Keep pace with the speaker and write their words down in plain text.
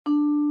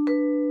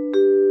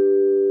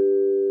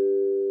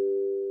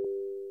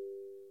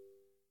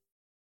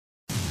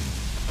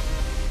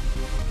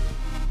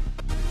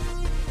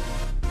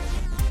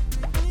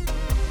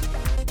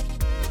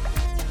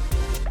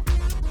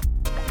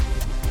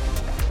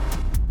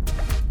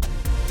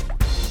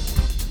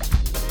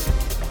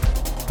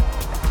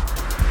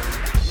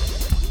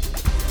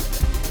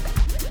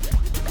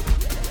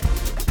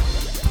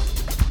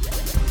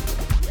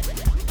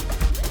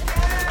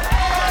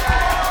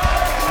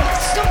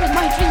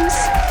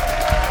boys.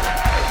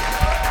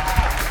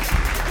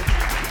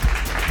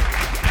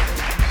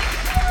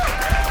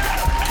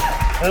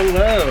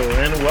 Hello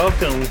and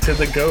welcome to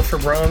the Go for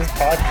Bronze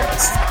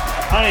podcast.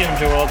 I am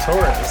Joel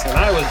Torres, and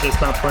I was just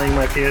not playing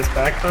my PS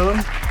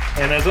Backbone.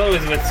 And as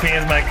always, with me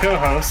is my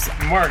co-host,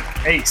 Mark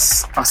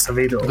Ace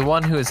Acevedo. The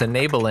one who is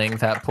enabling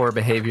that poor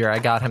behavior. I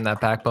got him that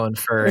Backbone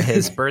for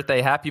his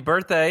birthday. Happy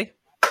birthday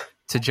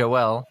to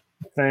Joel.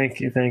 Thank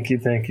you.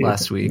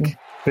 Last week.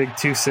 Big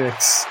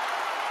 2-6.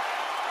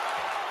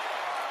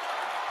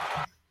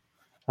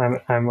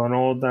 I'm an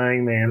old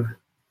dying man.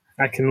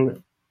 I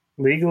can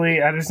legally,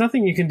 there's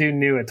nothing you can do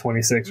new at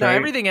 26, No, right?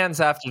 everything ends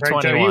after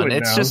Right, Joe, 21. you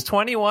It's would just know.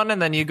 21, and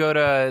then you go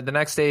to the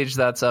next age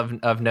that's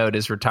of note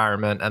is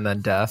retirement, and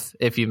then death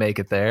if you make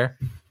it there.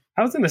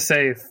 I was gonna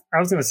say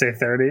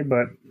 30,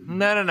 but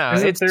No.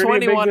 Isn't It's 30 a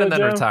big 21 deal, and then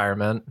Joe?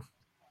 retirement.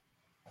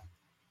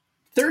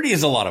 30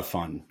 is a lot of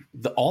fun.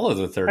 All of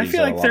the 30s I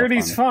feel are like a lot 30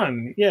 of is fun.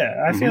 fun.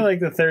 Yeah, I feel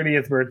like the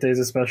 30th birthday is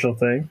a special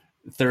thing.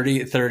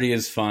 30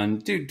 is fun.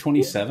 Dude,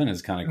 27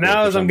 is kind of cool.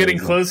 Now, for as I'm some getting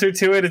reason. closer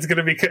to it,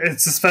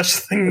 it's a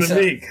special thing to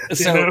me.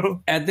 So You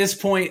know? at this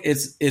point,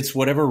 it's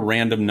whatever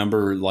random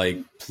number like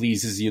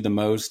pleases you the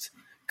most.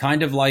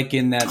 Kind of like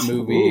in that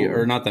movie,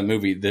 or not that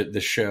movie, the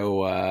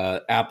show,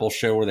 Apple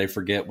show where they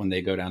forget when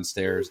they go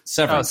downstairs.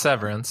 Severance.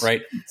 Severance.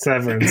 Right?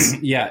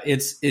 Severance. Yeah,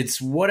 it's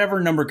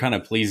whatever number kind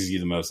of pleases you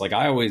the most. Like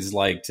I always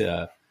liked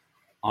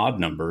odd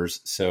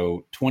numbers.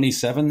 So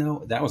 27,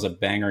 though, that was a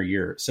banger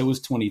year. So was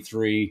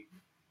 23.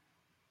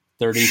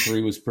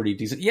 33 was pretty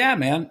decent. Yeah,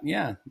 man.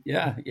 Yeah.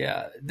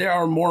 There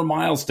are more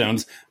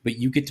milestones, but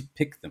you get to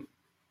pick them.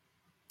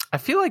 I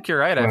feel like you're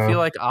right. I feel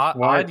like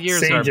odd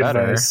years are Sage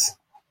better. advice.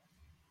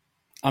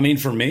 I mean,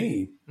 for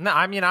me, No,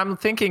 I mean, I'm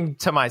thinking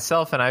to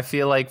myself, and I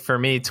feel like for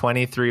me,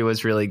 23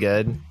 was really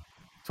good.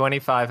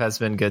 25 has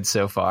been good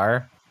so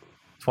far.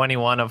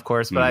 21, of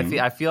course, but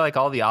I feel like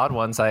all the odd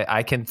ones,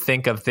 I can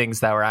think of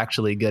things that were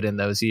actually good in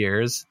those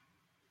years.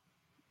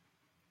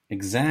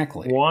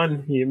 exactly.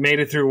 You made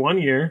it through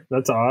 1 year.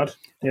 That's odd.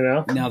 You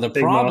know. Now the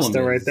Big problem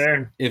milestone is right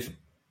there.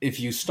 if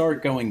you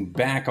start going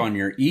back on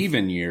your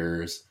even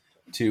years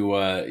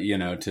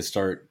to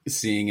start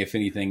seeing if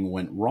anything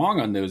went wrong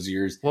on those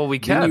years, Well, we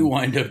then can. you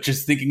wind up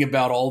just thinking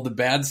about all the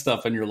bad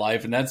stuff in your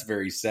life, and that's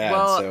very sad.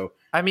 Well, So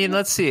I mean,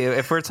 let's see.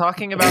 If we're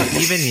talking about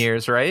even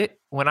years, right?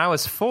 When I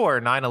was 4,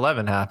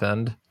 9/11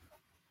 happened.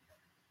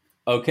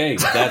 okay,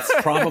 that's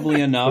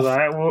probably enough.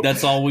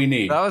 That's all we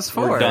need. That was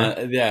 4. We're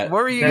done. Yeah.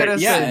 What were you going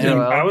to Yeah, say,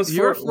 Joel? I was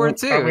You were 4. 4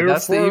 too. We were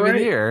That's 4, the even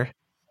right? year.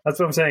 That's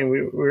what I'm saying.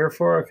 We were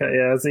 4. Okay,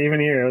 yeah, it's an even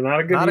year. Not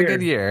a good Not year. a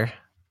good year.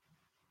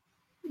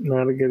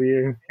 Not a good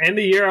year. And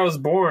the year I was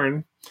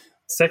born,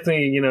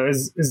 technically,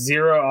 is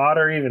 0 odd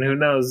or even. Who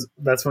knows?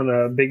 That's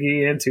when Big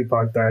E and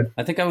Tupac died.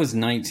 I think I was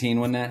 19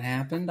 when that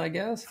happened, I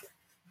guess.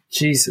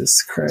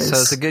 Jesus Christ. So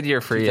it's a good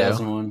year for you.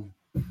 2001.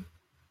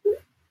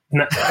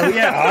 No, oh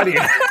yeah,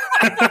 audio.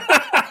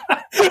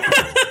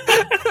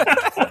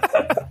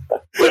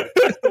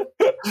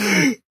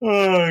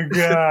 Oh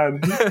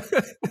God.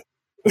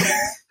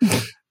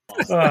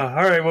 All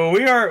right. Well,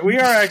 we are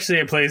actually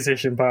a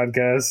PlayStation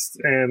podcast,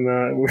 and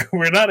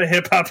we're not a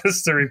hip hop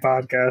history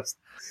podcast.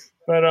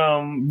 But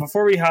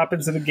before we hop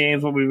into the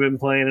games, what we've been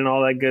playing, and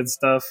all that good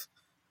stuff,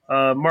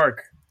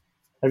 Mark,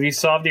 have you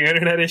solved your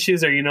internet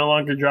issues? Are you no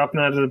longer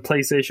dropping out of the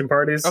PlayStation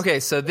parties? Okay,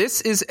 so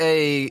this is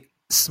a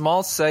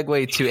small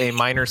segue to a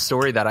minor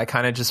story that I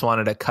kind of just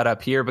wanted to cut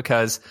up here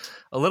because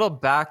a little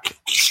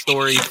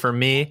backstory for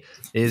me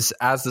is,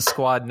 as the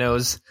squad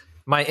knows,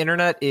 my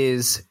internet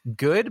is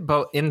good,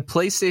 but in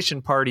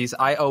PlayStation parties,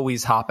 I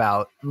always hop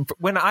out.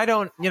 When I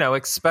don't,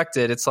 expect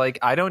it, it's like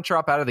I don't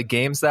drop out of the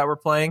games that we're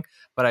playing,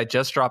 but I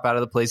just drop out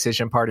of the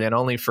PlayStation party and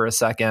only for a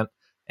second.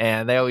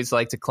 And they always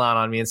like to clown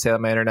on me and say that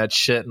my internet's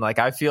shit. And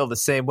I feel the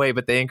same way,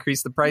 but they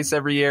increase the price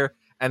every year.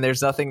 And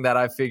there's nothing that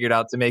I've figured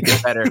out to make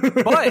it better.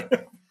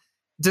 But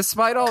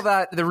despite all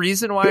that, the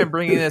reason why I'm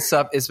bringing this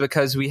up is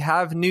because we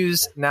have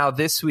news now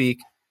this week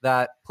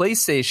that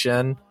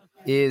PlayStation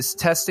is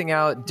testing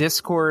out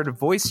Discord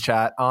voice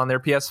chat on their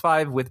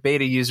PS5 with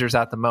beta users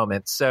at the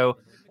moment. So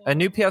a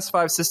new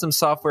PS5 system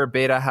software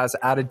beta has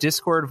added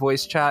Discord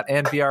voice chat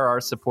and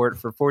VRR support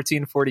for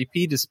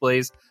 1440p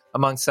displays,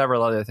 among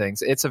several other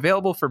things. It's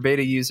available for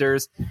beta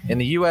users in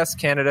the US,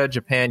 Canada,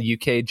 Japan,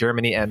 UK,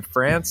 Germany, and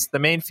France. The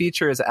main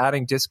feature is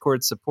adding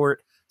Discord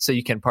support so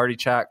you can party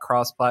chat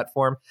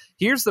cross-platform.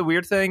 Here's the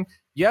weird thing.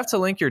 You have to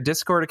link your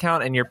Discord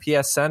account and your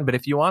PSN, but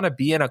if you want to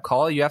be in a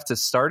call, you have to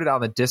start it on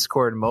the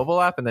Discord mobile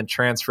app and then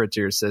transfer it to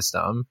your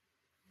system.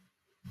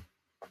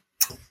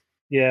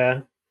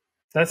 Yeah.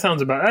 That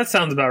sounds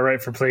about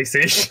right for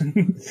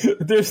PlayStation.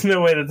 There's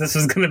no way that this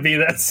was going to be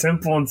that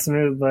simple and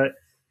smooth, but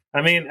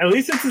I mean, at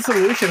least it's a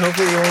solution.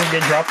 Hopefully you won't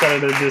get dropped out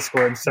of the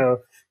Discord. So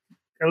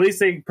at least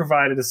they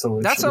provided a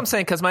solution. That's what I'm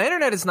saying, because my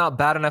internet is not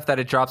bad enough that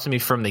it drops me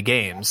from the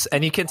games.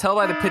 And you can tell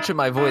by the pitch of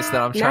my voice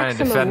that I'm trying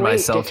to defend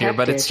myself here,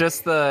 but it's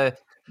just it's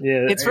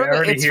from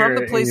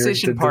the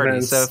PlayStation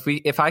Party. So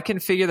if I can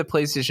figure the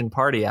PlayStation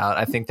Party out,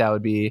 I think that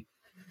would be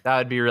That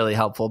would be really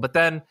helpful. But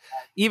then,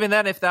 even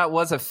then, if that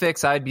was a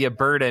fix, I'd be a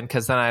burden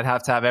because then I'd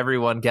have to have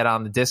everyone get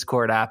on the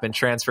Discord app and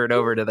transfer it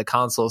over to the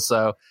console.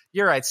 So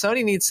you're right.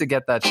 Sony needs to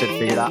get that shit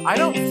figured out. I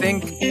don't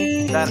think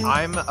that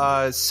I'm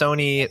a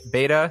Sony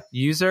beta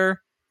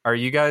user. Are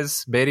you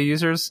guys beta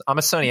users? I'm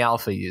a Sony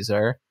alpha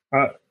user.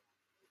 I'm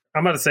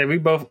about to say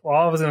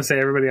all of us going to say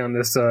everybody on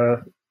this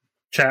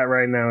chat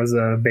right now is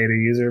a beta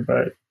user,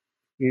 but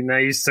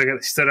you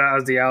stood out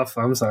as the alpha.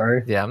 I'm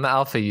sorry. Yeah, I'm the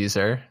alpha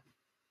user.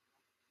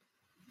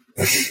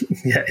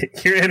 Yeah,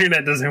 your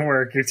internet doesn't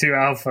work. You're too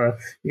alpha.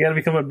 You got to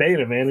become a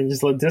beta, man, and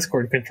just let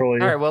Discord control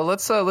you. All right, well,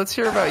 let's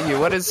hear about you.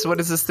 What is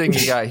this thing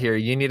you got here?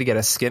 You need to get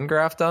a skin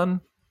graft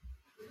done?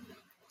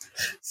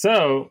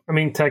 So, I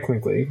mean,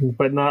 technically,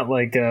 but not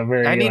like a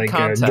very. I need like,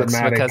 context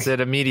dramatic. because it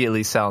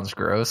immediately sounds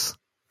gross.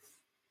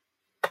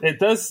 It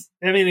does.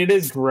 I mean, it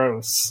is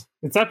gross.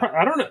 It's not.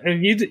 I don't know.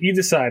 You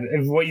decide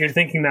if what you're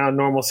thinking now,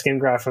 normal skin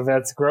graft, if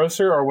that's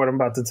grosser or what I'm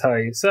about to tell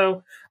you.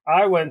 So,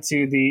 I went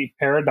to the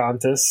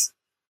periodontist,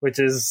 which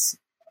is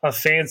a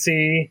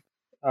fancy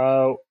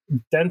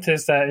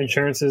dentist that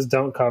insurances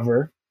don't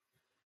cover.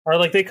 Or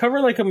like they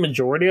cover like a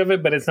majority of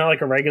it, but it's not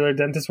like a regular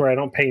dentist where I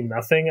don't pay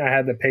nothing. I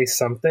had to pay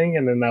something,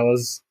 and then that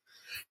was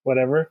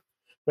whatever.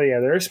 But yeah,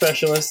 they're a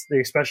specialist.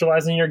 They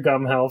specialize in your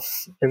gum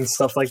health and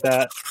stuff like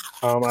that.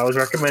 I was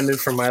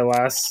recommended for my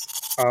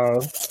last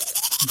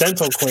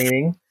dental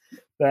cleaning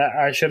that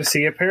I should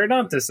see a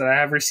periodontist, that I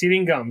have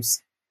receding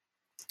gums.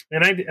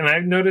 And I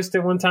noticed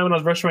it one time when I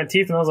was brushing my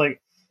teeth, and I was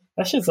like,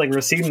 that shit's like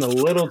receding a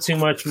little too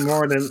much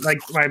more than like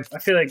I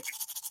feel like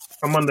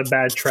I'm on the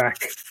bad track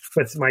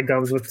with my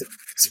gums with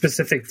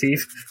specific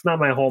teeth, not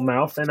my whole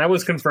mouth. And I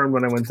was confirmed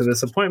when I went to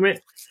this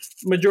appointment.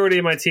 Majority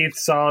of my teeth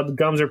solid,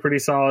 gums are pretty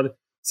solid.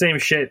 Same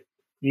shit.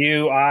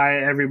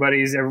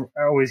 Everybody's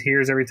always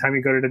hears every time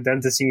you go to the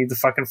dentist, you need to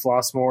fucking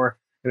floss more.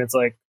 And it's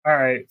like, all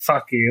right,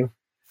 fuck you.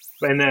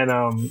 And then,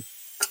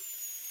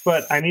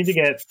 but I need to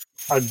get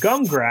a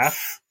gum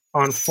graft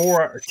on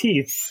 4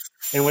 teeth.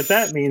 And what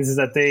that means is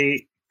that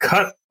they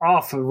cut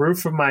off the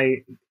roof of my,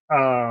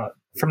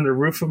 from the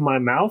roof of my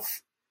mouth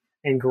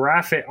and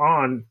graft it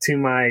on to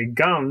my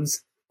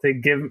gums to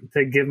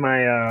get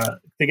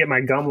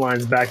my gum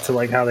lines back to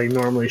like how they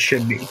normally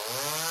should be.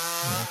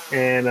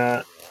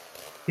 And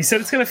he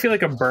said it's gonna feel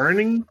like a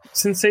burning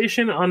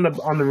sensation on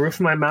the roof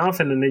of my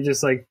mouth, and then they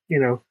just like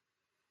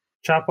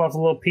chop off a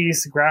little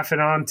piece, graft it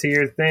onto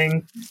your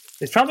thing.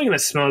 It's probably gonna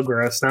smell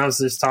gross. Now I was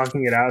just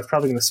talking it out. It's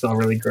probably gonna smell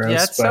really gross.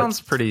 Yeah, it sounds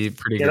pretty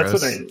gross.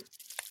 That's what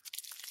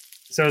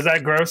so is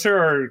that grosser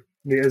or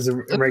is a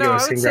regular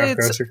skin graft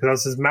grosser?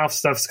 Because his mouth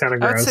stuff's kind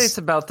of gross. I would say it's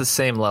about the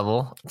same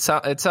level.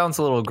 It sounds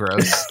a little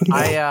gross.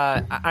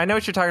 I know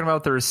what you're talking about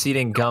with the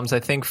receding gums. I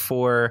think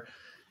for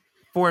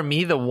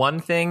me, the one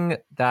thing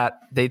that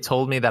they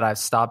told me that I've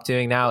stopped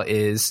doing now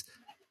is,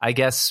 I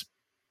guess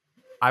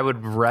I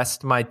would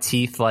rest my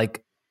teeth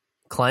like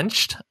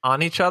clenched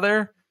on each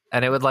other,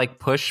 and it would like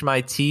push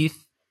my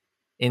teeth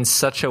in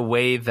such a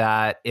way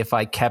that if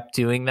I kept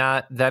doing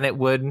that, then it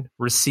would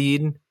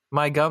recede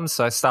my gums.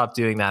 So I stopped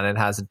doing that, and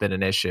it hasn't been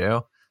an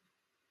issue.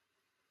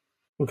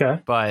 Okay.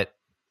 But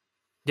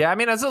yeah, I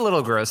mean, it's a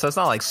little gross. That's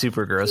not like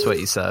super gross what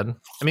you said.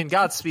 I mean,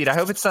 Godspeed. I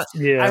hope it's not.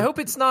 Yeah. I hope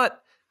it's not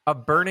a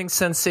burning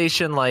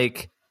sensation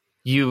like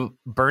you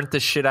burnt the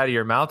shit out of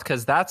your mouth,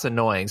 because that's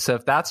annoying. So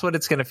if that's what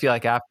it's going to feel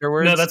like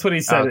afterwards. No, that's what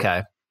he said.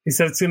 Okay. He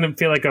said it's going to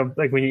feel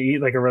like when you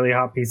eat like a really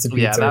hot piece of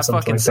pizza, yeah, that or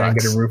something fucking like sucks. that and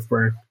get a roof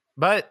burn.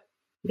 But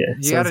yeah,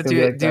 you got to do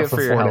it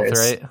for your health,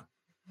 right?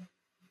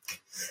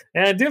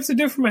 Yeah, I do have to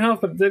do it for my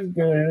health, but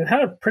it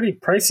had a pretty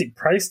pricey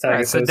price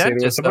tag associated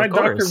with it. So my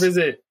doctor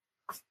visit,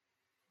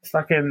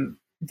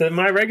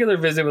 my regular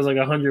visit was like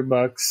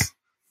 $100.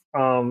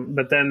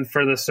 But then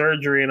for the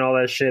surgery and all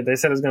that shit, they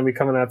said it's going to be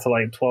coming out to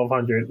like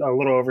 $1,200, a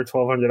little over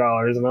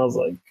 $1,200. And I was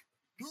like,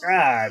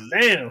 God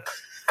damn.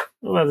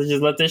 I'm about to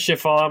just let this shit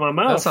fall out of my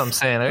mouth. That's what I'm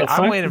saying.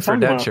 I'm waiting for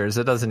dentures.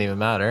 It doesn't even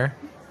matter.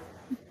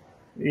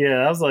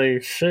 Yeah, I was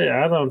like, shit.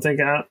 I don't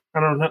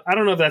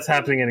know if that's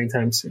happening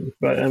anytime soon.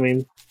 But I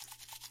mean,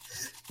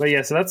 but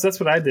yeah. So that's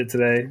what I did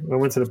today. I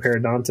went to the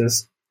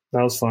periodontist.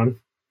 That was fun.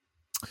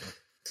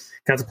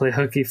 Got to play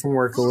hooky from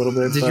work a little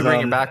bit. Did you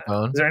bring your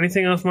backbone? Is there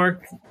anything else,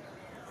 Mark?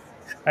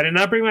 I did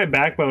not bring my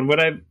backbone. What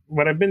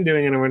I've been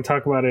doing, and I'm going to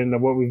talk about it in the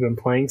what we've been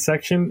playing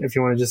section. If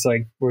you want to just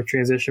like we'll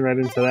transition right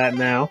into that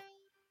now.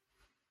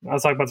 I'll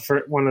talk about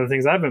one of the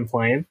things I've been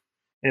playing,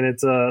 and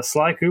it's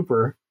Sly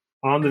Cooper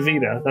on the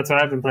Vita. That's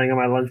what I've been playing on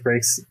my lunch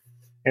breaks,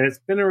 and it's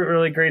been a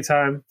really great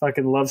time.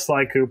 Fucking love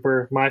Sly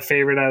Cooper. My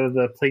favorite out of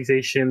the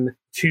PlayStation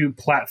 2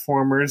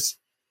 platformers.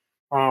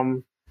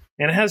 And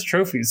it has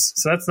trophies,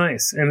 so that's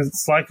nice. And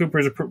Sly Cooper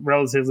is a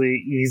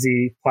relatively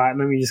easy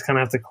platinum. You just kind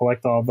of have to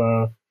collect all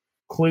the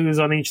clues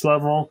on each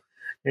level,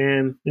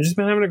 and I've just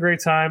been having a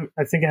great time.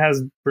 I think it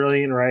has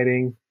brilliant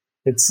writing.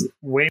 It's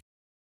way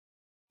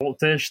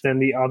adultish than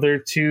the other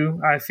two,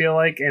 I feel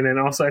like, and then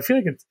also I feel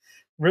like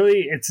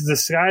it's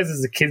disguised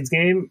as a kid's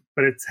game,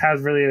 but it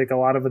has really like a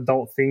lot of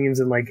adult themes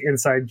and like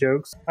inside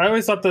jokes. I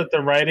always thought that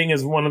the writing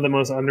is one of the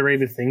most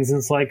underrated things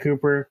in Sly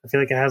Cooper. I feel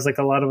like it has like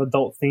a lot of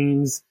adult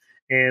themes,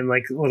 and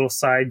like little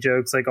side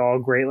jokes, like all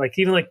great. Like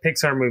even like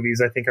Pixar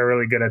movies, I think are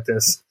really good at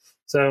this.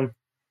 So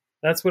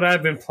that's what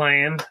I've been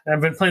playing.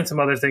 I've been playing some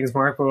other things,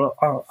 Mark, but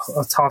I'll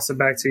toss it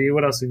back to you.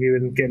 What else have you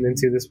been getting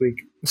into this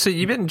week? So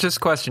you've been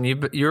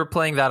you were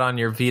playing that on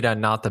your Vita,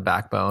 not the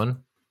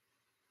Backbone.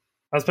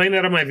 I was playing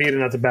that on my Vita,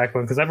 not the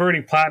Backbone, because I've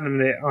already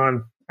platinumed it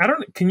on.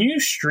 Can you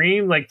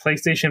stream like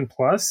PlayStation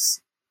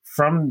Plus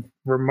from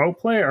remote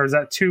play, or is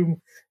that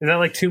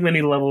like too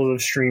many levels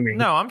of streaming?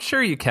 No, I'm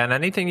sure you can.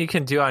 Anything you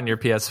can do on your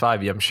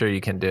PS5, I'm sure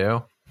you can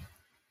do.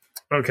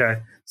 Okay.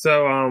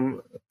 So,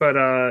 no,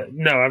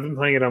 I've been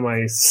playing it on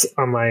my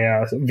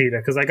Vita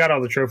because I got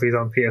all the trophies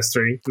on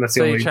PS3. And that's the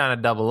So only you're trying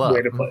to double up.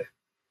 way to play.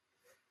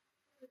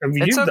 I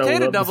mean, It's you've okay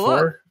to doubled double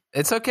before. up.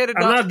 It's okay to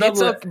I'm not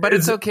double.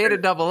 it's okay to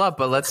double up.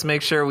 But let's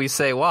make sure we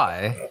say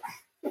why.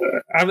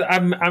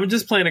 I'm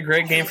just playing a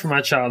great game from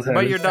my childhood.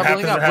 But you're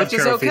doubling up, which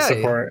is okay.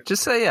 Support.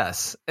 Just say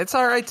yes. It's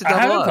all right to I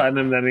double haven't up.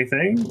 platinumed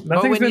anything. But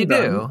Nothing's when you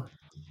been do, done.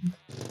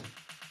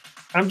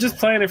 I'm just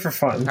playing it for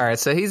fun. all right.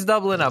 So he's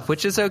doubling up,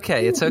 which is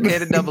okay. It's okay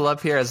to double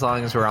up here as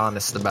long as we're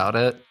honest about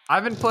it.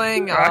 I've been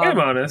playing. I am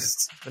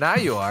honest. Now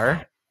you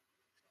are.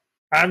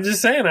 I'm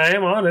just saying I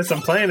am honest.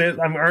 I'm playing it.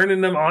 I'm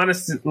earning them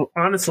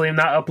honestly. I'm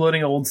not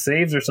uploading old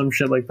saves or some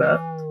shit like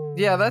that.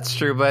 Yeah, that's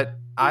true. But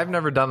I've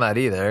never done that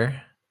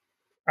either.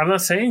 I'm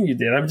not saying you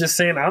did. I'm just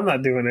saying I'm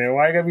not doing it.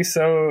 Why you gotta be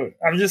so?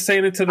 I'm just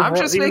saying it to the I'm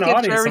world, just even the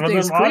making sure audience. Some of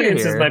everything's them clear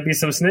audiences here. might be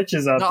some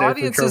snitches out The there.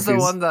 audience for is the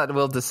trophies. one that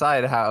will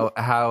decide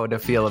how to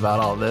feel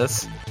about all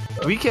this.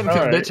 We can All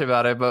right. bitch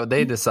about it, but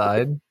they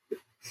decide.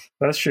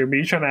 That's true, but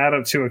you're trying to add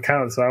up 2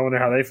 accounts, so I wonder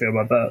how they feel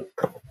about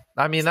that.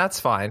 I mean, that's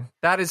fine.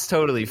 That is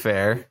totally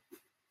fair.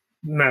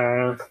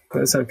 Nah,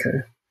 it's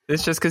okay.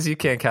 It's just because you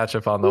can't catch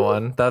up on the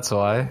one. That's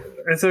why.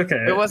 It's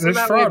okay. It wasn't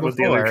There's that way fraud with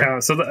the other before.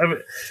 account, so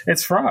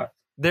it's fraud.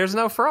 There's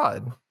no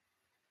fraud.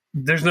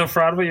 There's no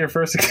fraud with your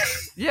first account.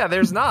 Yeah,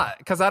 there's not,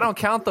 because I don't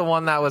count the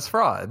one that was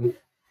fraud.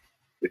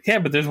 Yeah,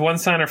 but there's one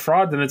sign of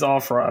fraud, then it's all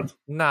fraud.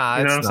 Nah,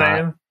 You know it's what I'm not.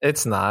 saying?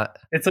 It's not.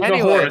 It's like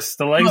Anyway, a horse.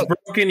 The leg's look.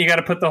 broken, you got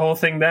to put the whole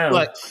thing down.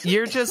 Look,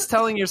 you're just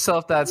telling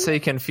yourself that so you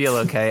can feel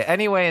okay.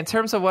 Anyway, in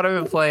terms of what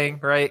I've been playing,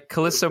 right?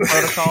 Callisto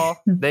Protocol,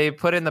 they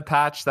put in the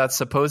patch that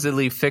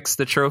supposedly fixed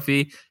the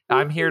trophy.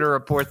 I'm here to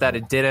report that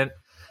it didn't.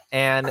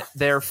 And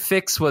their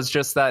fix was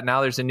just that now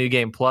there's a new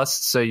game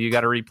plus, so you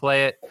got to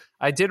replay it.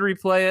 I did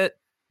replay it,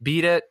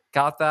 beat it,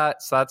 got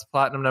that. So that's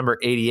platinum number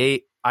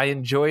 88. I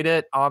enjoyed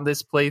it on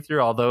this playthrough,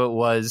 although it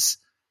was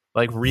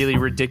like really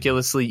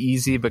ridiculously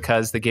easy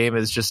because the game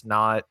is just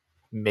not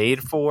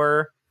made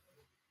for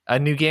a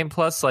new game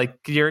plus. Like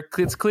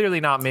it's clearly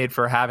not made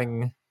for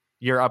having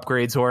your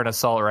upgrades or an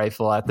assault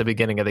rifle at the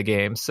beginning of the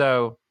game.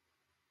 So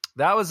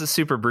that was a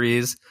super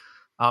breeze.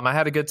 I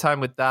had a good time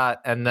with that.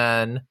 And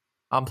then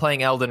I'm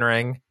playing Elden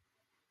Ring.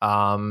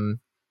 A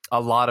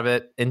lot of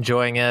it,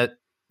 enjoying it,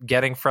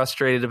 getting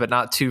frustrated, but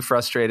not too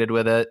frustrated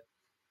with it.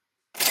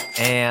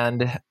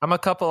 And I'm a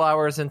couple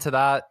hours into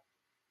that,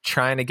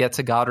 trying to get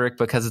to Godric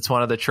because it's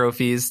one of the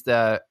trophies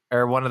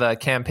or one of the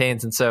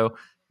campaigns. And so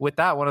with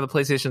that, one of the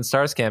PlayStation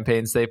Stars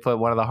campaigns, they put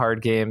one of the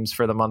hard games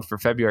for the month for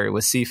February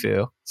was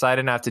Sifu. So I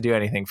didn't have to do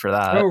anything for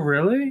that. Oh,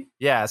 really?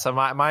 Yeah. So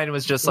mine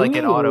was just like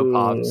it auto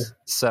popped.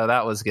 So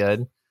that was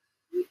good.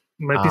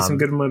 Might be some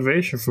good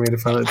motivation for me to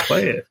finally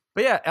play it.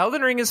 But yeah,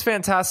 Elden Ring is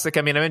fantastic.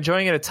 I mean, I'm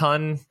enjoying it a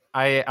ton.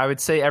 I would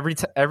say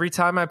every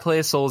time I play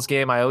a Souls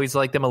game, I always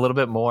like them a little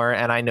bit more.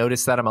 And I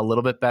notice that I'm a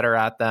little bit better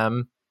at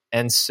them.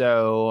 And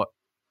so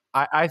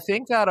I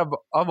think that of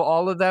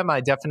all of them,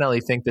 I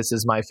definitely think this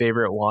is my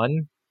favorite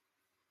one.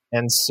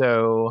 And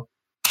so,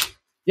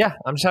 yeah,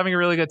 I'm just having a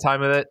really good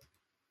time with it.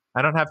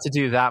 I don't have to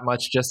do that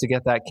much just to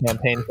get that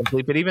campaign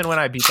complete. But even when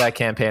I beat that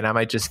campaign, I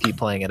might just keep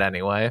playing it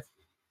anyway.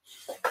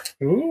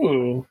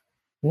 Ooh,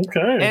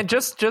 okay. And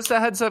just a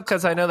heads up,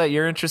 because I know that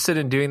you're interested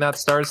in doing that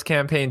Stars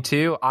campaign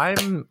too.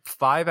 I'm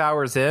 5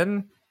 hours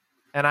in,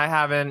 and I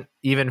haven't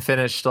even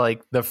finished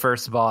like the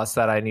first boss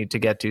that I need to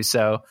get to.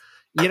 So,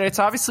 it's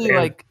obviously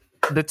like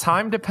the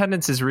time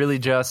dependence is really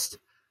just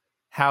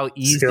how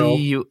easy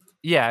Skill.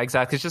 Yeah,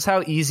 exactly. It's just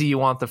how easy you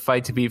want the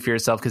fight to be for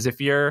yourself. Because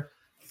if you're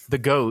the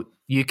GOAT,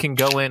 you can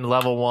go in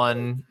level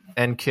 1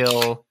 and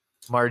kill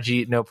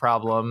Margit, no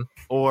problem,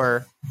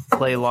 or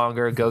play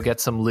longer, go get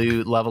some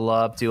loot, level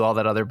up, do all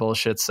that other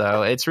bullshit.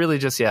 So it's really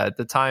just,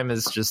 the time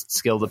is just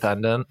skill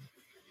dependent.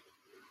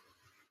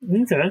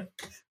 Okay.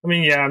 I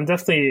mean, yeah, I'm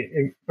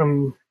definitely,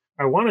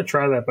 I want to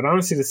try that, but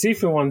honestly, the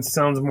Sifu one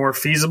sounds more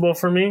feasible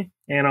for me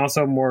and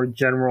also more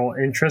general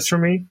interest for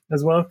me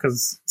as well,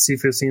 because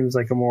Sifu seems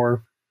like a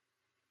more,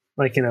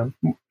 a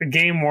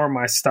game more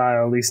my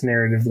style, at least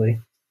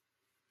narratively.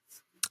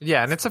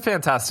 Yeah, and it's a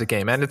fantastic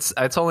game, and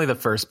it's only the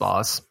first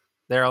boss.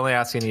 They're only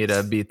asking you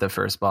to beat the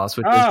first boss,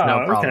 which is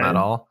no problem at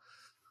all.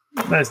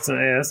 That's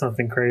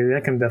nothing crazy.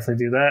 I can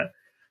definitely do that.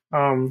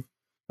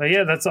 But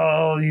yeah, that's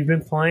all you've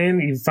been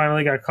playing. You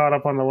finally got caught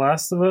up on The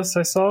Last of Us,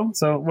 I saw.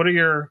 So what are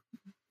your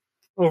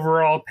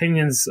overall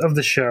opinions of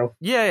the show.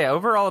 Yeah.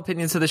 Overall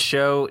opinions of the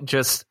show.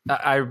 Just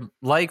I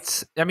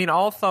liked. I mean,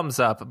 all thumbs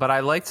up. But I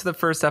liked the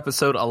first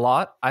episode a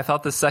lot. I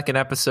thought the second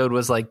episode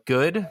was like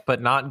good,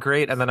 but not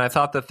great. And then I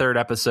thought the third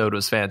episode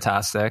was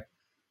fantastic.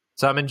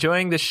 So I'm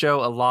enjoying the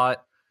show a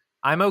lot.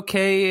 I'm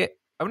okay.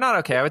 I'm not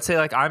okay. I would say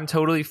like I'm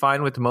totally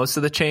fine with most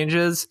of the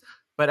changes.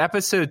 But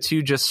episode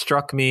 2 just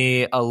struck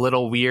me a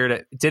little weird.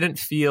 It didn't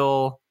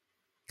feel.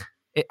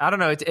 I don't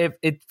know.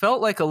 It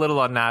felt like a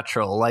little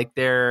unnatural. Like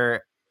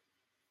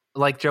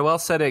Joel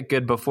said it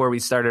good before we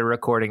started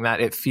recording, that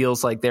it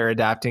feels like they're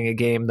adapting a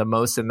game the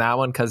most in that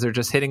one because they're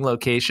just hitting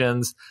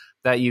locations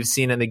that you've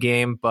seen in the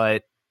game.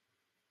 But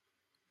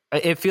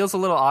it feels a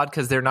little odd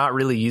because they're not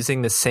really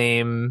using the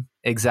same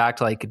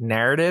exact like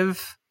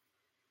narrative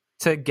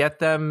to get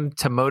them,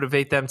 to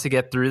motivate them to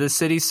get through the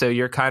city. So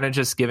you're kind of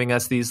just giving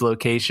us these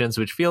locations,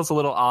 which feels a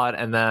little odd.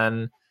 And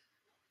then,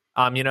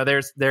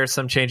 there's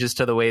some changes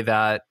to the way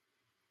that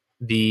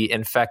the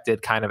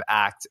infected kind of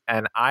act,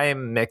 and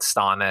I'm mixed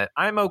on it.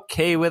 I'm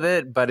okay with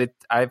it, but it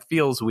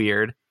feels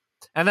weird.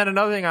 And then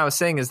another thing I was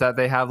saying is that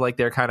they have like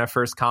their kind of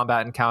first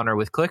combat encounter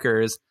with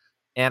clickers,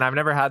 and I've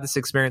never had this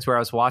experience where I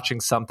was watching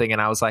something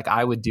and I was like,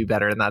 I would do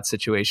better in that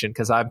situation,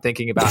 because I'm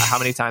thinking about how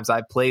many times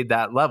I've played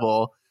that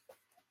level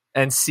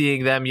and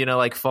seeing them,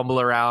 like fumble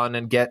around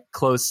and get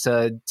close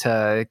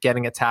to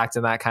getting attacked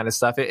and that kind of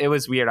stuff. It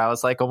was weird. I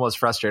was like almost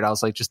frustrated. I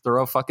was like, just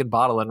throw a fucking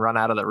bottle and run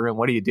out of the room.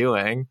 What are you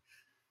doing?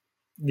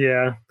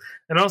 Yeah.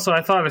 And also,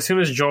 I thought as soon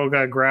as Joel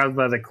got grabbed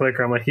by the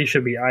clicker, I'm like, he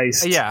should be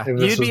iced. Yeah, if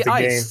this you'd was be the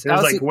iced. Game. It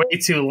was like way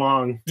too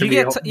long to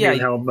be being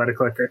held by the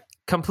clicker.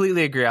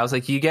 Completely agree. I was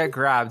like, you get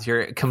grabbed,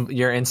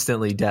 you're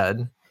instantly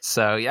dead.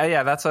 So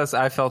yeah, that's what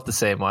I felt the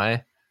same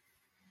way.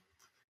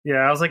 Yeah,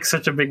 I was like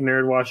such a big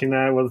nerd watching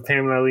that with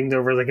Pam, and I leaned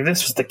over like, if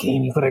this was the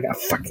game, you would have got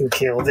fucking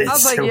killed. I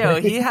was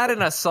like, he had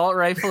an assault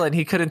rifle and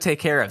he couldn't take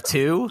care of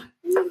 2.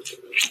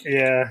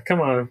 Yeah,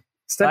 come on.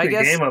 Step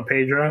your game up,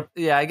 Pedro.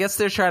 Yeah, I guess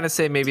they're trying to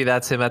say maybe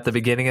that's him at the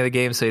beginning of the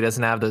game, so he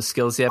doesn't have those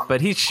skills yet,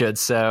 but he should.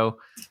 So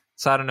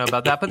I don't know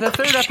about that. But the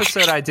third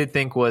episode I did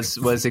think was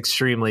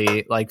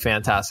extremely like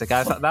fantastic.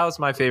 I thought that was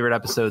my favorite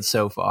episode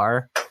so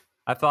far.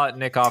 I thought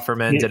Nick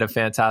Offerman did a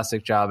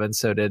fantastic job, and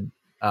so did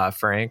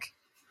Frank.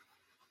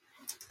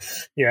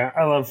 Yeah,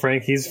 I love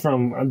Frank. He's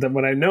from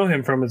what I know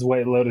him from is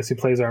White Lotus. He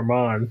plays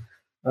Armand,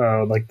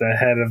 like the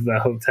head of the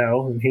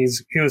hotel, and he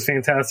was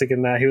fantastic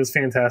in that. He was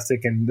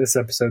fantastic in this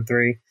episode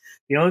 3.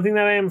 The only thing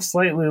that I am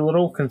slightly a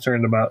little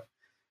concerned about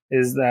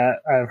is that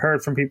I've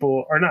heard from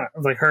people, or not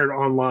like heard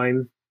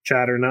online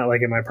chatter, not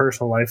like in my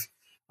personal life,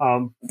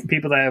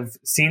 people that have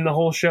seen the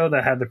whole show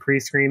that had the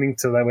pre-screening,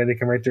 so that way they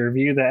can write their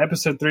review. That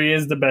episode 3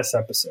 is the best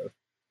episode.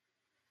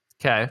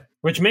 Okay,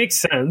 which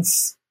makes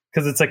sense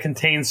because it's a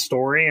contained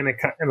story, and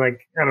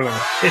like I don't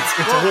know, it's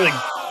a really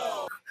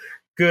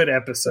good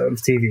episode of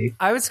TV.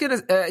 I was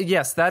gonna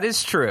yes, that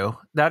is true.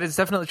 That is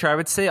definitely true. I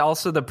would say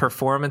also the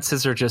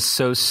performances are just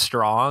so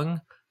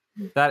strong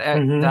that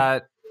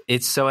that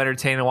it's so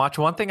entertaining to watch.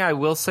 One thing I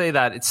will say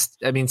that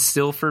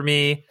still for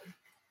me,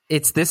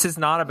 this is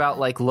not about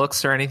like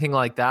looks or anything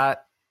like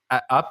that.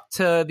 Up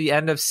to the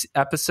end of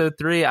episode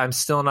 3, I'm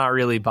still not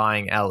really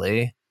buying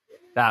Ellie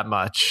that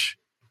much.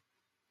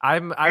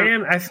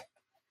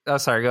 Oh,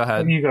 sorry. Go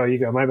ahead. You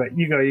go. My bad.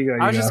 You go.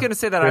 I was just gonna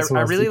say that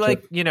I really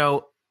like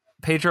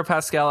Pedro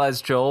Pascal as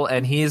Joel,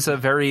 and he's a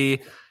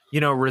very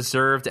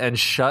reserved and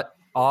shut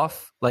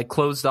off, like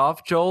closed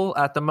off Joel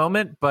at the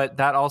moment, but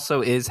that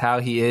also is how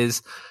he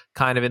is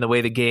kind of in the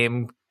way the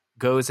game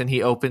goes, and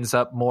he opens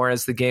up more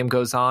as the game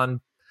goes on.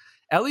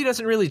 Ellie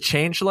doesn't really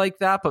change like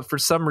that, but for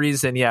some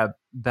reason,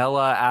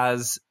 Bella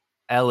as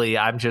Ellie,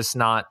 I'm just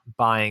not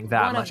buying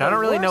that much. I don't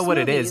really know what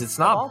it is. It's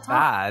not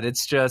bad.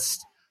 It's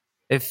just,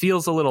 it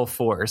feels a little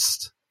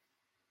forced.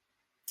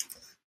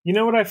 You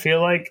know what I feel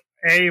like?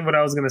 What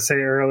I was going to say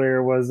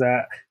earlier was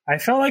that I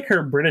felt like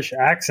her British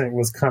accent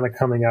was kind of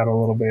coming out a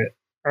little bit.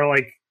 Or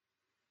like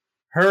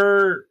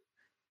her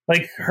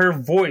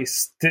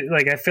voice,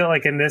 I feel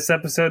like in this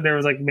episode there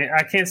was like,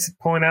 I can't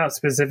point out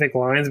specific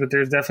lines, but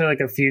there's definitely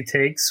like a few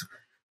takes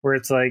where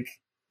it's like,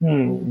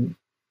 that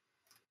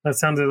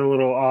sounded a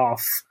little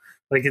off.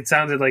 Like it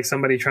sounded like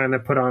somebody trying to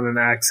put on an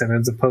accent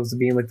as opposed to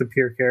being like the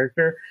pure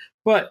character.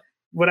 But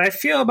what I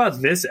feel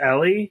about this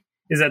Ellie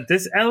is that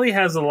this Ellie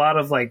has a lot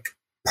of like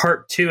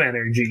part 2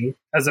 energy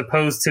as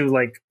opposed to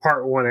like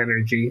part 1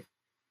 energy.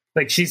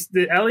 Like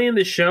the Ellie in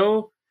the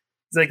show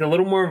is like a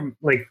little more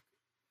like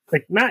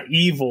not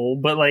evil,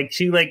 but like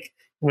she like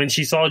when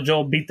she saw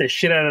Joel beat the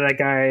shit out of that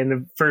guy in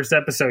the first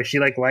episode, she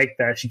liked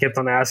that. She kept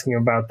on asking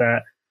him about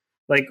that.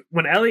 Like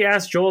when Ellie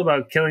asked Joel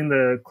about killing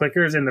the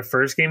clickers in the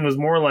first game, was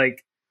more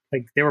like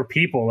they were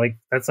people. Like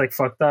that's like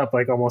fucked up.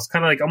 Like almost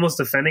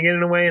defending it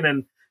in a way. And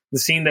then the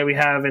scene that we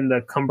have in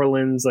the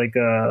Cumberlands, like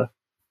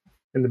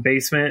in the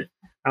basement,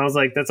 I was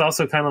like, that's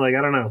also kind of like,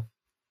 I don't know.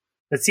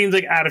 That seems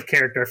like out of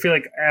character. I feel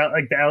like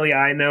the Ellie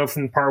I know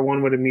from part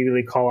 1 would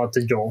immediately call out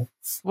to Joel.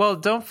 Well,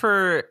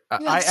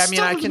 I mean,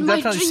 I can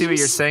definitely see what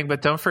you're saying,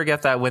 but don't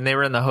forget that when they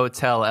were in the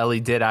hotel, Ellie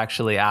did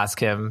actually ask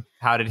him,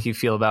 how did he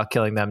feel about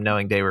killing them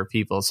knowing they were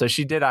people? So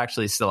she did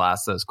actually still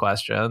ask those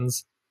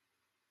questions.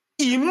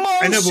 I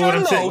know,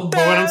 but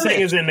what I'm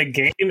saying is in the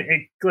game,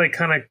 it like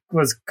kind of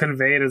was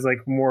conveyed as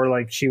like more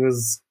like she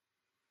was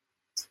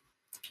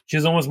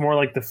almost more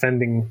like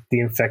defending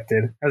the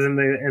infected. As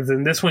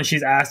in this one,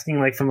 she's asking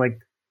like from like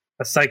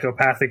a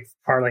psychopathic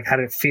part, like how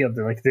did it feel?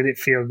 Like did it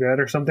feel good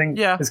or something?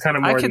 Yeah, it's kind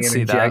of more the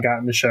energy I got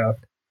in the show.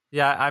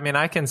 Yeah, I mean,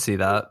 I can see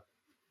that.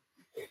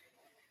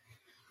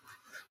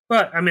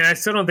 But I mean, I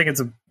still don't think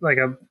it's I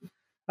don't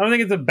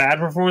think it's a bad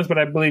performance. But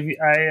I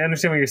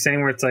understand what you're saying.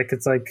 Where it's like.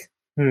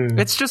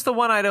 It's just the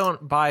one I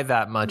don't buy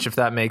that much, if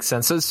that makes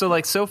sense. So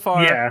like so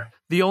far,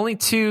 the only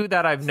two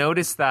that I've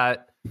noticed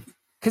that,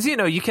 because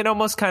you can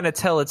almost kind of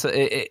tell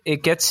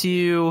it gets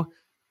you,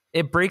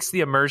 it breaks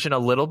the immersion a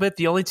little bit.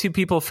 The only two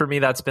people for me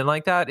that's been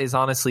like that is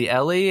honestly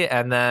Ellie,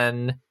 and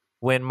then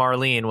when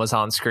Marlene was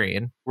on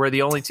screen, were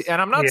the only two.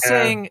 And I'm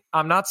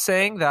not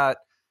saying that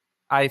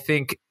I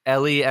think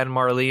Ellie and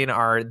Marlene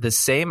are the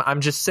same.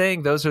 I'm just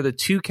saying those are the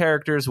two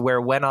characters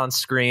where when on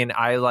screen,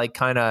 I like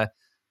kind of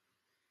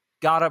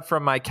got up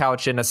from my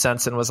couch in a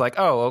sense and was like,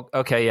 oh,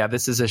 okay, yeah,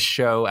 this is a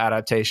show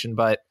adaptation.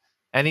 But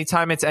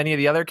anytime it's any of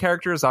the other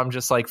characters, I'm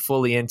just like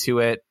fully into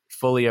it,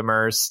 fully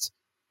immersed,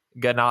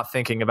 not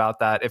thinking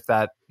about that, if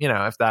that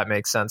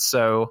makes sense.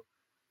 So,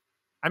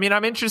 I mean,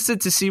 I'm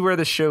interested to see where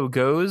the show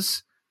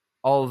goes.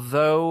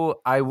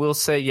 Although I will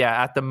say,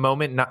 yeah, at the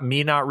moment,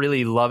 not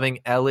really loving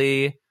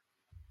Ellie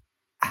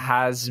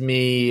has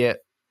me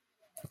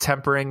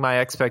tempering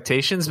my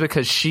expectations,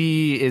 because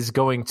she is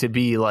going to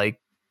be like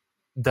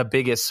the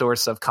biggest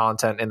source of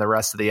content in the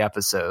rest of the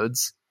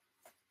episodes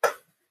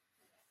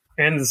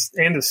and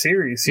the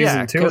series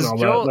season 2 and all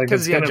that. Like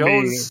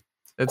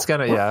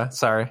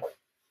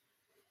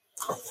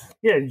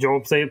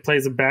Joel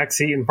plays a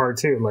backseat in part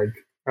 2. Like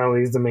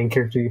Ellie's the main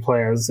character you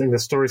play as, and the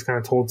story's kind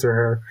of told to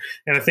her.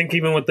 And I think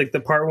even with like the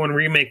part 1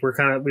 remake,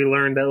 we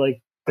learned that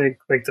like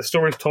the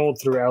story's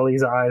told through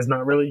Ellie's eyes,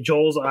 not really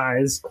Joel's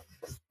eyes.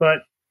 But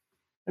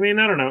I mean,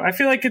 I don't know. I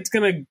feel like it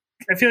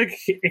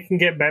can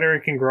get better.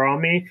 It can grow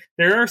on me.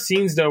 There are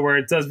scenes though where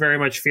it does very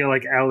much feel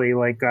like Ellie.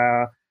 Like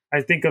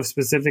I think of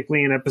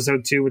specifically in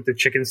episode 2 with the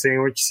chicken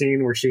sandwich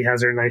scene where she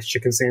has her nice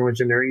chicken sandwich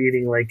and they're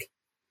eating like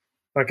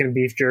fucking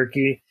beef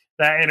jerky.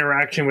 That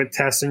interaction with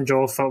Tess and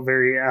Joel felt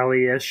very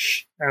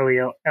Ellie-ish,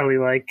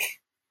 Ellie-like.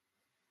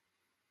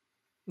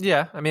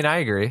 Yeah, I mean, I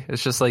agree.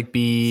 It's just like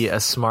be a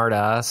smart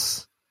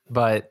ass,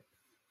 but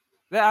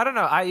I don't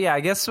know. I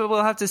guess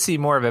we'll have to see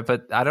more of it,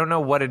 but I don't know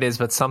what it is,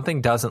 but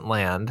something doesn't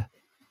land.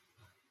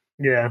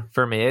 Yeah,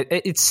 for me,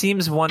 it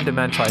seems one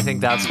dimensional. I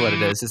think that's what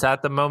it is. Is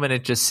at the moment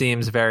it just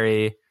seems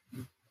very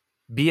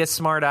be a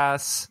smart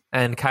ass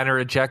and kind of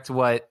reject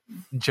what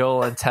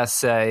Joel and Tess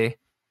say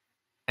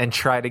and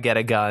try to get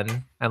a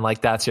gun, and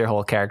like that's your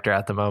whole character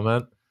at the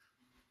moment.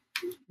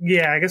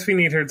 Yeah, I guess we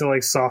need her to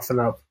like soften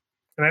up,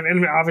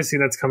 and obviously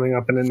that's coming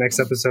up in the next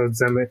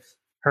episodes.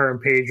 Her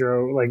and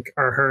Pedro, like,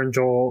 or her and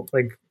Joel,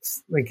 like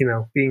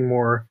being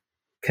more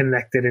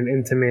connected and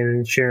intimate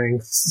and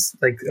sharing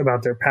like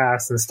about their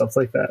past and stuff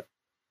like that.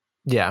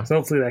 Yeah. So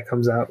hopefully that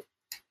comes out.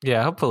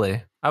 Yeah,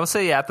 hopefully. I will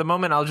say, at the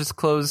moment, I'll just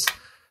close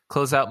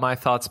out my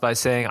thoughts by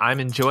saying I'm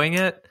enjoying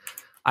it.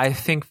 I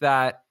think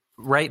that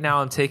right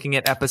now I'm taking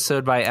it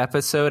episode by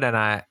episode, and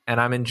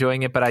I'm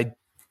enjoying it, but I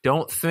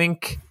don't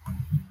think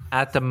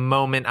at the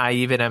moment I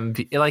even am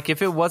like,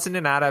 if it wasn't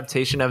an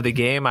adaptation of the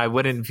game, I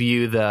wouldn't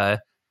view the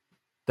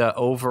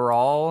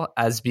overall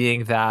as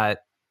being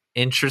that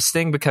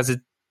interesting, because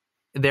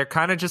they're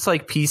kind of just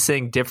like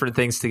piecing different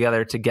things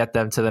together to get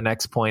them to the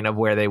next point of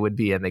where they would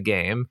be in the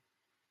game.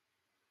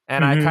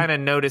 And I kind of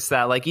noticed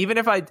that, like, even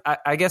if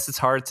I guess it's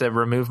hard to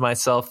remove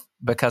myself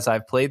because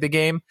I've played the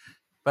game,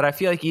 but I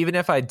feel like even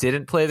if I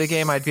didn't play the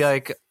game, I'd be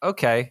like,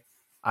 okay,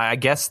 I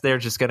guess they're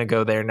just going to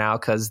go there now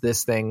because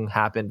this thing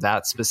happened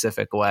that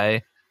specific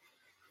way.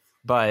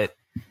 But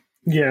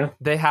yeah,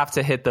 they have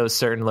to hit those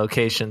certain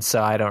locations,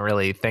 so I don't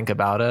really think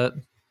about it.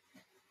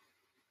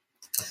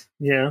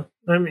 Yeah,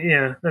 I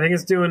think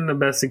it's doing the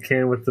best it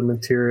can with the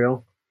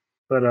material,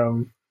 but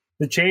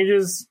the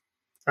changes,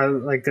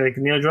 like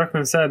Neil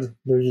Druckmann said,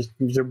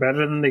 they're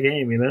better than the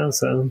game,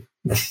 so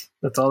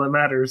that's all that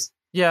matters.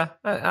 Yeah,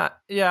 I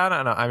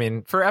don't know. I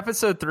mean, for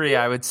episode 3,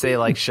 I would say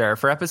like sure.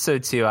 For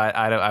episode 2,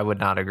 I would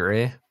not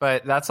agree,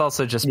 but that's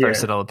also just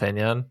personal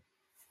opinion.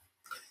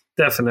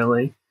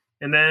 Definitely.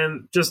 And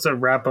then just to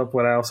wrap up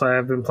what else I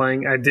have been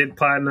playing, I did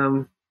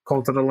platinum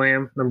Cult of the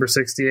Lamb, number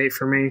 68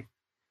 for me.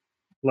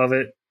 Love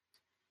it.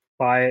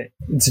 Buy it.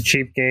 It's a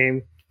cheap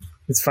game.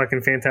 It's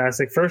fucking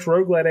fantastic. First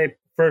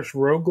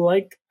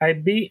roguelike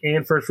I'd beat,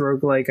 and first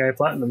roguelike I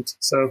platinumed.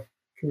 So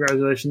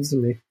congratulations to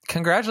me.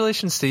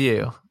 Congratulations to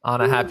you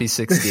on a happy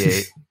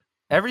 68.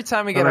 Every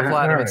time we get a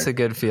platinum, it's a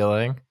good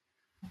feeling.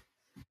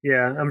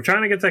 Yeah, I'm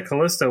trying to get that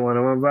Callisto one.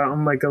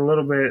 I'm like a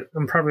little bit.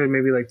 I'm probably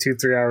maybe like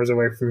 2-3 hours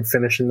away from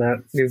finishing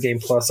that New Game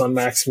Plus on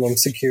maximum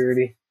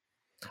security.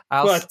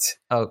 Go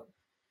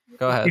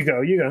ahead.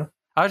 You go.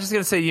 I was just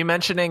going to say, you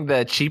mentioning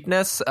the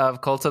cheapness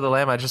of Cult of the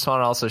Lamb, I just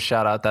want to also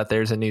shout out that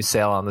there's a new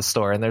sale on the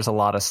store, and there's a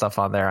lot of stuff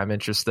on there I'm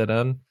interested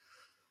in.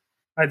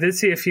 I did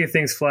see a few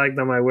things flagged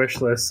on my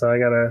wish list, so I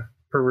got to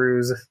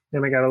peruse,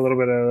 and I got a little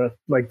bit of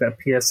like that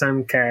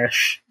PSM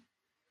cash.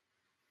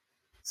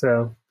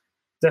 So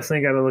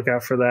definitely got to look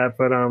out for that.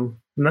 But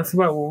enough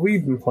about what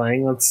we've been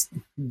playing. Let's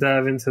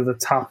dive into the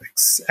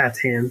topics at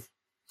hand.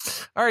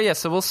 All right, yeah,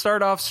 so we'll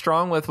start off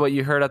strong with what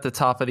you heard at the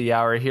top of the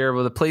hour here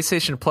with the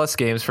PlayStation Plus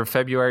games for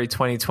February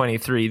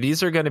 2023.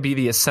 These are going to be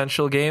the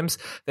essential games.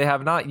 They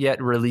have not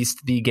yet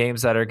released the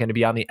games that are going to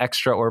be on the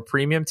extra or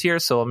premium tier,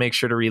 so we'll make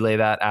sure to relay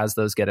that as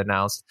those get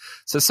announced.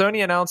 So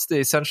Sony announced the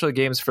essential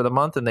games for the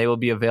month, and they will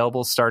be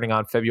available starting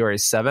on February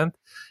 7th.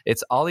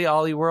 It's Ollie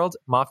Ollie World,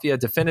 Mafia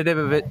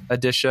Definitive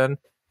Edition,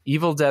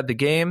 Evil Dead the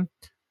Game,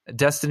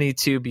 Destiny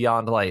 2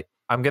 Beyond Light.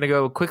 I'm going to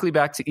go quickly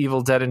back to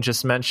Evil Dead and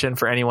just mention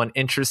for anyone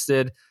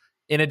interested,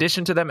 in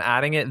addition to them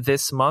adding it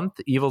this month,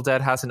 Evil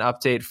Dead has an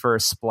update for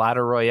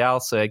Splatter Royale.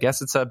 So I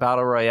guess it's a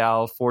Battle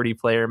Royale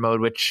 40-player mode,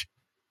 which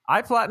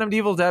I platinumed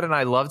Evil Dead and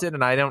I loved it.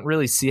 And I don't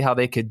really see how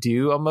they could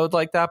do a mode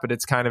like that, but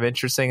it's kind of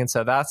interesting. And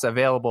so that's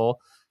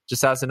available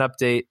just as an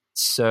update.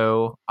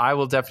 So I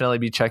will definitely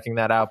be checking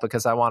that out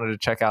because I wanted to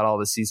check out all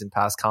the Season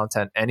Pass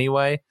content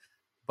anyway.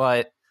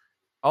 But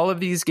all of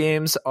these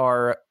games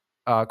are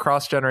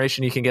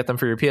cross-generation. You can get them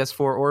for your PS4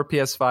 or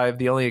PS5.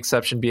 The only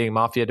exception being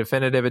Mafia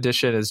Definitive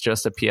Edition is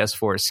just a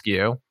PS4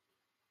 SKU.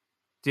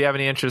 Do you have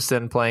any interest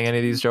in playing any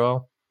of these,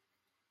 Joel?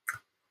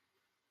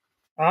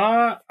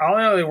 Ollie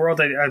Ollie World,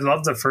 I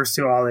love the first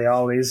two Ollie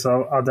Ollies,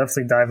 so I'll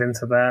definitely dive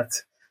into that.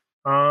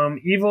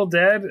 Evil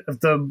Dead, if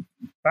the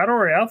Battle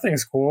Royale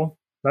thing's cool,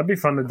 that'd be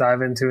fun to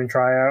dive into and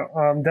try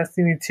out.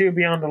 Destiny 2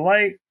 Beyond the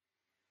Light,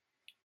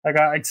 I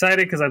got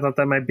excited because I thought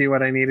that might be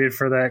what I needed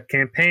for that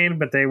campaign,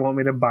 but they want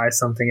me to buy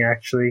something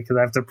actually because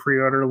I have to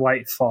pre-order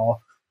Lightfall.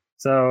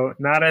 So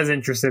not as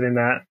interested in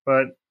that,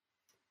 but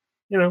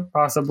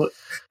possibly.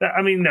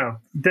 I mean, no,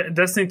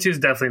 Destiny 2 is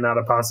definitely not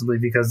a possibly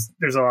because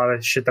there's a lot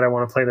of shit that I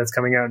want to play that's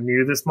coming out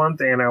new this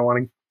month, and I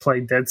want to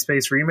play Dead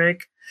Space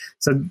Remake.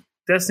 So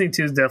Destiny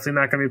 2 is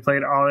definitely not going to be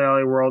played. Ollie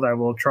Ollie World, I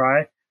will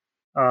try.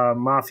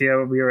 Mafia, I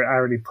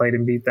already played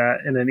and beat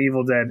that, and then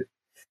Evil Dead.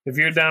 If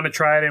you're down to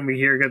try it and we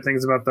hear good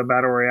things about the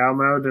Battle Royale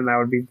mode, then I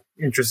would be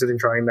interested in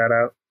trying that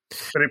out.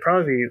 But it'd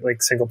probably be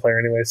like single player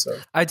anyway. So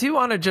I do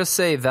want to just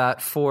say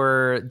that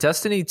for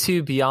Destiny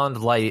 2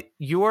 Beyond Light,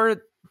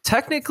 you're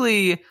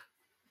technically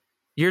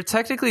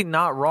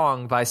not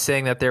wrong by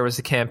saying that there was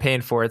a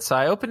campaign for it. So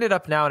I opened it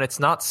up now and it's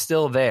not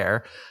still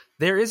there.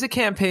 There is a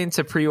campaign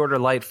to pre-order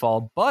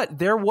Lightfall, but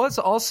there was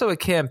also a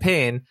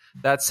campaign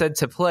that said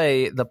to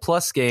play the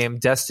Plus game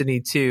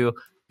Destiny 2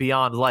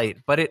 Beyond Light,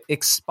 but it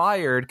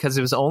expired because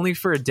it was only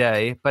for a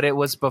day, but it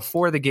was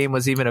before the game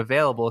was even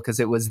available because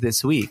it was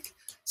this week.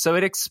 So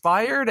it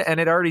expired and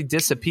it already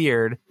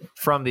disappeared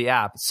from the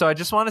app. So I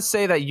just want to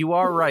say that you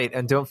are right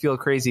and don't feel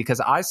crazy because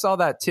I saw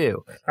that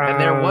too.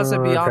 And there was a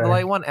Beyond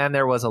Light one and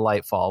there was a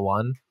Lightfall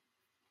one.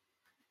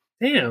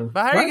 Damn.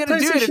 But how are you going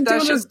to do it if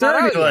that's just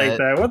dirty like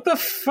that? What the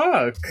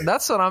fuck?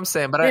 That's what I'm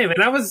saying. But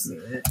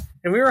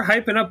and we were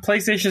hyping up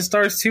PlayStation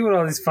Stars 2 with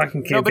all these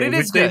fucking campaigns. No, but it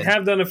is good. They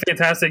have done a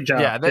fantastic job.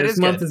 Yeah, this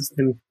month has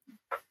been.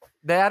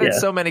 They added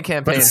so many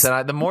campaigns,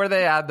 and the more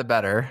they add, the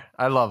better.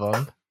 I love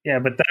them. Yeah,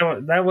 but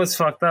that was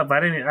fucked up.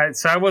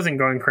 So I wasn't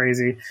going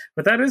crazy,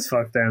 but that is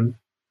fucked then.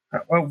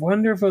 I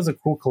wonder if it was a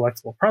cool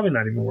collectible. Probably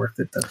not even worth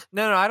it though.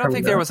 No, I don't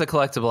think there was a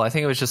collectible. I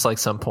think it was just like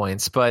some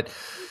points. But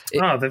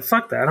then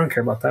fuck that. I don't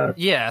care about that.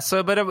 Yeah.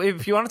 So, but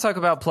if you want to talk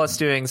about Plus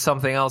doing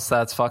something else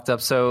that's fucked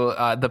up,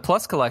 so the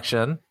Plus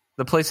collection,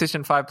 the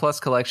PlayStation 5 Plus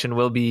collection,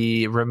 will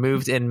be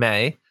removed in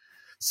May.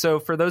 So,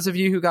 for those of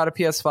you who got a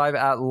PS5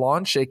 at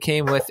launch, it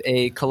came with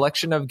a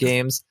collection of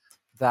games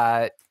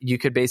that you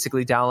could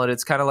basically download.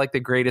 It's kind of like the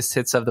greatest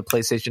hits of the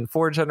PlayStation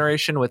 4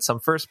 generation with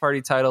some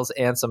first-party titles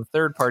and some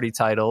third-party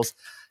titles.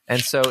 And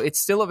so it's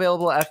still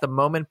available at the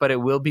moment, but it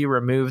will be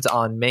removed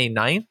on May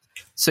 9th.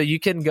 So you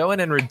can go in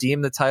and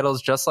redeem the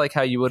titles just like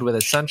how you would with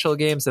Essential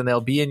games, and they'll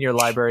be in your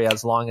library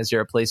as long as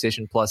you're a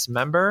PlayStation Plus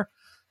member.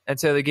 And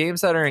so the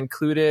games that are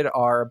included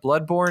are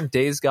Bloodborne,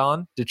 Days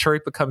Gone,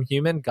 Detroit Become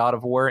Human, God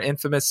of War,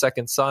 Infamous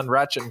Second Son,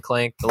 Ratchet &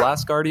 Clank, The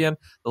Last Guardian,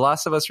 The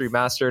Last of Us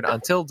Remastered,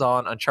 Until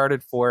Dawn,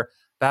 Uncharted 4,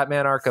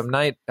 Batman Arkham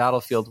Knight,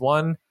 Battlefield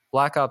 1,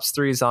 Black Ops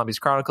 3 Zombies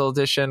Chronicle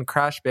Edition,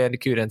 Crash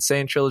Bandicoot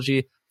Insane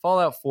Trilogy,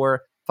 Fallout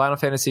 4, Final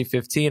Fantasy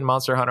 15,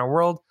 Monster Hunter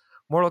World,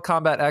 Mortal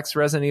Kombat X,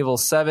 Resident Evil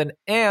 7,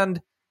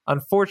 and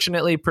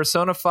unfortunately,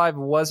 Persona 5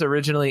 was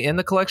originally in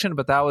the collection,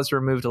 but that was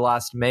removed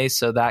last May,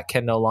 so that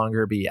can no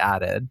longer be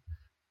added.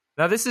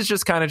 Now, this is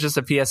just kind of just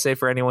a PSA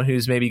for anyone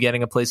who's maybe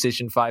getting a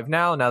PlayStation 5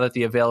 now that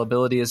the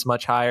availability is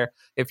much higher.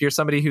 If you're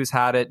somebody who's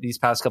had it these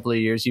past couple of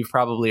years, you've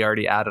probably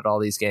already added all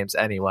these games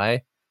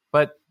anyway.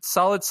 But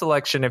solid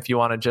selection if you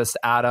want to just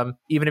add them,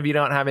 even if you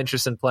don't have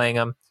interest in playing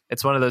them.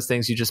 It's one of those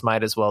things you just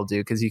might as well do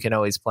because you can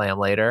always play them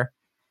later.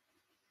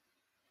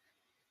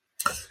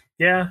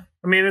 Yeah,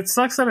 I mean, it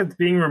sucks that it's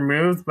being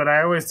removed, but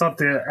I always thought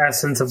the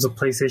essence of the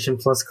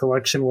PlayStation Plus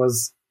collection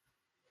was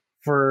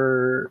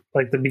for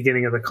like the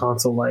beginning of the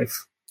console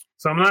life.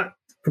 So I'm not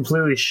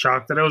completely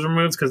shocked that it was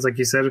removed because, like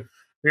you said,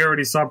 we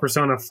already saw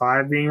Persona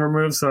 5 being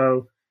removed.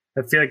 So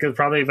I feel like it's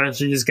probably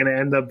eventually just going to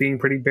end up being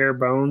pretty bare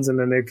bones, and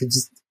then they could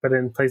just put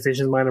in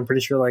PlayStation's mind. I'm pretty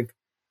sure like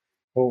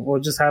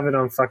we'll just have it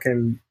on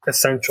fucking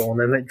Essential, and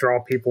then they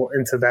draw people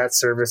into that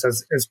service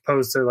as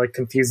opposed to like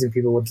confusing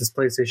people with this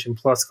PlayStation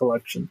Plus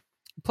collection.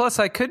 Plus,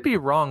 I could be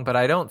wrong, but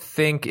I don't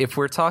think if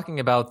we're talking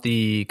about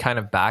the kind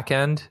of back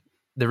end,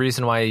 the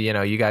reason why,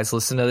 you guys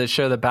listen to this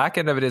show, the back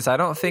end of it is I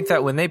don't think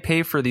that when they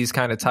pay for these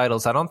kind of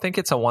titles, I don't think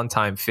it's a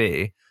one-time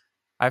fee.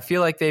 I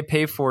feel like they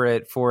pay for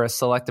it for a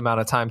select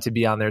amount of time to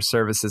be on their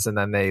services and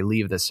then they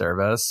leave the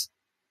service.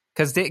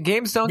 Because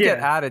games don't get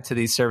added to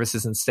these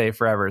services and stay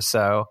forever.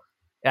 So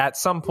at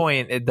some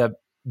point,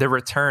 the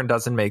return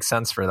doesn't make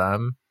sense for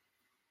them.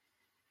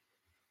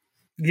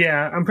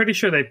 Yeah, I'm pretty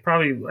sure they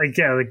probably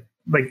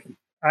like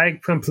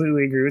I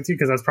completely agree with you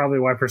because that's probably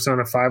why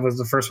Persona 5 was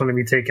the first one to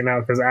be taken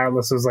out, because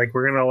Atlas was like,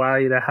 we're going to allow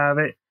you to have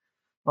it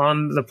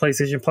on the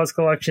PlayStation Plus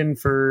collection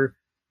for,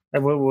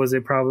 what was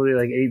it, probably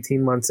like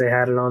 18 months they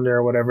had it on there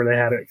or whatever they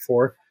had it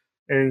for.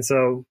 And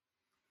so,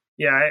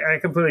 yeah, I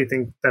completely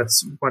think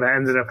that's what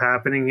ended up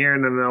happening here.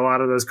 And then a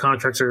lot of those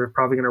contracts are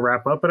probably going to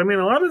wrap up. But I mean,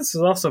 a lot of this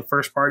is also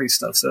first party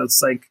stuff. So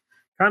it's like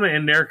kind of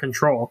in their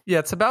control. Yeah,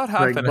 it's about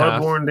half like and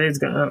Bloodborne, half. Days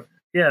Gone.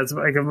 Yeah, it's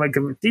like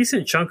a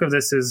decent chunk of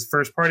this is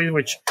first party,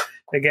 which,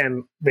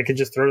 again, they could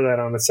just throw that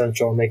on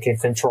Essential and they can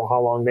control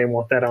how long they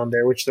want that on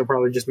there, which they'll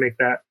probably just make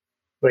that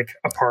like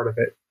a part of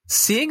it.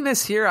 Seeing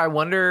this here, I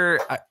wonder,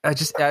 I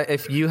just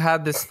if you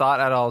had this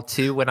thought at all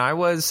too. When I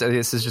was,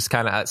 this is just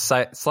kind of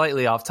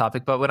slightly off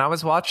topic, but when I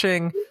was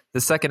watching the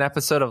second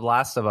episode of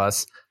Last of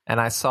Us and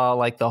I saw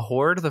like the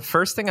Horde, the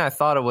first thing I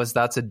thought of was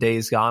that's a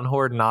Days Gone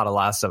Horde, not a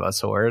Last of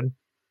Us Horde.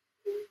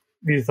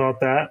 You thought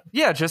that?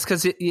 Yeah, just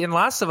because in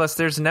Last of Us,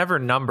 there's never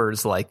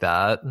numbers like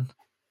that.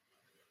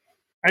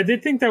 I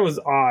did think that was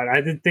odd.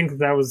 I did think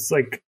that was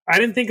like, I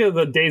didn't think of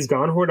the Days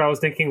Gone Horde. I was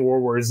thinking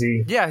World War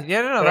Z. No, but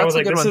that's I was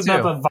like, a good this one is too.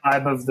 not the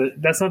vibe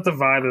of that's not the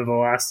vibe of The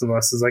Last of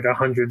Us. Is like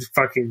 100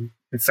 fucking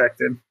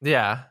infected.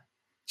 Yeah,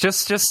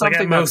 just Like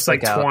something at most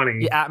like out.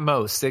 20. Yeah, at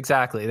most,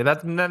 exactly.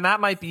 That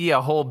might be a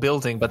whole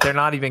building, but they're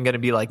not even going to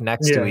be like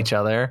next to each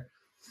other.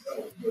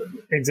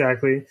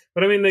 Exactly.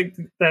 But I mean, like,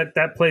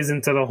 that plays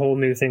into the whole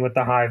new thing with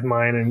the hive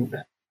mind and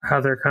how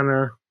they're kind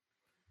of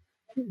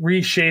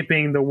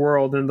reshaping the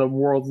world and the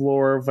world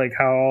lore of like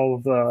how all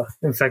of the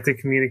infected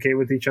communicate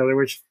with each other,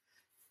 which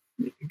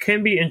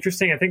can be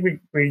interesting. I think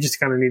we just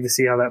kind of need to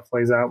see how that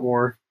plays out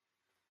more.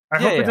 I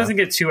hope it doesn't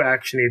get too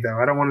actiony though.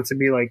 I don't want it to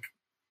be like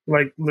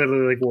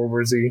literally like World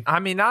War Z. I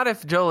mean, not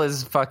if Joel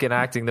is fucking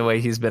acting the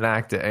way he's been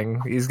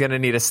acting. He's going to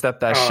need to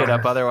step that shit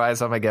up.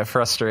 Otherwise, I'm going to get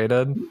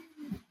frustrated.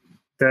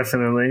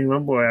 Definitely. My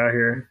boy out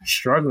here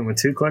struggling with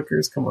 2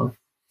 clickers. Come on.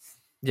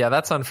 Yeah,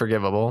 that's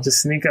unforgivable.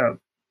 Just sneak up.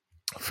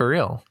 For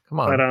real. Come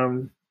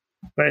on.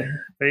 But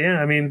yeah,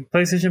 I mean,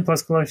 PlayStation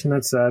Plus collection,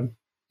 that's sad.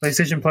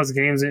 PlayStation Plus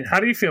games. How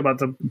do you feel about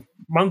the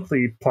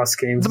monthly Plus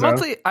games?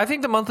 I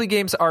think the monthly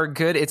games are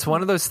good. It's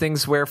one of those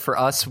things where for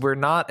us, we're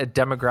not a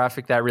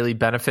demographic that really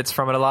benefits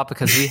from it a lot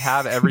because we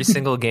have every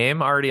single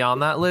game already on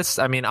that list.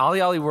 I mean,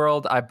 Ollie Ollie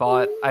World, I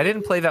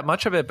didn't play that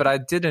much of it, but I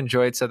did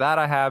enjoy it. So that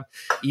I have.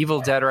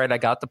 Evil Dead, right? I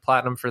got the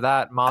platinum for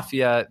that.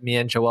 Mafia, me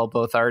and Joel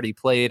both already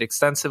played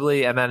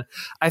extensively. And then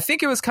I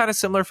think it was kind of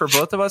similar for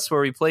both of us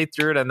where we played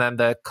through it and then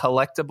the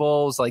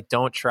collectibles like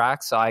don't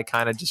track. So I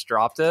kind of just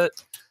dropped it.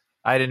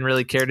 I didn't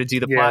really care to do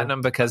the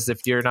platinum because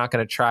if you're not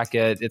going to track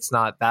it, it's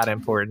not that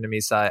important to me.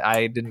 So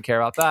I didn't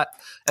care about that.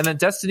 And then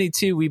Destiny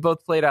 2, we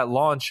both played at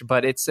launch,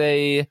 but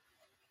I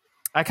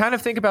kind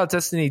of think about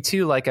Destiny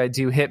 2 like I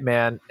do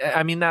Hitman.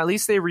 I mean, at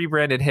least they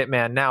rebranded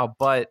Hitman now,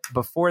 but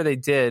before they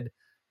did,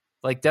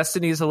 like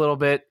Destiny is a little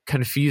bit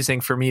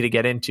confusing for me to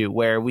get into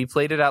where we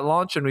played it at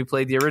launch and we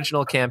played the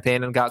original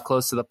campaign and got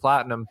close to the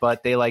platinum,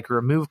 but they like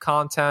remove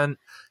content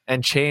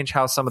and change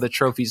how some of the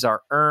trophies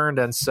are earned.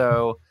 And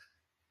so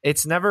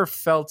it's never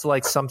felt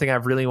like something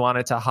I've really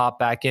wanted to hop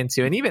back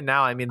into. And even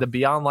now, I mean, the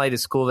Beyond Light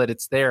is cool that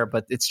it's there,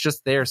 but it's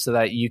just there so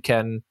that you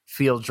can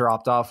feel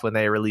dropped off when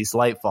they release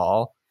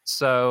Lightfall.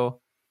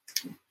 So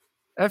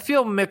I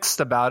feel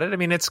mixed about it. I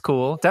mean, it's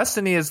cool.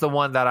 Destiny is the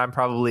one that I'm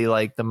probably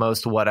like the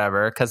most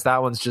whatever, because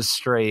that one's just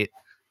straight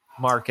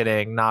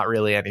marketing, not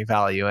really any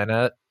value in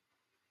it.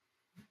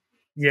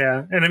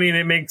 Yeah. And I mean,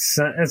 it makes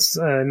sense.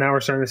 Now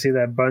we're starting to see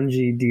that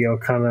Bungie deal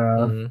kind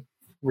of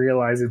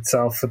realize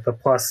itself with the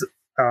Plus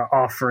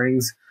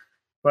offerings,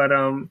 but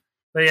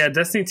yeah,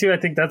 Destiny 2, I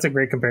think that's a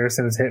great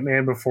comparison as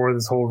Hitman before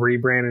this whole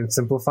rebrand and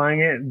simplifying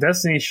it.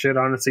 Destiny should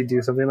honestly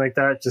do something like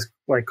that, just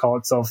like call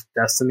itself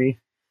Destiny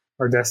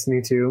or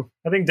Destiny 2.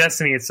 I think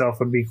Destiny itself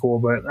would be cool,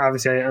 but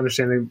obviously I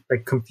understand the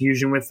like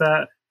confusion with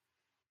that.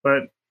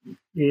 But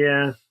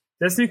yeah,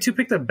 Destiny 2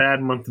 picked a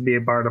bad month to be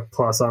a part of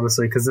Plus,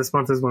 honestly, because this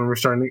month is when we're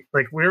starting to,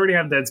 like, we already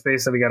have Dead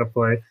Space that we got to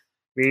play.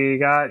 We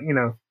got,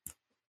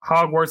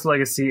 Hogwarts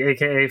Legacy,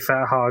 aka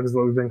Fat Hog is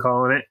what we've been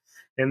calling it.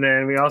 And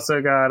then we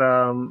also got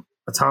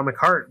Atomic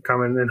Heart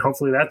coming, and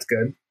hopefully that's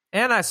good.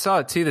 And I saw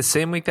it too. The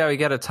same week that we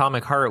get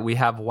Atomic Heart, we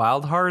have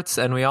Wild Hearts,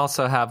 and we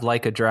also have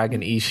Like a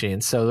Dragon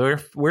Ishin. So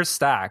we're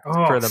stacked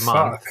for the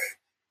month.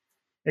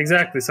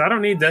 Exactly. So I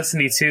don't need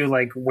Destiny 2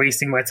 like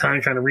wasting my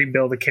time trying to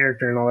rebuild a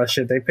character and all that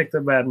shit. They picked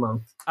a bad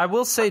month. I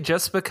will say,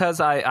 just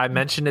because I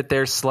mentioned it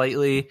there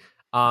slightly,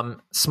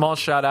 small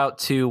shout out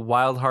to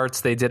Wild Hearts.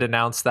 They did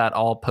announce that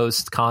all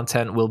post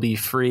content will be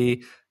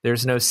free.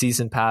 There's no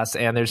season pass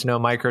and there's no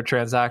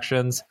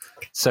microtransactions.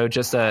 So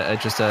just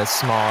a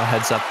small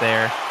heads up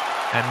there.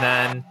 And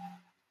then,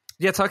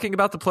 yeah, talking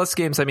about the Plus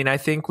games, I mean, I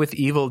think with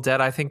Evil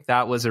Dead, I think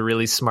that was a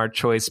really smart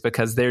choice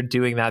because they're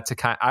doing that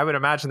to I would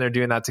imagine they're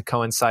doing that to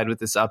coincide with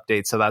this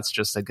update. So that's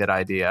just a good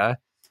idea.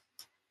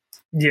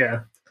 Yeah.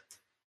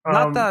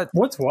 Not that.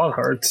 What's Wild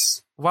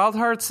Hearts? Wild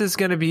Hearts is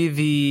going to be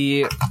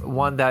the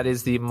one that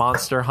is the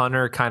Monster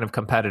Hunter kind of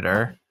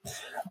competitor.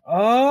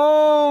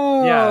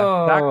 Oh,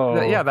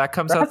 that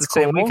comes out the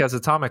same week as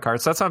Atomic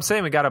Hearts. That's what I'm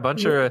saying. We got a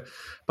bunch of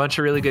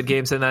really good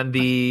games, and then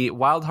the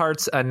Wild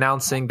Hearts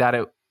announcing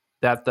that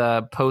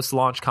the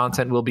post-launch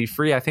content will be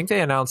free. I think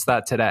they announced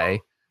that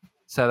today,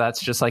 so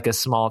that's just like a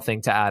small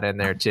thing to add in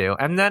there too.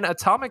 And then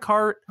Atomic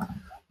Heart,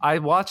 I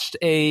watched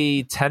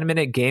a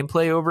 10-minute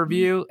gameplay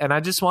overview, and I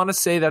just want to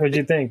say that what'd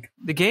you think?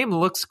 The game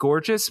looks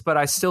gorgeous, but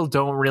I still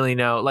don't really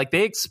know. Like,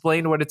 they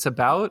explained what it's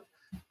about,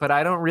 but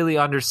I don't really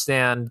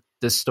understand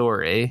the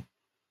story.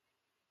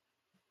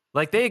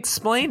 Like, they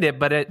explained it,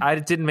 but it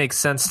didn't make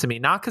sense to me.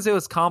 Not because it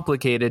was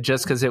complicated,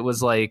 just because it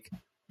was like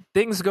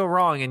things go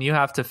wrong and you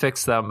have to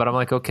fix them. But I'm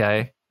like,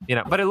 okay,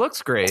 but it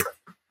looks great.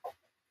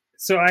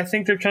 So I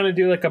think they're trying to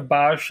do like a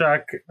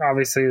BioShock.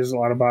 Obviously, there's a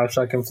lot of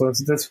BioShock influence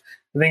in this.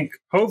 I think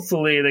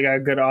hopefully they got a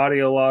good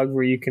audio log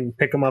where you can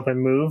pick them up and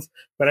move.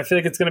 But I feel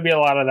like it's going to be a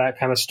lot of that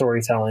kind of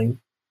storytelling.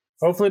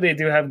 Hopefully they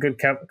do have good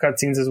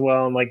cutscenes as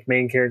well, and like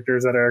main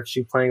characters that are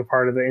actually playing a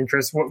part of the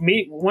interest.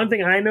 One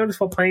thing I noticed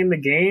while playing the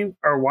game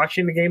or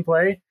watching the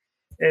gameplay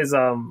is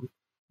the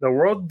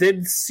world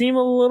did seem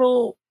a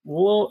little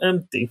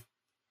empty.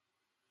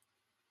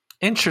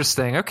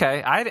 Interesting.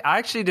 Okay, I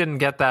actually didn't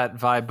get that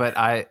vibe, but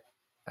I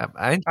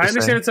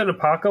understand it's an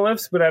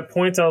apocalypse, but at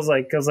points I was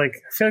like, I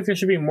feel like there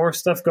should be more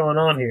stuff going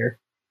on here.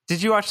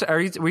 Did you watch?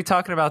 Are we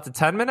talking about the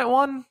 10-minute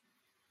one?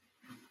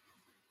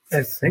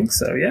 I think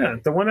so, yeah.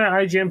 The one that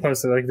IGN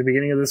posted like the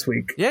beginning of this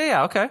week.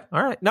 Yeah, okay.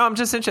 All right. No, I'm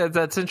just interested.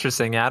 That's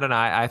interesting. Yeah, I don't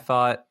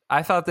know.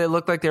 I thought they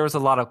looked like there was a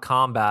lot of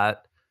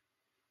combat,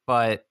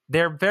 but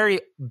they're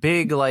very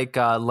big like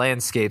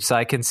landscapes, so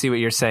I can see what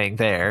you're saying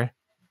there.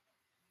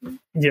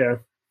 Yeah.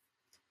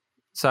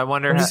 So I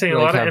wonder I'm just saying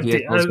like, a lot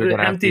of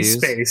empty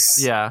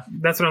space. Yeah.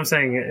 That's what I'm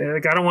saying.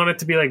 Like, I don't want it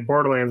to be like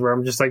Borderlands where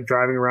I'm just like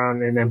driving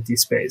around in empty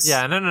space.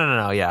 Yeah,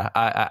 no. Yeah,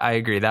 I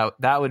agree.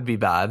 That would be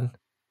bad.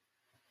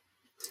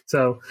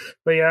 So,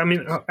 but yeah, I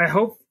mean, I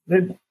hope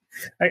that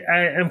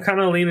I am kind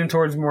of leaning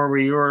towards more where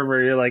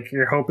you're like,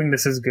 you're hoping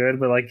this is good,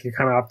 but like you're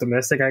kind of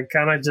optimistic. I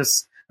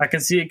can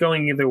see it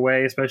going either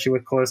way, especially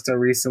with Callisto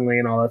recently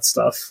and all that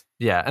stuff.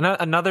 Yeah. And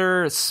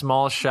another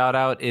small shout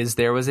out is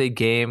there was a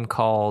game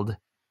called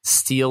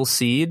Steel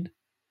Seed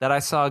that I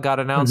saw got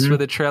announced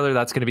with a trailer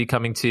that's going to be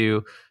coming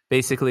to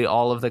basically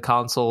all of the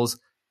consoles.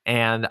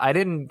 And I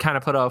didn't kind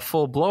of put a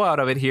full blowout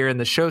of it here in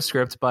the show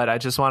script, but I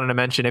just wanted to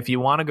mention, if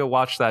you want to go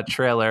watch that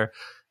trailer,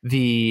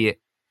 the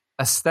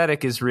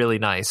aesthetic is really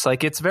nice.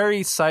 Like, it's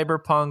very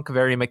cyberpunk,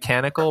 very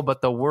mechanical, but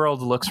the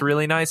world looks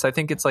really nice. I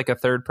think it's like a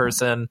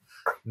third-person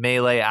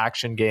melee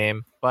action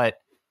game, but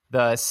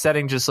the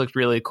setting just looked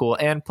really cool.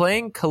 And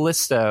playing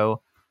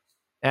Callisto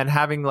and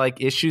having like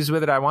issues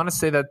with it, I want to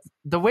say that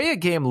the way a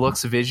game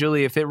looks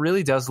visually, if it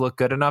really does look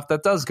good enough,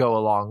 that does go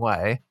a long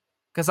way.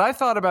 Because I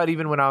thought about,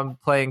 even when I'm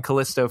playing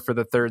Callisto for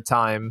the third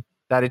time,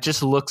 that it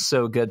just looks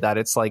so good that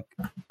it's like,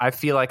 I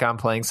feel like I'm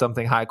playing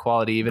something high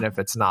quality, even if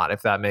it's not,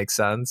 if that makes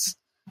sense.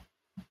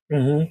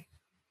 Mm-hmm.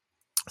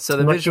 So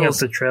the looking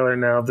visuals, at the trailer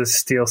now, the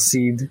Steel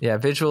Seed. Yeah,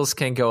 visuals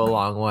can go a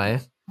long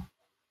way.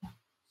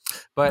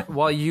 But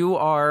while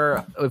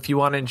if you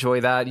want to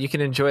enjoy that, you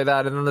can enjoy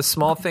that. And then the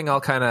small thing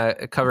I'll kind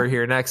of cover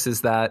here next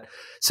is that,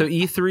 so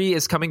E3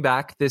 is coming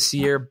back this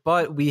year,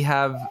 but we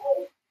have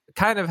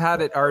kind of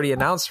had it already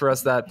announced for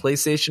us that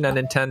PlayStation and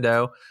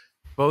Nintendo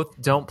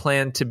both don't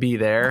plan to be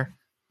there.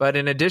 But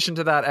in addition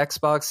to that,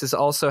 Xbox is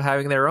also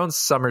having their own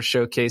summer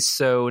showcase.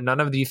 So none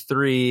of the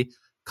three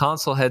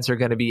console heads are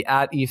going to be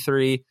at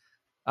E3.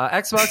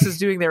 Xbox is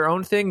doing their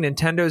own thing.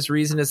 Nintendo's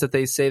reason is that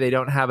they say they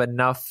don't have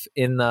enough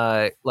in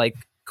the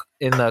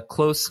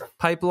close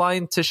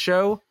pipeline to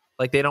show.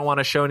 Like, they don't want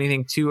to show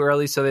anything too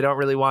early, so they don't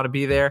really want to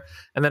be there.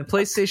 And then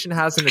PlayStation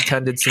hasn't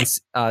attended since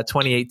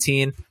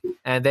 2018,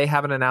 and they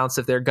haven't announced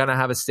if they're going to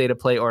have a state of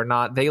play or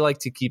not. They like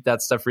to keep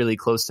that stuff really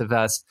close to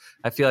vest.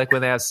 I feel like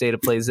when they have state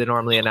of plays, they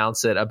normally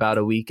announce it about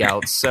a week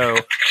out. So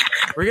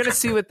we're going to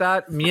see with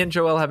that. Me and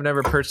Joel have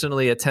never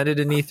personally attended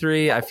an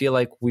E3. I feel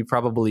like we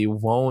probably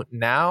won't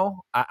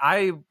now.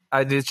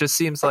 It just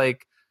seems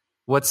like,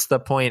 what's the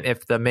point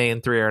if the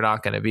main three are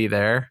not going to be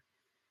there?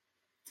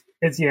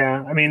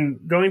 I mean,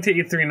 going to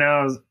E3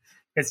 now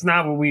it's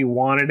not what we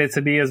wanted it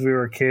to be as we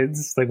were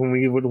kids. Like, when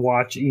we would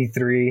watch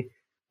E3,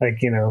 Like,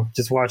 you know,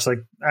 just watch, like,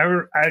 I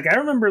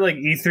remember, like,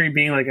 E3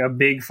 being, like, a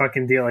big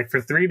fucking deal. Like,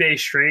 for 3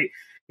 days straight,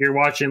 you're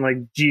watching, like,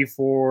 G4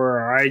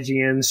 or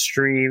IGN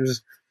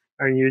streams,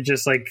 and you're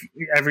just, like,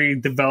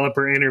 every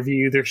developer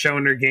interview, they're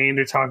showing their game,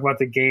 they're talking about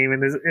the game,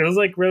 and it was,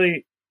 like,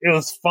 really, it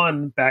was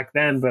fun back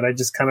then, but I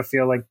just kind of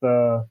feel like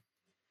the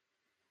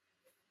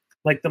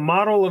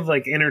model of,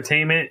 like,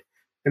 entertainment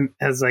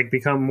has, like,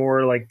 become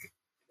more, like,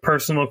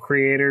 personal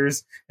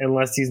creators and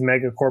less these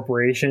mega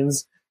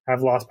corporations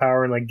have lost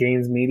power in, like,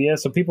 games media.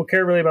 So people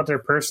care really about their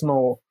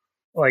personal,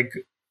 like,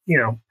 you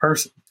know,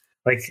 person.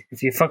 Like,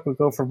 if you fuck with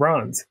Go for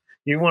Bronze,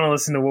 you want to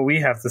listen to what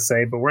we have to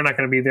say, but we're not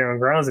going to be there on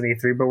grounds at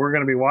E3, but we're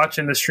going to be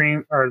watching the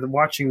stream or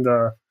watching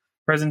the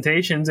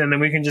presentations, and then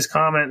we can just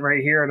comment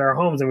right here at our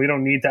homes, and we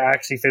don't need to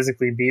actually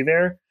physically be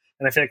there.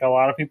 And I feel like a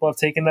lot of people have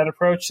taken that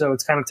approach, so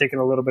it's kind of taken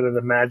a little bit of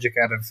the magic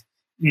out of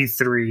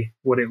E3,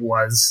 what it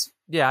was.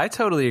 Yeah, I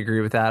totally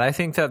agree with that. I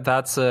think that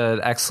that's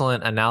an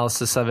excellent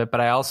analysis of it,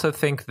 but I also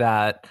think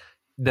that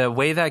the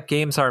way that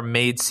games are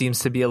made seems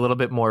to be a little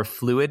bit more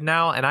fluid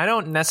now, and I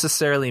don't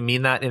necessarily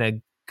mean that in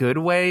a good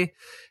way.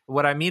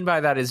 What I mean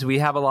by that is we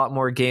have a lot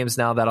more games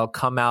now that'll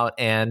come out,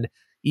 and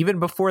even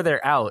before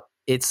they're out,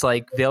 it's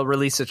like they'll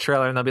release a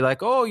trailer and they'll be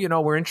like, oh, you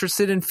know, we're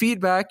interested in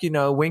feedback, you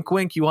know, wink,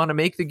 wink, you want to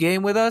make the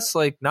game with us?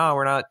 Like, no,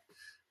 we're not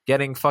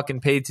getting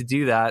fucking paid to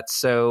do that.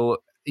 So,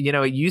 you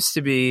know, it used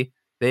to be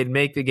they'd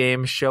make the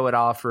game, show it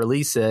off,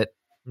 release it.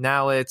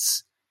 Now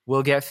it's,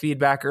 we'll get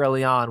feedback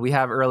early on. We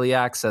have early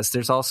access.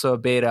 There's also a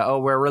beta. Oh,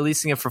 we're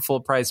releasing it for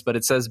full price, but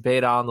it says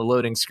beta on the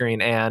loading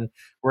screen. And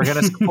we're going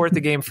to support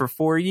the game for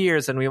 4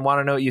 years, and we want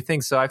to know what you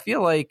think. So I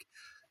feel like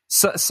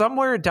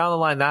somewhere down the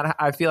line, that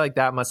I feel like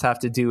that must have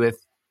to do with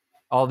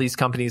all these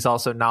companies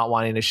also not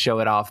wanting to show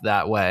it off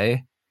that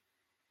way.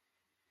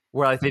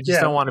 Where like they just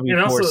don't want to be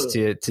forced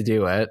to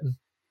do it.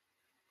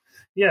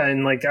 Yeah,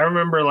 and like I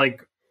remember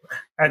like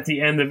at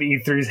the end of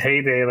E3's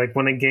heyday, like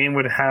when a game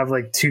would have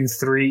like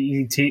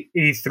 2-3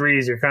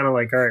 E3s, you're kind of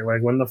like, all right,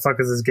 like when the fuck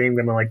is this game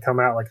gonna like come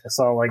out? Like I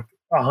saw like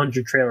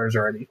 100 trailers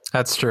already.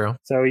 That's true.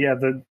 So yeah,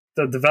 the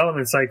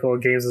development cycle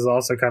of games has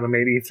also kind of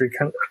made E3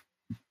 kind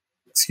of,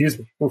 excuse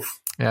me,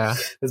 oof. Yeah,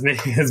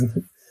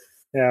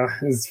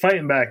 it's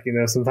fighting back. You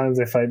know, sometimes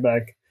they fight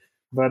back.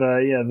 But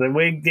yeah, the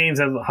way games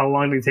have how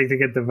long they take to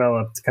get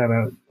developed kind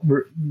of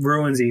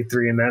ruins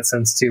E3 in that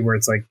sense too, where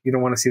it's like you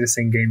don't want to see the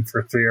same game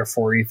for 3 or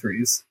 4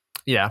 E3s.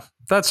 Yeah,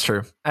 that's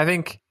true. I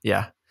think,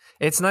 yeah,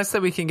 it's nice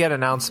that we can get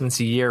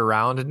announcements year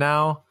round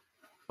now,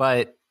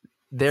 but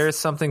there's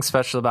something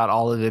special about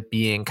all of it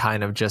being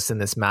kind of just in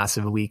this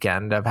massive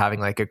weekend of having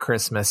like a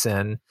Christmas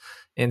in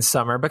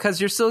summer, because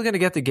you're still going to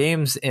get the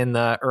games in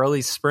the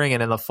early spring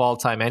and in the fall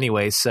time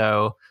anyway.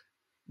 So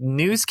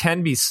news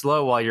can be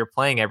slow while you're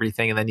playing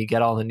everything, and then you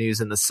get all the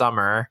news in the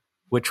summer,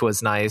 which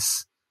was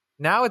nice.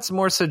 Now it's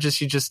more so just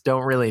you just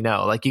don't really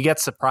know. Like you get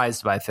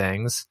surprised by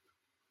things,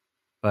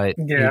 but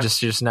you're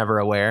just never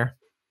aware.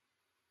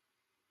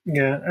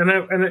 Yeah,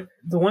 and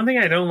the one thing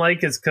I don't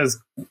like is because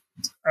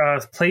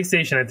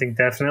PlayStation, I think,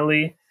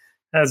 definitely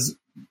has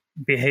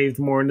behaved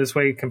more in this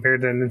way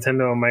compared to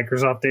Nintendo and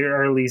Microsoft. They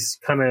are at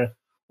least kind of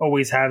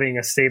always having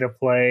a state of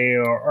play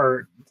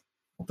or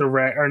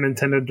Direct or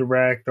Nintendo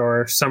Direct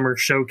or Summer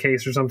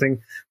Showcase or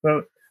something.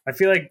 But I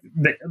feel like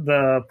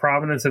the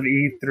provenance of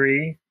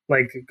E3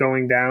 like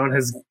going down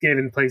has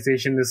given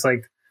PlayStation this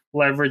like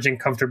leverage and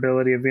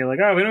comfortability of being like,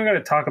 oh, we don't got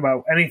to talk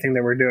about anything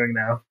that we're doing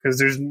now because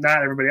there's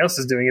not everybody else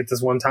is doing it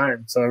this one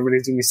time. So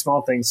everybody's doing these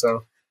small things.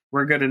 So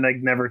we're good to like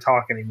never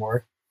talk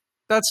anymore.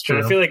 That's true.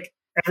 And I feel like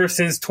ever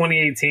since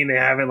 2018, they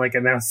haven't like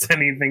announced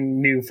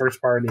anything new first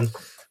party. I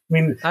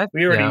mean,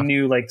 we already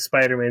knew like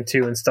Spider-Man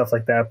 2 and stuff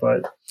like that,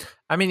 but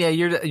I mean, yeah,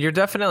 you're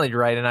definitely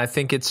right, and I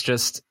think it's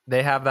just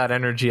they have that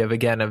energy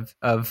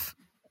of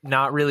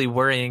not really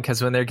worrying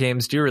because when their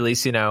games do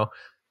release, you know,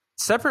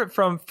 separate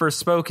from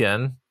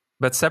Forspoken,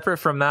 but separate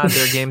from that,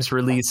 their games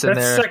release and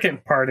their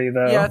second party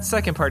though. Yeah, it's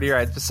second party,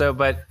 right? So,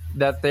 but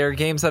that their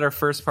games that are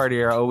first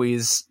party are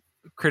always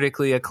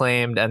critically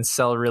acclaimed and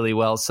sell really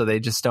well, so they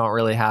just don't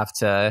really have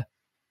to.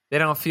 They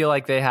don't feel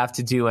like they have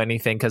to do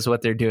anything because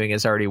what they're doing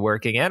is already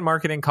working, and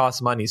marketing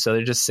costs money, so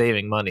they're just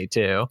saving money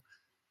too.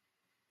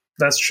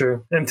 That's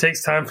true. And it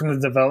takes time from the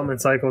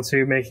development cycle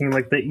too, making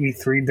like the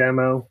E3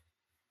 demo,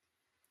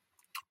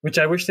 which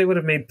I wish they would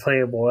have made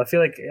playable. I feel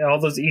like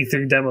all those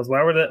E3 demos,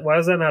 why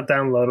is that not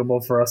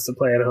downloadable for us to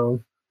play at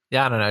home?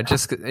 Yeah, I don't know.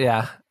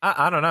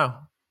 I don't know.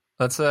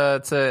 That's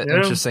it's an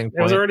interesting point.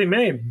 It was already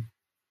made.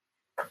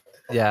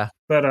 Yeah.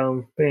 But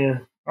yeah.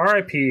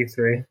 R.I.P.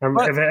 E3.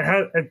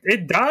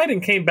 It died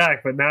and came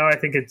back, but now I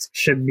think it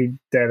should be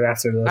dead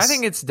after this. I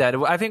think it's dead.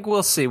 I think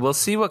we'll see. We'll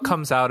see what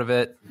comes out of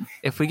it.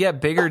 If we get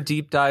bigger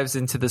deep dives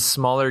into the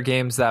smaller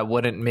games that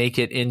wouldn't make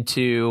it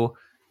into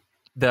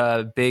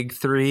the big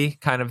three,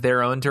 kind of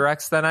their own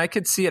directs, then I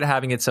could see it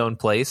having its own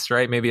place,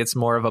 right? Maybe it's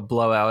more of a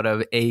blowout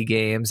of A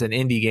games and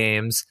indie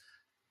games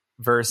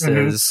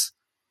versus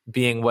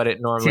being what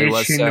it normally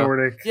was. So,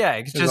 Nordic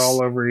it's just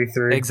all over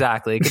E3.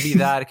 Exactly. It could be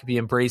that. It could be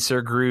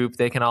Embracer Group.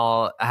 They can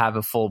all have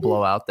a full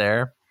blowout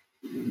there.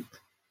 Yeah,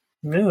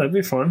 that'd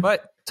be fun.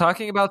 But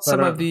talking about some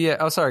of the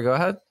sorry, go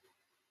ahead.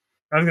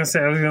 I was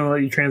gonna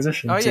let you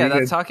transition. Oh yeah,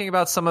 that's talking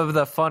about some of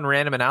the fun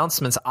random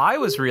announcements. I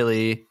was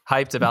really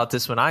hyped about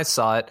this when I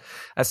saw it.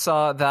 I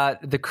saw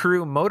that the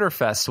Crew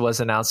Motorfest was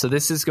announced. So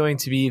this is going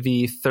to be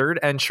the third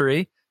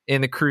entry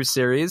in the Crew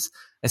series.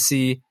 I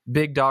see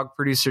Big Dog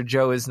producer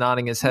Joe is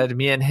nodding his head.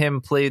 Me and him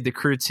played the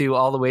Crew 2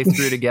 all the way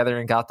through together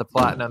and got the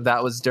platinum.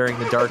 That was during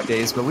the dark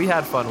days, but we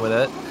had fun with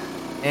it.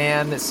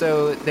 And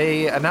so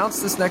they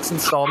announced this next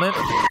installment.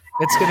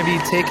 It's going to be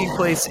taking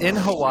place in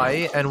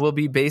Hawaii and will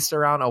be based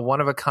around a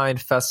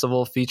one-of-a-kind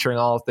festival featuring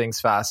all things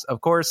fast.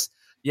 Of course,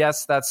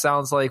 yes, that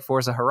sounds like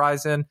Forza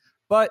Horizon,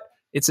 but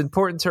it's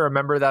important to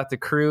remember that the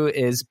Crew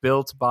is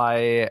built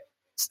by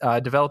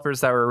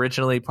developers that were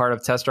originally part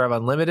of Test Drive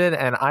Unlimited,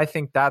 and I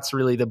think that's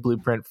really the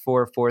blueprint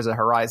for Forza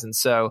Horizon.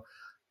 So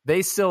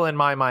they still, in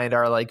my mind,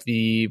 are like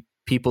the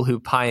people who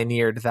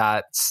pioneered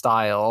that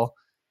style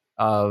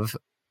of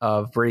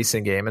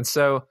racing game. And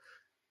so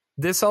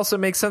this also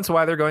makes sense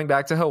why they're going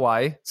back to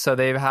Hawaii. So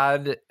they've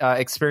had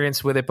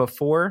experience with it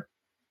before.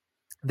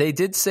 They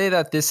did say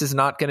that this is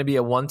not going to be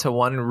a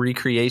one-to-one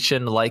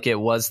recreation like it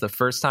was the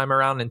first time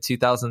around in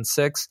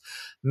 2006,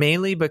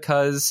 mainly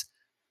because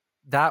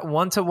that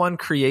one-to-one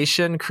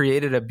creation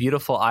created a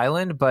beautiful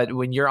island, but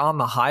when you're on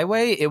the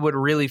highway, it would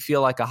really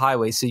feel like a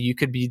highway. So you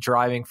could be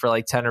driving for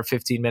like 10 or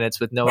 15 minutes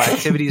with no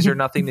activities or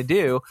nothing to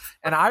do.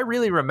 And I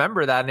really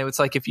remember that. And it was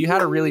like, if you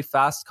had a really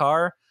fast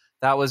car,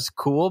 that was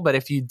cool. But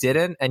if you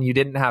didn't, and you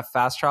didn't have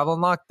fast travel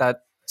unlocked, that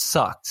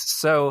sucked.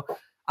 So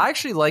I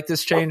actually like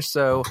this change.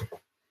 So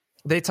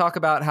they talk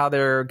about how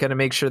they're going to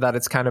make sure that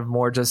it's kind of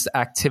more just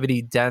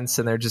activity dense,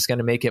 and they're just going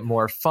to make it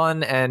more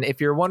fun. And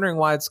if you're wondering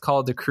why it's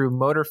called the Crew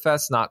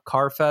Motorfest, not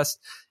Carfest,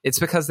 it's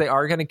because they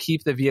are going to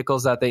keep the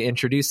vehicles that they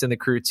introduced in the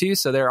Crew 2.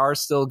 So there are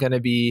still going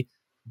to be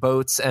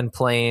boats and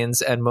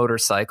planes and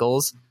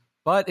motorcycles.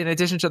 But in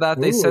addition to that,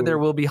 they said there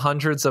will be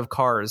hundreds of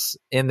cars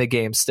in the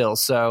game still.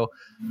 So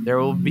there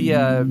will be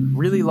a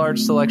really large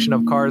selection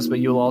of cars, but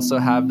you'll also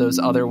have those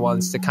other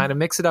ones to kind of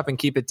mix it up and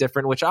keep it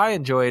different, which I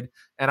enjoyed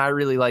and I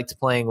really liked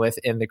playing with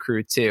in the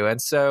Crew 2.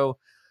 And so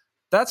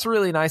that's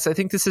really nice. I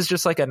think this is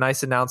just like a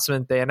nice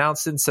announcement. They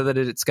announced it so that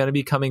it's going to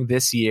be coming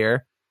this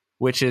year,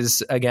 which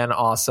is, again,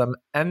 awesome.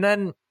 And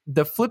then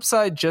the flip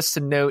side, just to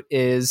note,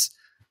 is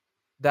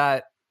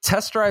that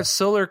Test Drive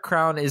Solar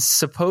Crown is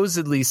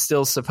supposedly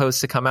still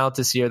supposed to come out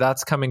this year.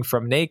 That's coming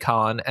from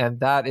Nacon, and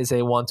that is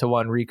a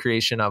one-to-one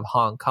recreation of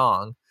Hong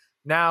Kong.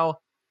 Now,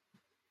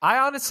 I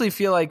honestly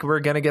feel like we're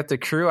going to get the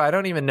Crew. I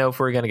don't even know if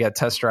we're going to get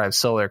Test Drive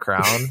Solar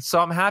Crown.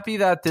 So I'm happy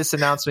that this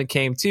announcement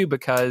came too,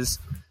 because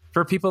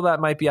for people that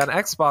might be on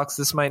Xbox,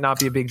 this might not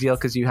be a big deal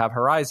because you have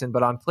Horizon,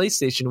 but on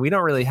PlayStation, we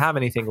don't really have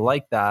anything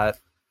like that.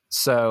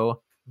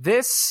 So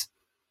this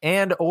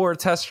and or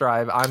Test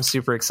Drive, I'm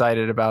super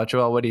excited about.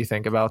 Joel, what do you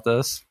think about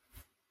this?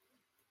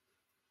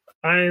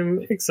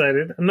 I'm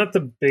excited. I'm not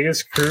the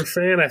biggest Crew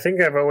fan. I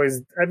think I've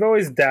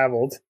always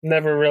dabbled,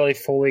 never really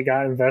fully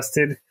got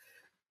invested.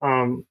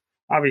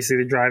 Obviously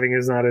the driving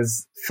is not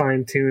as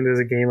fine-tuned as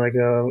a game like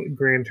a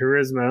Gran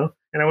Turismo,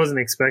 and I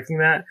wasn't expecting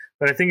that.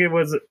 But I think it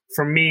was,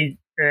 for me,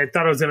 I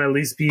thought it was going to at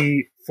least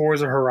be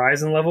Forza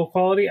Horizon level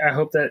quality. I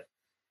hope that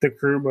the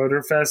Crew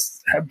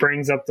Motorfest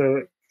brings up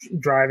the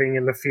driving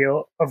and the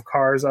feel of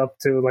cars up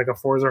to like a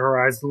Forza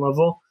Horizon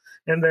level.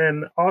 And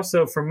then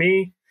also for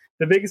me,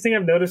 the biggest thing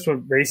I've noticed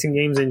with racing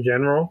games in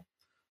general,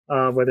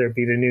 whether it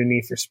be the new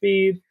Need for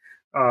Speed,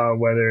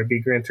 whether it be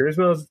Gran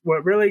Turismo,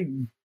 what really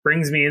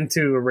brings me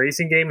into a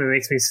racing game and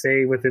makes me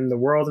stay within the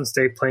world and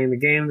stay playing the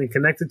game and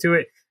connected to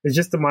it is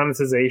just the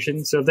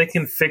monetization. So if they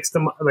can fix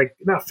them, like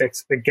not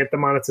fix, but get the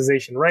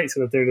monetization right so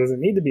that there doesn't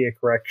need to be a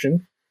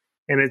correction.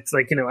 And it's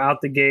like,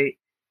 out the gate,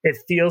 it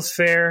feels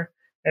fair.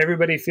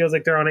 Everybody feels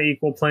like they're on an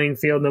equal playing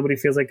field. Nobody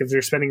feels like if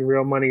you're spending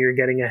real money, you're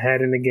getting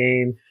ahead in the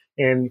game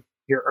and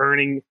you're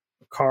earning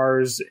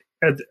cars.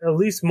 At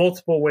least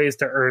multiple ways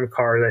to earn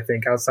cars, I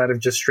think, outside of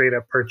just straight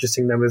up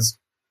purchasing them is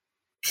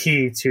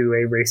key to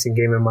a racing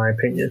game, in my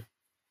opinion.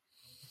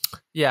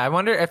 Yeah, I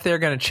wonder if they're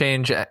going to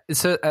change.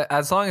 So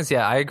as long as,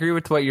 I agree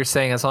with what you're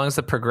saying, as long as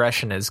the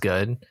progression is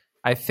good.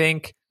 I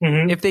think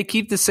if they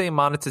keep the same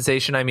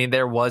monetization, I mean,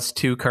 there was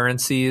 2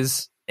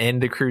 currencies in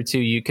the Crew 2.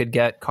 You could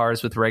get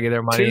cars with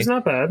regular money. 2's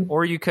not bad.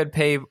 Or you could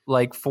pay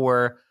like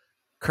for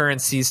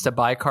currencies to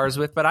buy cars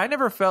with. But I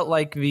never felt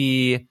like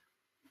the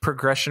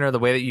progression or the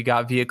way that you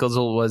got vehicles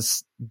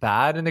was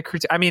bad in the Crew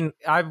 2. I mean,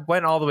 I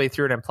went all the way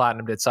through it and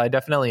platinumed it, so I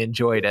definitely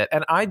enjoyed it.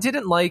 And I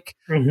didn't like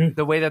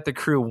the way that the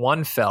Crew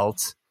 1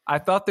 felt. I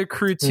thought the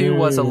Crew 2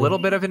 was a little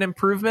bit of an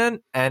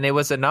improvement, and it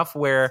was enough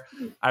where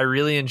I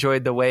really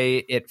enjoyed the way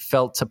it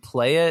felt to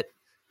play it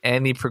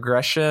and the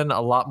progression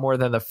a lot more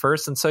than the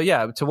first. And so,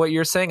 yeah, to what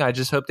you're saying, I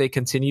just hope they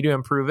continue to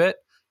improve it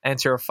and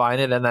to refine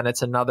it, and then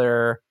it's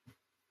another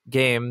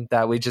game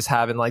that we just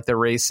have in like the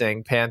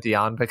racing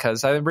pantheon,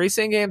 because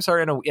racing games are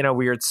in a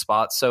weird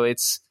spot. So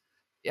it's,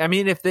 I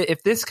mean, if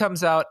this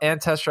comes out and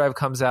Test Drive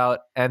comes out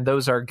and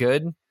those are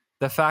good,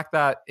 the fact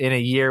that in a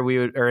year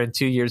or in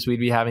 2 years we'd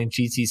be having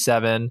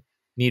GT7,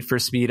 Need for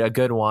Speed, a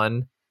good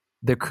one,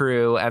 the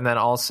crew and then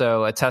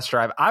also a test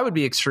drive, I would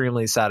be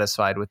extremely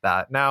satisfied with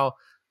that. Now,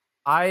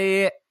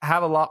 I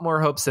have a lot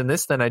more hopes in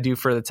this than I do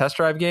for the test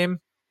drive game.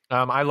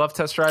 I love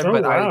test drive,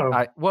 but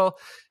wow.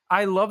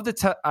 I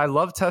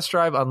love Test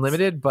Drive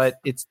Unlimited, but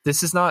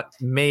this is not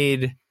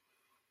made.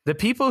 The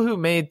people who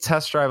made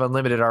Test Drive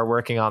Unlimited are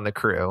working on the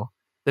crew.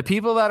 The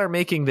people that are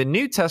making the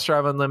new Test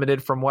Drive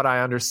Unlimited, from what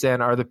I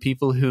understand, are the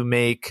people who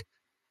make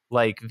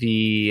like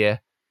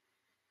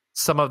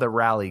some of the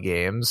rally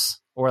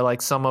games or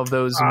like some of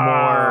those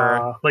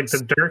more like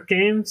the dirt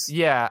games.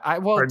 Yeah,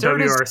 or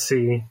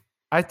WRC.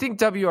 I think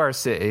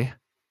WRC.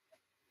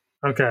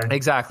 Okay.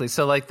 Exactly.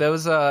 So like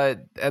those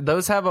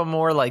have a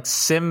more like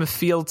sim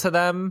feel to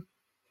them,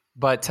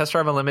 but Test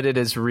Drive Unlimited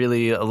is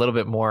really a little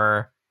bit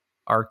more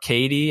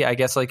arcadey. I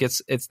guess like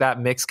it's that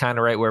mix kind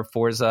of right where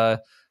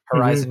Forza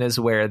Horizon is,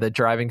 where the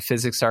driving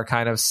physics are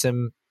kind of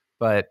sim,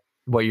 but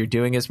what you're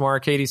doing is more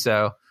arcadey.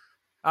 So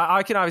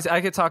I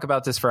could talk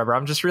about this forever.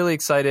 I'm just really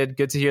excited.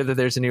 Good to hear that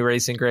there's a new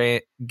racing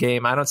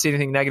game. I don't see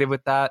anything negative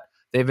with that.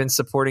 They've been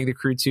supporting the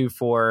Crew 2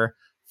 for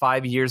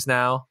 5 years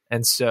now,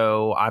 and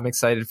so I'm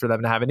excited for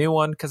them to have a new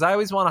one, because I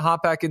always want to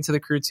hop back into the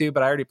Crew 2,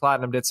 but I already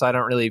platinumed it, so I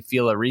don't really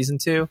feel a reason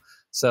to.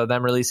 So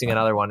them releasing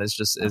another one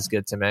is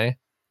good to me.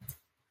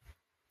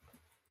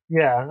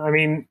 Yeah, I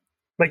mean,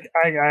 like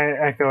I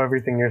echo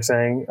everything you're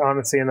saying.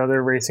 Honestly,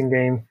 another racing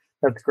game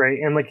that's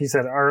great. And like you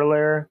said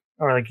earlier,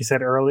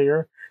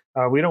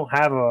 we don't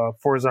have a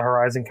Forza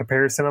Horizon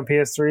comparison on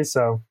PS3,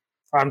 so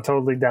I'm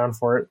totally down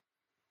for it.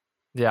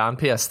 Yeah, on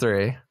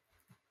PS3. I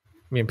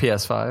mean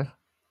PS5.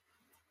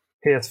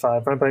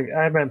 PS5.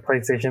 I meant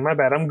PlayStation. My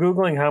bad. I'm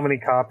Googling how many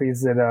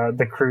copies that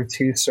the Crew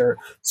 2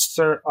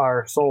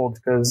 are sold,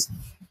 because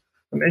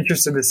I'm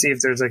interested to see if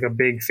there's like a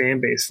big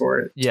fan base for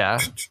it. Yeah.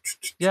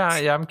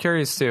 I'm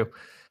curious too.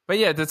 But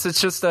yeah, it's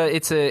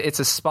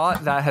a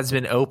spot that has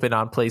been open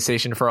on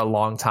PlayStation for a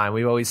long time.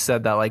 We've always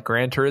said that like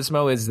Gran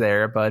Turismo is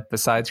there, but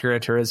besides Gran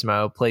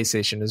Turismo,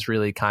 PlayStation is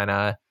really kind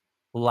of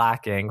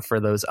lacking for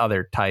those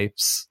other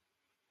types.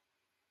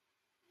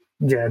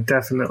 Yeah,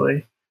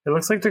 definitely. It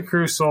looks like the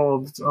Crew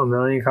sold 1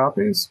 million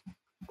copies.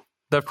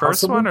 The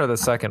first one or the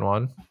second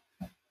one?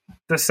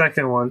 The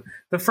second one.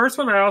 The first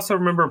one I also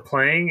remember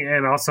playing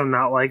and also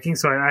not liking,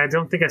 so I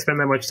don't think I spent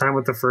that much time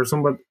with the first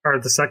one, or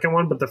the second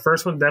one, but the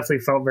first one definitely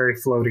felt very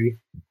floaty.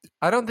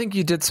 I don't think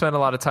you did spend a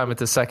lot of time with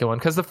the second one,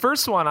 because the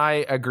first one,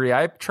 I agree.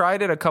 I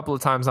tried it a couple of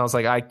times and I was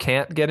like, I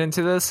can't get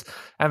into this.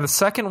 And the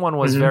second one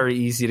was very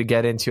easy to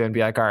get into and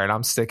be like, all right,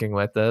 I'm sticking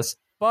with this.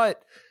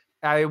 But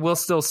I will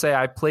still say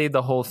I played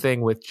the whole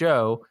thing with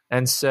Joe,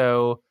 and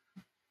so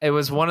it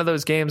was one of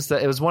those games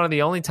that it was one of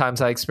the only times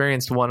I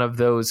experienced one of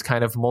those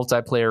kind of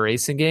multiplayer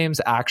racing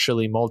games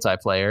actually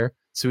multiplayer.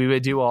 So we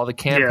would do all the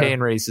campaign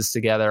races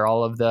together,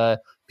 all of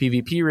the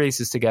PvP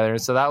races together,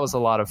 and so that was a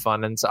lot of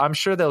fun. And so I'm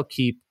sure they'll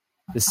keep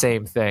the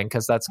same thing,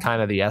 because that's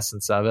kind of the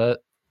essence of it.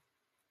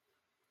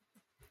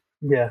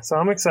 Yeah, so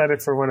I'm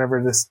excited for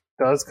whenever this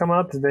does come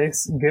out. Did they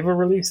give a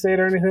release date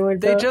or anything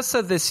like that? They just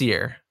said this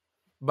year,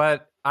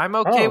 but I'm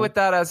okay with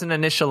that as an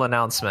initial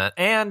announcement.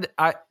 And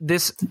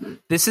this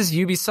is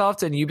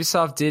Ubisoft, and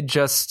Ubisoft did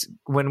just,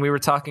 when we were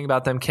talking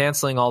about them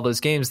canceling all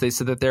those games, they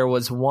said that there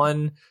was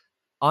one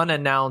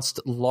unannounced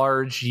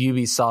large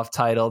Ubisoft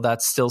title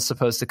that's still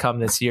supposed to come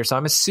this year. So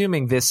I'm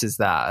assuming this is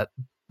that.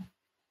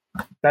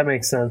 That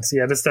makes sense.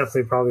 Yeah, this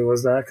definitely probably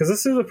was that, because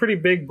this is a pretty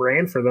big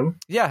brand for them.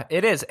 Yeah,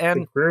 it is.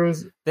 And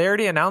they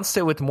already announced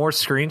it with more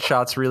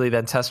screenshots really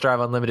than Test Drive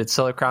Unlimited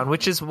Silver Crown,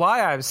 which is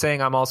why I'm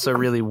saying I'm also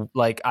really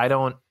like, I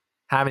don't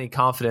have any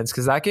confidence,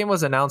 because that game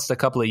was announced a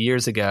couple of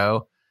years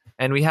ago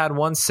and we had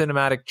one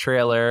cinematic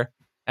trailer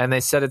and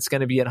they said it's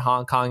going to be in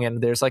Hong Kong, and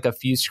there's like a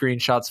few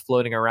screenshots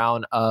floating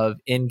around of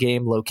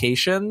in-game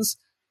locations,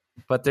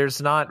 but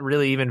there's not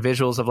really even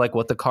visuals of like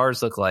what the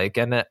cars look like.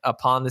 And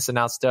upon this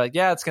announcement, like,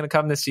 yeah, it's going to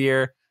come this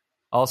year.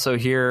 Also,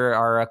 here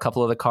are a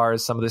couple of the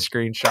cars, some of the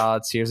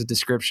screenshots. Here's a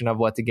description of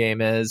what the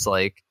game is.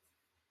 Like,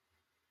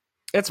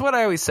 it's what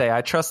I always say.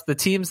 I trust the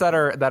teams that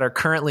are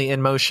currently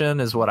in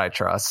motion is what I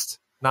trust.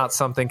 Not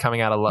something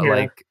coming out of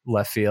like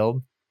left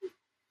field.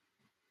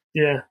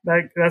 Yeah,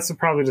 that's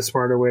probably the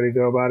smarter way to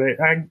go about it.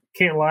 I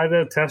can't lie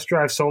though. Test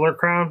Drive Solar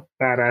Crown,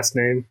 badass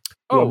name.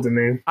 Love the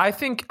name. I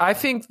think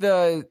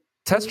the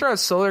Test Drive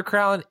Solar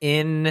Crown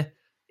in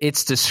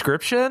its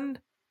description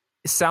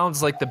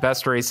sounds like the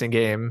best racing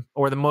game,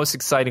 or the most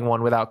exciting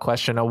one without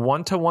question. A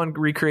 1-to-1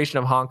 recreation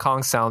of Hong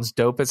Kong sounds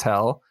dope as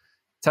hell.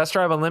 Test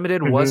Drive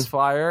Unlimited was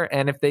fire,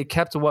 and if they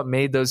kept what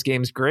made those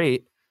games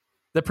great,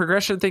 the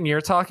progression thing you're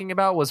talking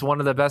about was one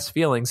of the best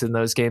feelings in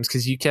those games,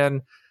 because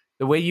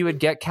the way you would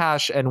get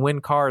cash and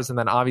win cars and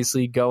then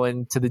obviously go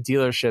into the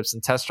dealerships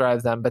and test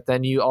drive them. But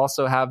then you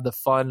also have the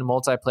fun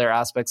multiplayer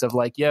aspects of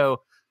like, yo,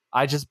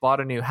 I just bought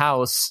a new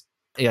house.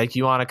 Like,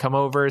 you want to come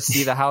over,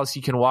 see the house,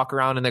 you can walk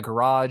around in the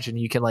garage and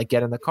you can like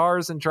get in the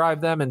cars and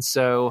drive them. And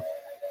so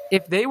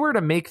if they were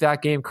to make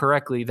that game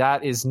correctly,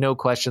 that is no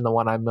question the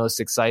one I'm most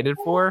excited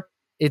for.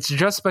 It's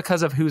just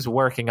because of who's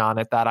working on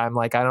it that I'm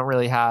like,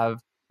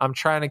 I'm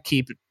trying to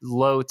keep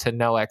low to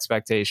no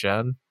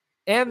expectation.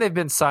 And they've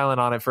been silent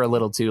on it for a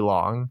little too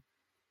long.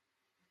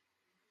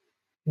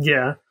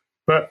 Yeah,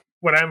 but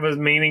what I was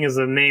meaning is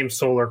the name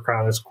Solar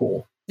Crown is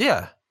cool.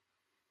 Yeah.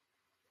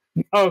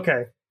 Oh,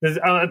 okay.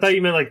 I thought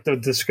you meant like the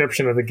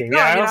description of the game. No,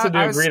 Yeah, I mean, I also do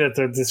I agree that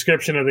the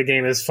description of the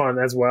game is fun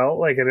as well.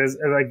 Like it is,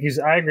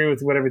 I agree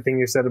with everything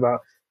you said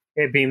about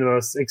it being the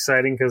most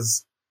exciting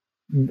because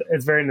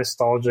it's very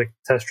nostalgic,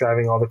 test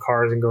driving all the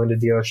cars and going to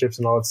dealerships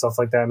and all that stuff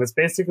like that. And it's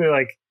basically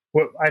like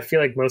what I feel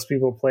like most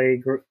people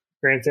play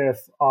Grand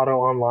Theft Auto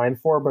Online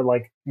for, but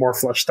like more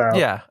fleshed out.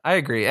 Yeah, I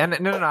agree. And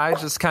no, I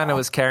just kind of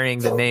was carrying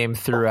the name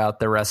throughout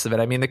the rest of it.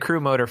 I mean, the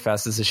Crew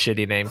Motorfest is a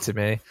shitty name to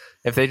me.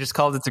 If they just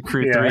called it the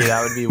Crew 3,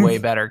 that would be way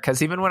better.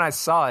 Because even when I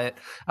saw it,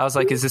 I was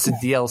like, is this a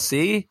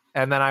DLC?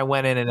 And then I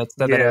went in and it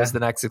said that it was the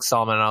next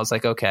installment. And I was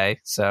like, okay,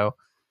 so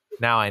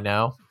now I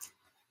know.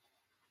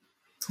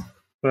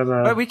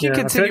 But we can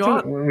continue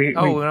on.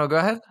 No, go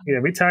ahead. Yeah,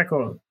 we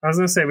tackled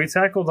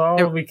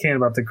all we can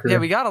about the Crew. Yeah,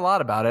 we got a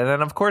lot about it.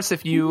 And of course,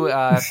 if you,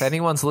 if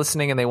anyone's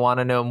listening and they want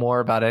to know more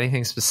about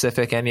anything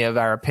specific, any of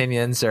our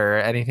opinions or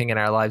anything in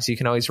our lives, you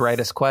can always write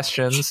us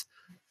questions.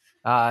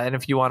 And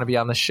if you want to be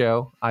on the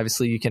show,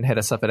 obviously you can hit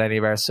us up at any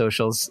of our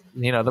socials.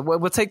 You know,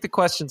 we'll take the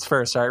questions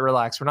first. All right,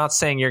 relax. We're not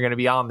saying you're going to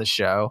be on the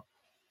show.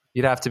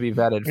 You'd have to be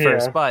vetted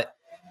first, but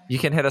you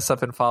can hit us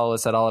up and follow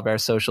us at all of our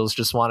socials.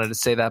 Just wanted to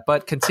say that.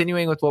 But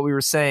continuing with what we were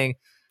saying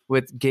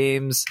with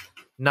games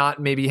not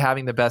maybe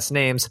having the best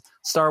names,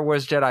 Star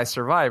Wars Jedi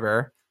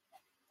Survivor,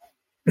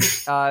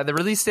 the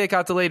release date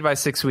got delayed by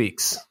 6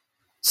 weeks.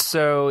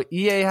 So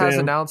EA has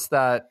announced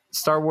that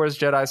Star Wars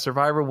Jedi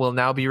Survivor will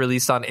now be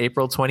released on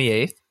April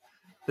 28th.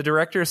 The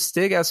director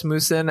Stig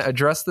Asmussen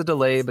addressed the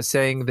delay by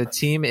saying the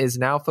team is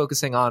now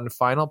focusing on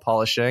final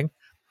polishing.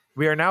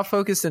 We are now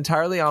focused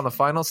entirely on the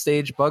final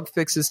stage, bug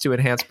fixes to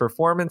enhance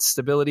performance,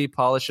 stability,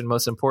 polish, and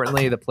most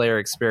importantly, the player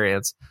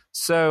experience.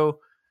 So,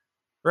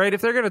 right,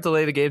 if they're going to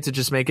delay the game to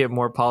just make it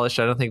more polished,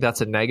 I don't think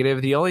that's a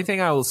negative. The only thing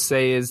I will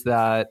say is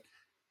that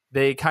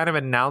they kind of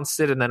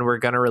announced it and then we're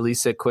going to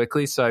release it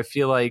quickly. So I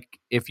feel like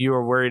if you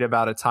were worried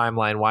about a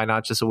timeline, why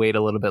not just wait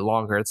a little bit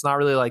longer? It's not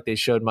really like they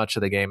showed much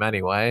of the game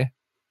anyway.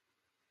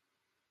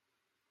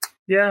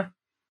 Yeah.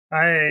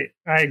 I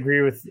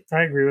agree with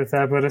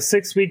that, but a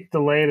 6-week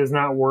delay does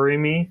not worry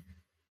me.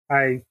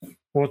 I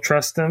will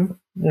trust them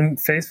in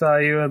face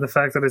value of the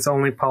fact that it's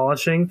only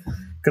polishing,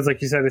 because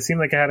like you said, it seemed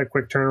like it had a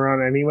quick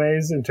turnaround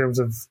anyways in terms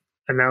of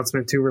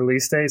announcement to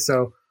release date.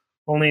 So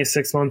only a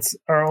 6 months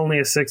or only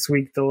a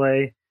 6-week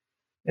delay,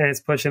 and it's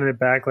pushing it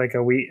back like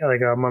a week, like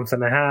a month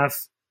and a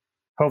half.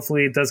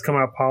 Hopefully, it does come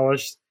out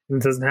polished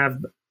and it doesn't have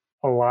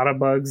a lot of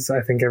bugs.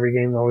 I think every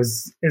game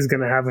always is going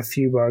to have a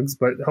few bugs,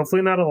 but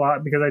hopefully not a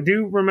lot, because I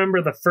do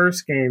remember the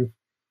first game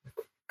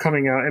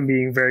coming out and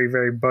being very,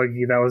 very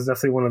buggy. That was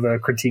definitely one of the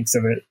critiques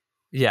of it.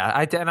 Yeah,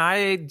 I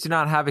do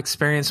not have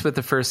experience with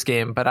the first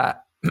game, but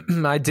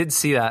I did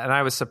see that and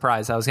I was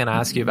surprised. I was going to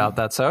ask you about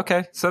that. So,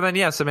 okay. So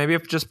then, so maybe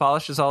if just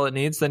polish is all it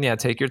needs, then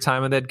take your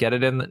time with it, get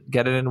it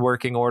in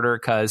working order.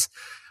 Cause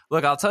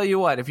look, I'll tell you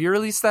what, if you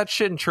release that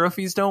shit and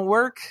trophies don't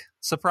work,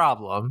 it's a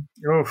problem.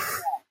 Oof.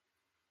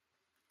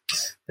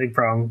 Big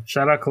problem.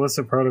 Shout out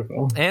Callisto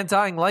Protocol. And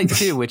Dying Light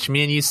too, which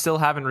me and you still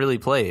haven't really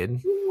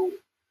played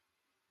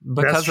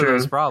because of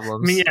those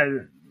problems. I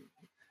mean,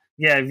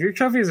 yeah, if your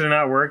trophies are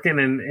not working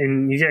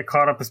and you get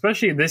caught up,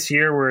 especially this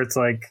year where it's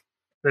like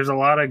there's a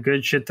lot of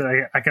good shit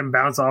that I can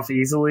bounce off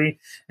easily,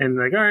 and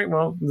like, all right,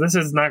 well, this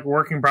is not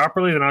working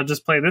properly, then I'll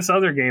just play this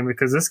other game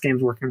because this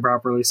game's working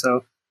properly.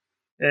 So,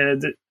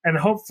 and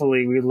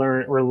hopefully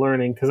we're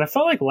learning, because I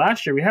felt like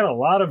last year we had a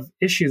lot of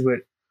issues with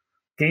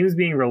games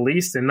being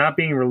released and not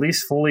being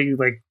released fully,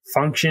 like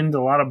functioned.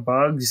 A lot of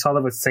bugs. You saw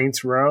that with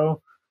Saints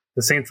Row,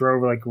 the Saints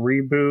Row like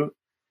reboot.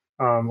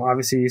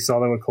 Obviously you saw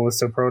that with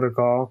Callisto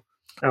Protocol.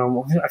 I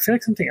feel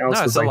like something else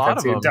was like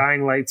that too.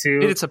 Dying Light 2.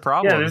 Dude, it's a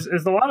problem. Yeah,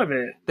 there's a lot of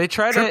it. They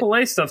try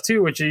AAA stuff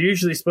too, which are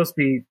usually supposed to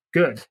be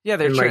good. Yeah,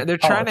 they're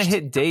trying to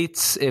hit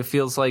dates, it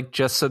feels like,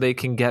 just so they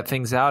can get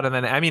things out. And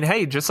then, I mean,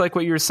 hey, just like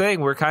what you were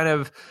saying, we're kind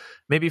of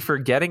maybe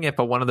forgetting it,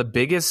 but one of the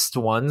biggest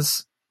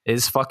ones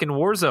is fucking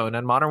Warzone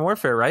and Modern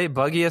Warfare, right?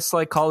 Buggiest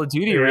like Call of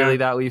Duty really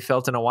that we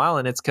felt in a while.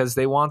 And it's because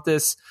they want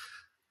this,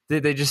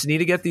 they just need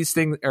to get these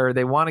things, or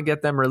they want to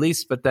get them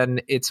released. But then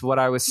it's what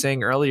I was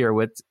saying earlier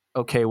with,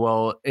 okay,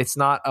 well, it's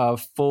not a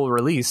full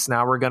release.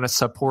 Now we're going to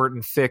support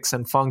and fix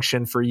and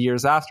function for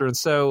years after. And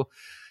so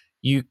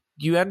you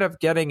end up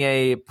getting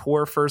a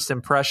poor first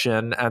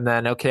impression, and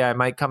then, okay, I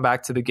might come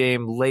back to the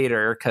game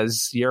later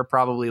because you're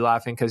probably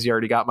laughing because you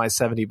already got my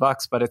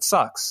 $70, but it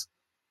sucks.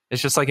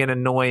 It's just like an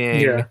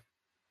annoying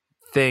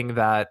thing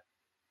that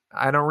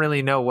I don't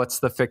really know what's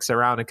the fix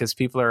around it, because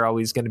people are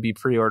always going to be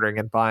pre-ordering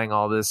and buying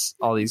all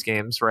these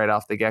games right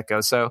off the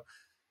get-go. So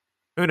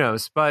who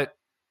knows? But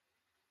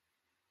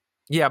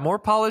yeah, more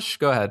polish.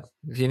 Go ahead.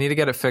 If you need to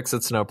get it fixed,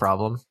 it's no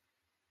problem.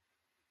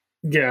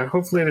 Yeah,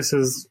 hopefully this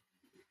is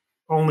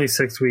only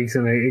 6 weeks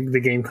and the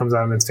game comes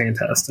out and it's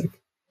fantastic.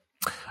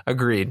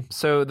 Agreed.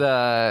 So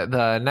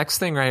the next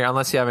thing right here,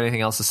 unless you have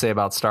anything else to say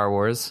about Star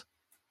Wars.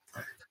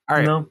 All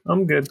right. No,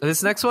 I'm good.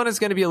 This next one is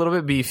going to be a little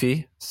bit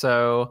beefy.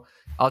 So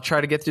I'll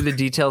try to get through the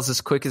details as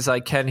quick as I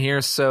can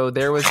here. So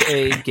there was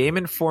a Game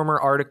Informer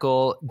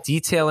article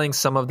detailing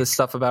some of the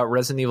stuff about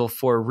Resident Evil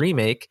 4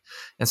 Remake.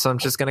 And so I'm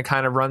just going to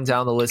kind of run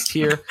down the list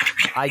here.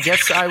 I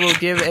guess I will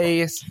give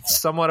a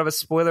somewhat of a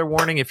spoiler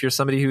warning if you're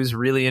somebody who's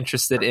really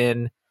interested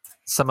in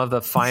some of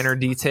the finer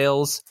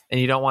details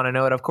and you don't want to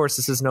know it. Of course,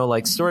 this is no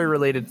like story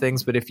related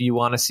things, but if you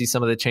want to see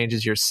some of the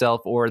changes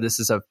yourself, or this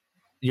is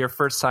your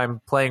first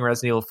time playing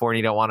Resident Evil 4 and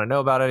you don't want to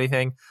know about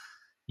anything,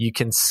 you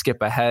can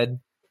skip ahead.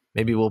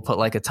 Maybe we'll put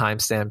like a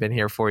timestamp in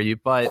here for you.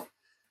 But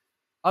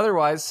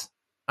otherwise,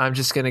 I'm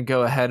just going to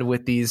go ahead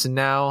with these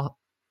now.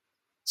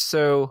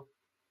 So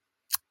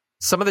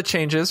some of the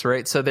changes,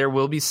 right? So there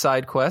will be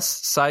side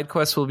quests. Side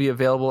quests will be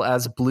available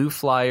as blue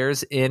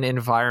flyers in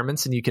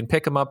environments, and you can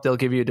pick them up. They'll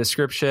give you a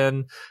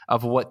description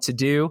of what to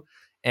do,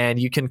 and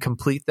you can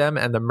complete them,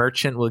 and the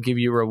merchant will give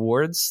you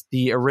rewards.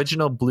 The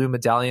original blue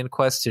medallion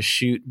quest to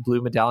shoot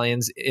blue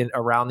medallions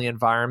around the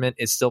environment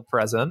is still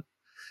present.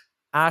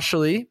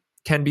 Ashley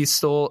can be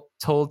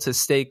told to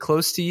stay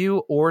close to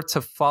you or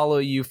to follow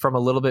you from a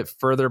little bit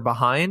further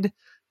behind.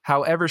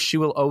 However, she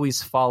will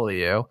always follow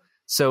you.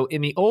 So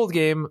in the old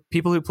game,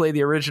 people who play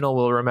the original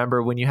will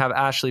remember when you have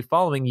Ashley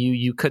following you,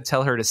 you could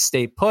tell her to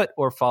stay put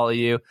or follow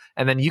you,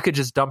 and then you could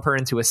just dump her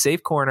into a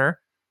safe corner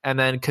and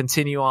then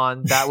continue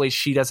on. That way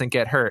she doesn't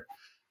get hurt.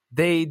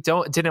 They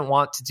didn't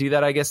want to do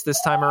that, I guess,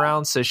 this time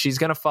around. So she's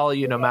going to follow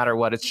you no matter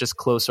what. It's just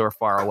close or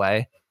far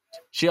away.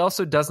 She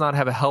also does not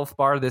have a health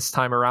bar this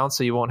time around,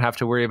 so you won't have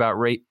to worry about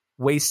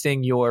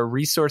wasting your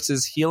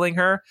resources healing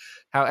her.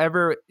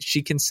 However,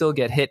 she can still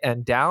get hit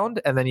and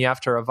downed, and then you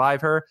have to revive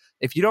her.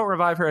 If you don't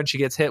revive her and she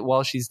gets hit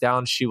while she's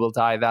down, she will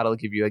die. That'll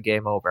give you a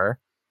game over.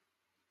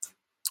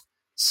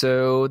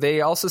 So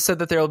they also said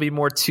that there will be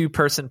more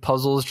two-person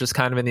puzzles just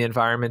kind of in the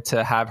environment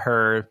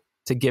to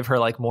give her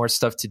like more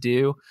stuff to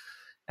do.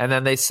 And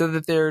then they said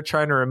that they're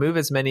trying to remove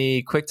as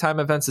many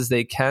QuickTime events as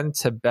they can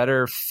to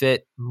better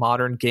fit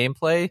modern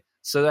gameplay.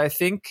 So I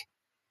think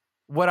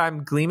what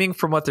I'm gleaming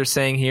from what they're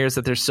saying here is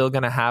that they're still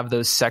going to have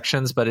those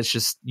sections, but it's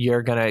just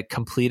you're going to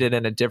complete it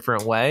in a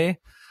different way.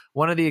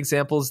 One of the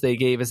examples they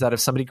gave is that if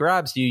somebody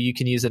grabs you, you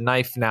can use a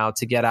knife now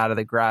to get out of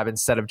the grab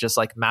instead of just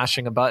like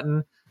mashing a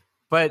button.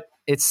 But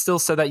it's still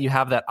said that you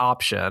have that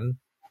option.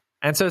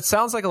 And so it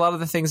sounds like a lot of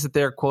the things that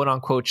they're quote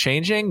unquote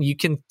changing, you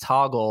can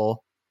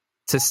toggle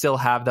to still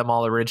have them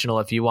all original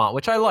if you want,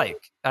 which I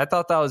like. I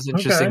thought that was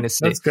interesting to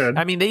see. That's good.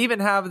 I mean, they even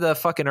have the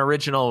fucking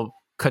original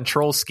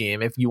control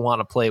scheme if you want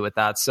to play with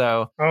that.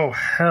 So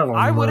hell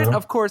I no. wouldn't,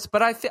 of course,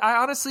 but I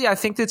honestly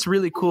think it's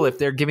really cool if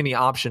they're giving the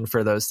option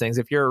for those things.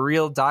 If you're a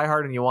real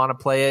diehard and you want to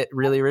play it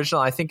really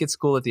original, I think it's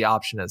cool that the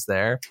option is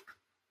there.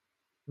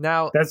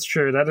 Now that's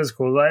true. That is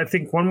cool. I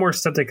think one more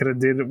step they could have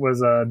did was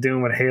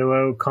doing what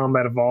Halo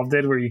Combat Evolved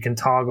did, where you can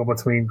toggle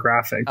between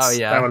graphics. Oh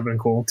yeah, that would have been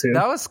cool too.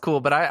 That was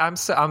cool, but I'm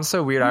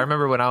so weird. I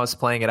remember when I was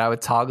playing it, I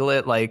would toggle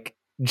it like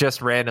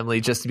just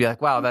randomly, just to be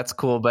like, "Wow, that's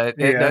cool." But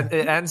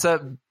it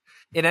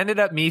ended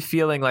up me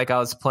feeling like I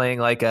was playing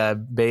like a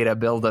beta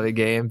build of a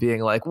game,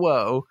 being like,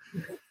 "Whoa."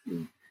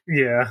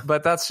 Yeah,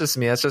 but that's just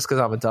me. That's just because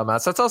I'm a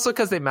dumbass. That's also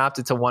because they mapped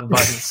it to one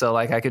button, so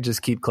like I could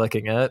just keep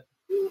clicking it.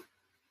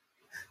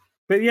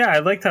 But yeah, I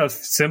liked how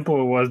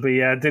simple it was. But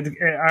yeah,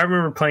 I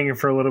remember playing it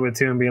for a little bit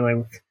too and being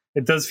like,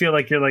 it does feel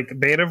like you're like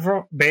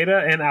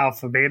beta and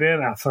alpha.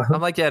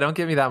 I'm like, yeah, don't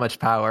give me that much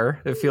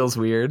power. It feels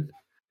weird.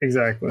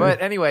 Exactly.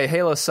 But anyway,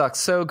 Halo sucks.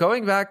 So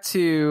going back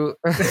to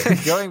the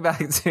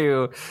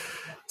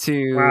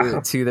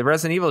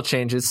Resident Evil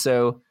changes.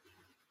 So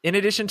in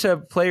addition to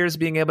players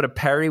being able to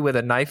parry with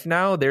a knife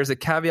now, there's a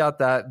caveat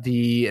that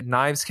the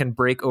knives can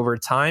break over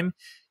time.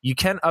 You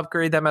can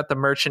upgrade them at the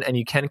merchant and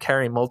you can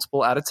carry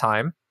multiple at a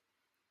time.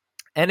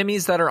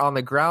 Enemies that are on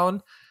the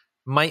ground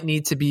might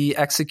need to be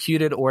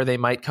executed or they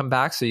might come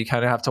back. So you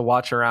kind of have to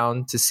watch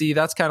around to see.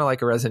 That's kind of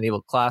like a Resident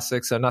Evil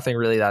classic. So nothing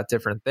really that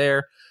different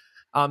there.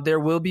 There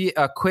will be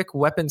a quick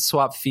weapon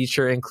swap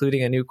feature,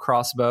 including a new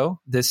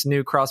crossbow. This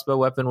new crossbow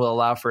weapon will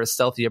allow for a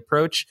stealthy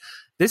approach.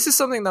 This is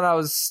something that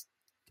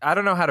I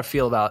don't know how to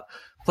feel about.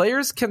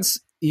 Players can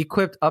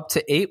equip up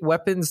to 8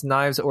 weapons,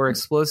 knives, or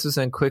explosives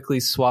and quickly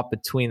swap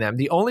between them.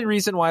 The only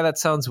reason why that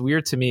sounds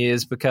weird to me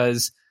is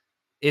because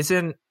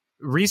isn't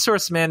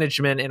resource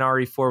management in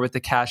RE4 with the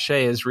cache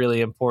is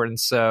really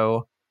important.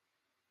 So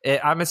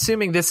I'm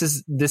assuming this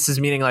is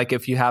meaning like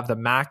if you have the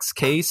max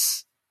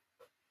case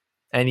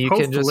and you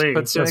can just put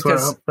that's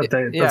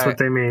what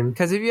they mean.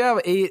 Because if you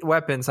have 8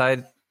 weapons,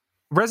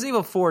 Resident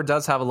Evil 4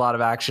 does have a lot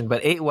of action, but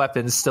 8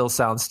 weapons still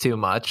sounds too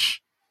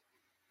much.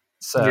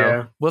 So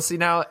yeah. We'll see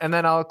now. And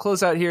then I'll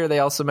close out here. They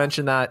also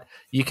mentioned that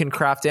you can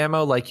craft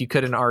ammo like you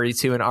could in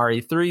RE2 and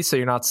RE3. So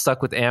you're not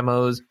stuck with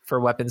ammos for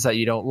weapons that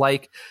you don't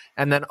like.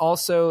 And then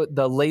also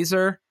the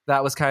laser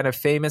that was kind of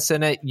famous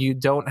in it. You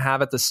don't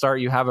have at the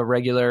start. You have a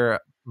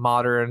regular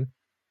modern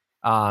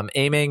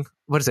aiming.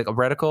 What is it? A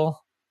reticle?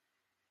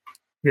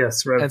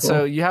 Yes. Reticle. And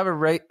so you have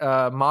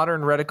a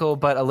modern reticle,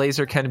 but a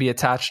laser can be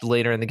attached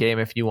later in the game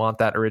if you want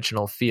that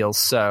original feel.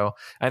 So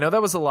I know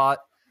that was a lot.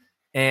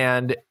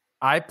 And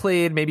I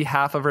played maybe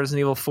half of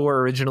Resident Evil 4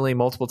 originally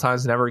multiple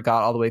times, never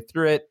got all the way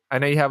through it. I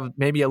know you have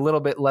maybe a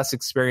little bit less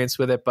experience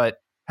with it, but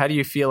how do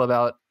you feel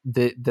about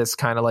this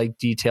kind of like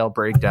detail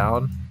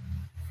breakdown?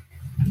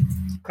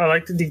 I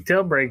like the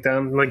detail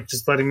breakdown, like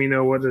just letting me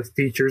know what the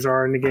features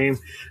are in the game.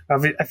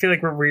 I feel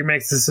like with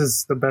remakes, this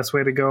is the best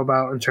way to go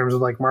about in terms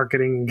of like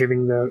marketing and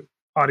giving the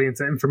audience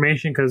the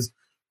information, because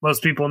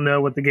most people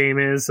know what the game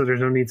is, so there's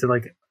no need to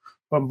like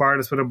bombard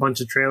us with a bunch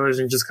of trailers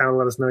and just kind of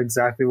let us know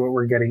exactly what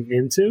we're getting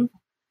into.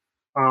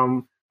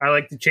 I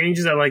like the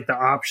changes. I like the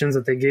options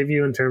that they give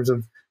you in terms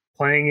of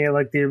playing it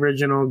like the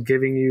original,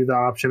 giving you the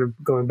option of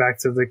going back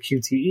to the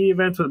QTE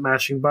events with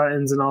mashing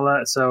buttons and all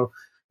that. So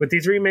with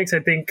these remakes, I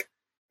think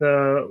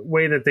the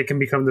way that they can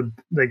become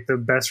the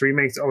best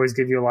remakes always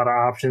give you a lot of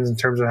options in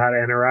terms of how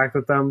to interact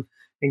with them,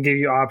 and give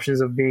you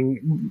options of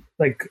being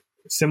like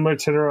similar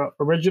to the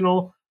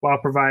original while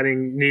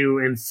providing new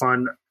and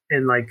fun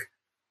and like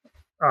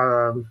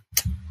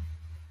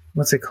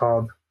what's it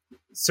called?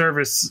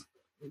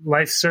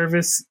 Life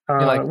service. You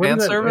like fan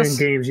service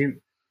in games?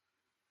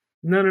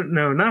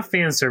 No, not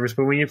fan service.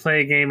 But when you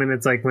play a game and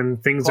it's like when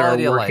things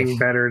quality are working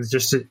better, it's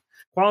just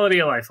quality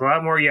of life. A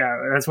lot more.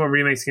 Yeah, that's what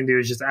remakes can do,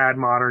 is just add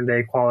modern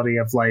day quality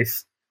of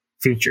life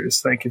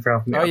features. Thank you for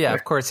helping me. Oh yeah,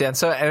 of course. Yeah,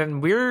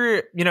 and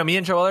we're me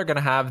and Joel are going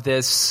to have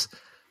this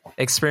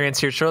experience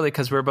here shortly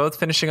because we're both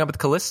finishing up with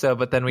Callisto,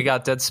 but then we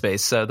got Dead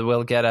Space, so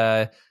we'll get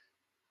a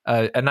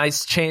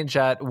nice change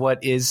at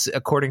what is,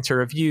 according to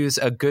reviews,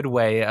 a good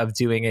way of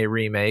doing a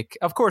remake.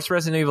 Of course,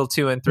 Resident Evil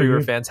 2 and 3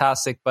 were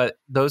fantastic, but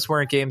those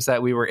weren't games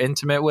that we were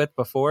intimate with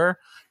before.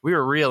 We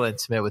were real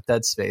intimate with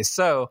Dead Space.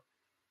 So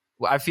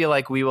I feel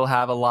like we will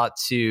have a lot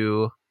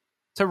to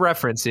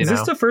reference. Is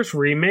this the first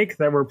remake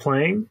that we're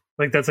playing?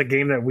 Like that's a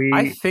game that we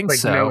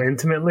know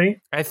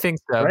intimately? I think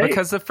so. Right?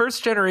 Because the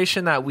first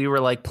generation that we were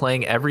like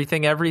playing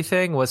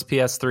everything was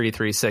PS3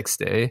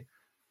 360.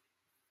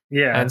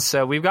 Yeah, and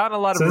so we've gotten a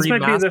lot of remasters. This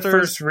might be the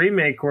first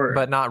remake,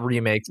 but not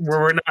remakes, where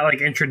we're not like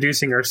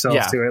introducing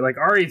ourselves to it. Like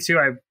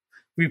RE2,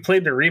 we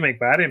played the remake,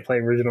 but I didn't play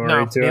original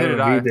RE2. Neither did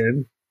I. You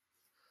did.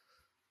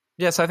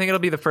 Yes, I think it'll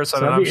be the first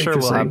one, and I'm sure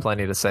we'll have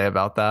plenty to say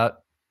about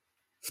that.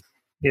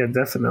 Yeah,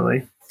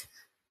 definitely.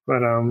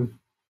 But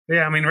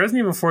yeah, I mean, Resident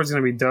Evil 4 is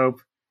going to be dope.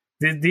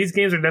 These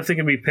games are definitely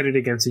going to be pitted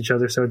against each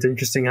other, so it's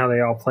interesting how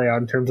they all play out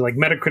in terms of like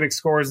Metacritic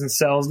scores and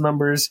sales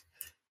numbers.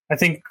 I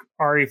think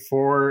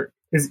RE4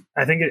 is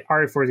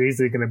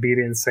easily going to beat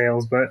it in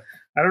sales, but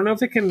I don't know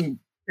if it can,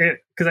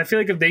 because I feel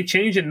like if they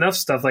change enough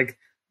stuff, like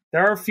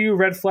there are a few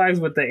red flags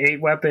with the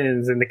 8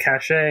 weapons and the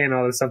cache and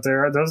all this stuff.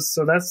 There are those,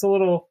 so that's a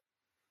little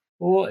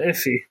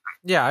iffy.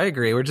 Yeah, I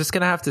agree. We're just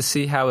going to have to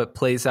see how it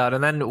plays out.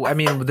 And then, I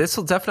mean, this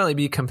will definitely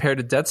be compared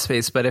to Dead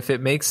Space, but if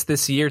it makes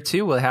this year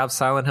too, we'll have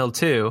Silent Hill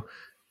 2,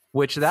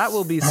 which that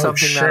will be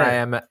something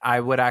that I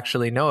would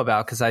actually know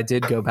about, because I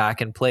did go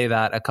back and play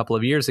that a couple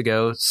of years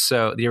ago.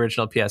 So the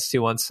original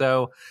PS2 one.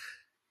 So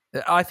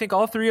I think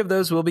all three of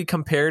those will be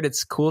compared.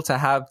 It's cool to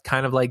have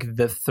kind of like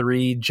the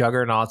three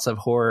juggernauts of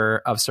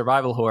horror, of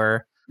survival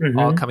horror,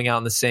 all coming out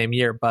in the same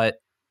year, but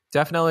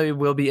definitely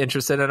will be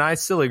interested. And I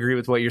still agree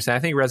with what you're saying. I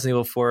think Resident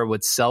Evil 4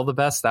 would sell the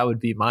best. That would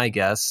be my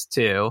guess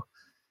too.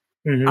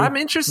 I'm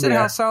interested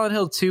how Silent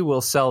Hill 2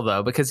 will sell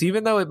though, because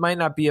even though it might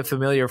not be a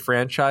familiar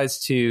franchise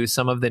to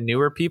some of the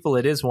newer people,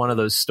 it is one of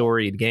those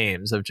storied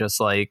games of just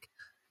like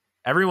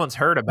everyone's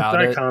heard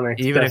about it, iconic,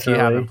 even if you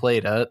haven't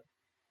played it.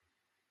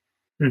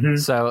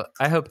 So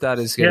I hope that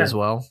is good as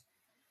well.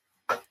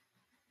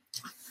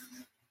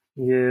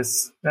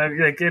 Yes,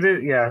 like it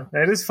is. Yeah,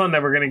 it is fun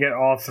that we're going to get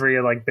all three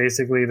of like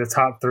basically the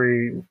top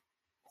 3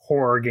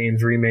 horror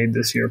games remade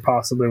this year,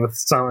 possibly with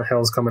Silent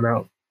Hills coming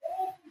out.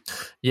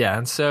 Yeah,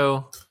 and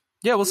so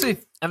we'll see.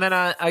 And then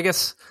I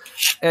guess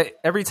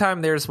every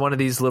time there's one of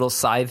these little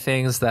side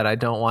things that I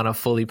don't want to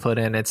fully put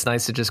in, it's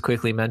nice to just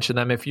quickly mention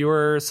them. If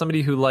you're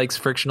somebody who likes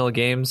frictional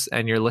games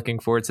and you're looking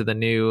forward to the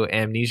new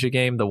Amnesia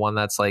game, the one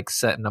that's like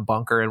set in a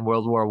bunker in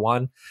World War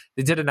I,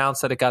 they did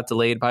announce that it got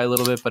delayed by a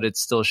little bit, but it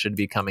still should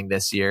be coming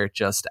this year,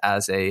 just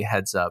as a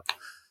heads up.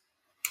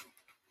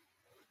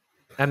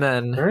 And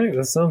then, all right,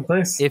 that sounds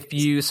nice. If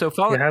you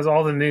follow, it has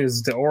all the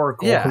news. The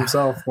Oracle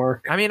himself,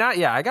 Mark. I mean,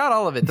 I got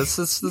all of it.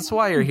 That's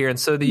why you're here. And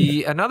so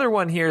another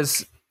one here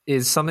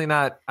is something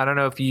that I don't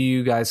know if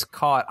you guys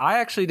caught. I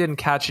actually didn't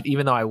catch it,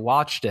 even though I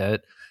watched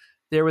it.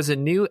 There was a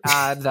new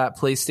ad that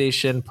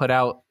PlayStation put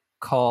out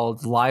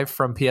called Live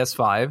from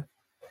PS5.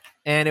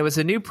 And it was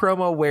a new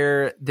promo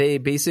where they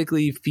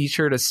basically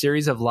featured a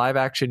series of live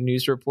action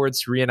news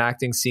reports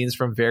reenacting scenes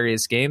from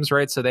various games,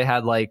 right? So they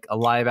had like a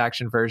live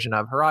action version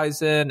of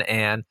Horizon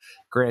and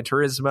Gran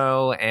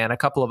Turismo and a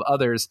couple of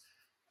others.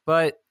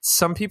 But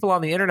some people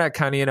on the internet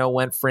kind of,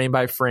 went frame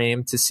by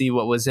frame to see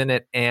what was in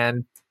it.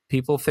 And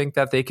people think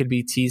that they could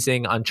be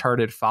teasing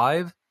Uncharted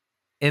 5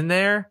 in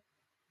there.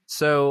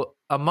 So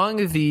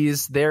among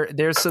these,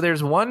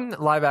 there's one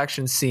live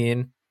action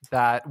scene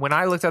that when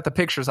I looked at the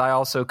pictures, I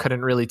also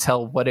couldn't really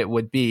tell what it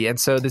would be. And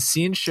so the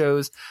scene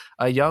shows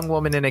a young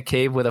woman in a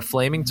cave with a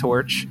flaming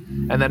torch.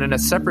 And then in a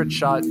separate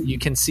shot, you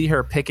can see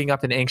her picking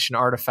up an ancient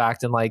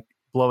artifact and like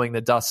blowing the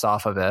dust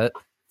off of it.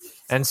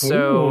 And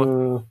so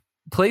Ooh.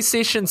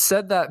 PlayStation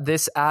said that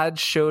this ad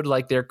showed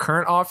like their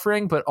current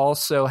offering, but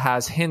also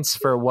has hints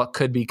for what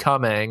could be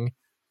coming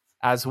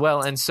as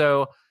well. And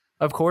so,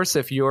 of course,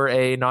 if you're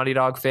a Naughty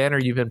Dog fan or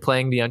you've been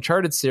playing the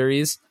Uncharted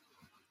series,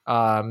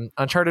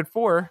 Uncharted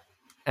 4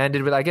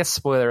 ended with, I guess,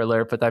 spoiler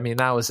alert, but I mean,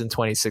 that was in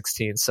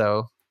 2016.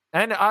 So,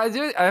 and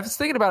I was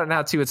thinking about it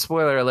now too. It's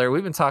spoiler alert.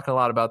 We've been talking a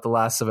lot about the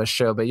Last of Us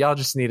show, but y'all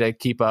just need to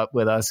keep up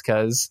with us,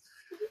 because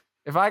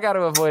if I got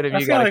to avoid it,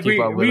 you got to keep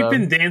up with we've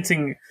them. been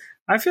dancing.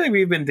 I feel like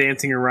we've been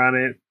dancing around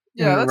it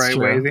in the right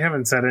way. We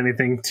haven't said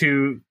anything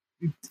too.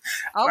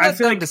 I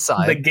feel like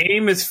decide. The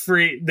game is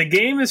free. The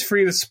game is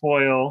free to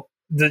spoil.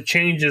 The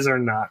changes are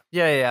not.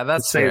 Yeah,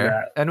 that's fair.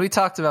 That. And we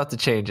talked about the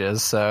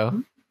changes,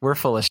 so we're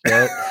full of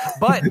shit.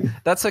 But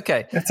that's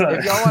okay. If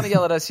y'all want to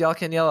yell at us, y'all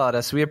can yell at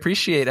us. We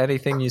appreciate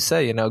anything you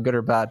say, good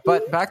or bad.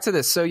 But back to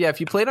this. So yeah, if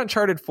you played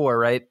Uncharted 4,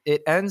 right,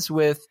 it ends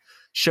with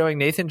showing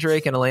Nathan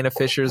Drake and Elena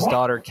Fisher's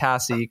daughter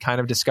Cassie kind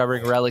of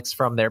discovering relics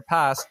from their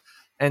past.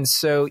 And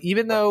so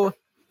even though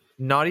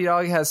Naughty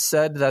Dog has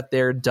said that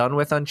they're done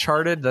with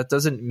Uncharted, that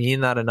doesn't mean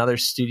that another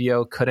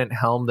studio couldn't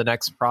helm the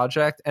next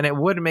project. And it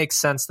would make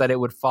sense that it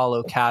would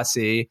follow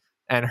Cassie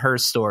and her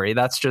story.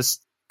 That's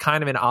just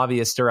kind of an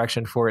obvious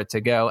direction for it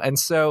to go. And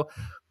so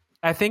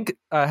I think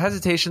a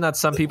hesitation that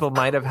some people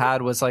might have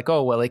had was like,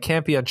 oh, well, it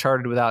can't be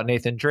Uncharted without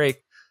Nathan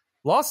Drake.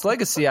 Lost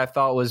Legacy, I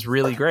thought, was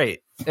really great.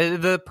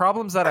 The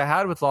problems that I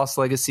had with Lost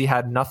Legacy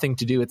had nothing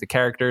to do with the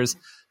characters.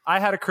 I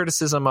had a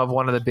criticism of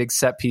one of the big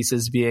set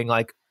pieces being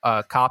like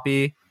a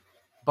copy,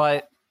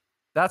 but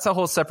that's a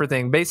whole separate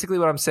thing. Basically,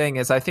 what I'm saying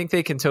is I think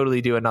they can totally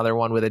do another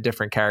one with a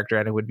different character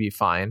and it would be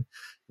fine.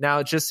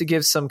 Now, just to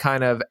give some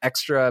kind of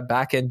extra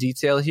back-end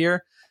detail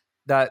here,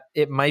 that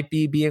it might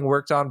be being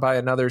worked on by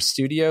another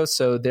studio.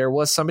 So there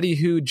was somebody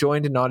who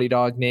joined Naughty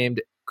Dog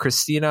named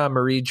Christina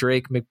Marie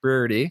Drake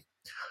McBrearty.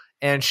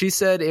 And she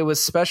said it was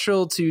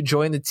special to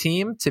join the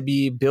team, to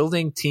be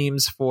building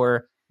teams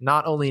for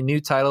not only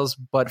new titles,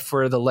 but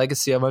for the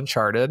legacy of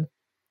Uncharted.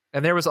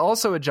 And there was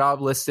also a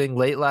job listing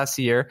late last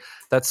year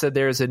that said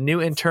there's a new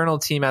internal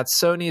team at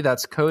Sony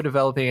that's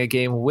co-developing a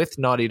game with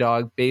Naughty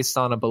Dog based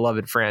on a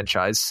beloved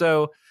franchise.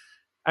 So,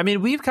 I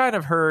mean, we've kind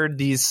of heard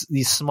these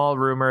small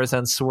rumors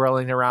and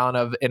swirling around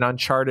of an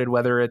Uncharted,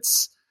 whether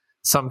it's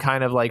some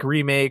kind of like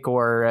remake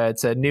or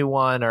it's a new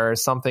one or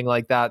something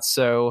like that.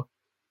 So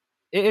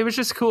it was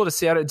just cool to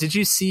see. Did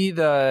you see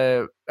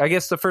I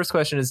guess the first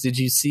question is, did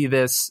you see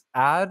this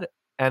ad?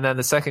 And then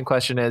the second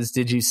question is,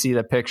 did you see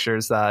the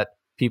pictures that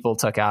people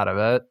took out of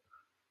it?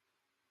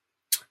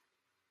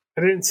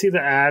 I didn't see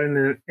the ad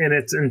in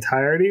its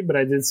entirety, but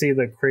I did see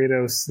the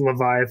Kratos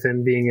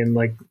Leviathan being in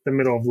like the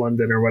middle of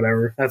London or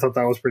whatever. I thought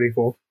that was pretty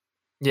cool.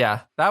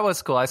 Yeah, that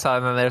was cool. I saw,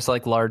 and then there's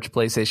like large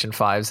PlayStation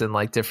 5s in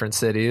like different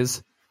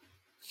cities.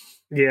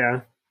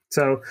 Yeah,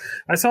 so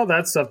I saw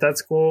that stuff.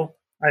 That's cool.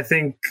 I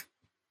think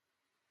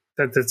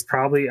that's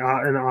probably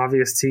an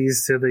obvious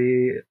tease to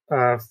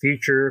the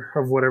future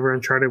of whatever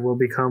Uncharted will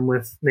become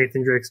with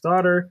Nathan Drake's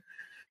daughter.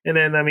 And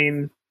then, I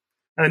mean,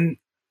 and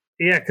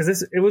yeah,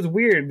 because it was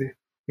weird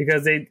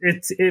because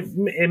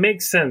it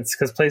makes sense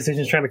because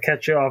PlayStation's trying to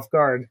catch you off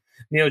guard.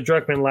 Neil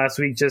Druckmann last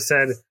week just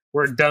said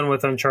we're done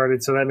with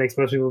Uncharted, so that makes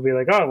most people be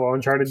like, oh, well,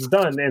 Uncharted's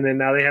done. And then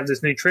now they have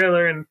this new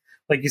trailer, and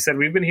like you said,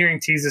 we've been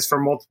hearing teases for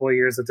multiple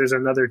years that there's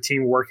another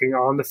team working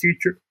on the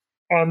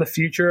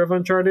future of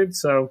Uncharted.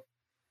 So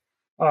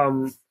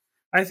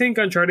I think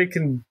Uncharted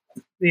can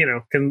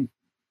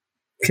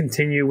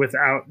continue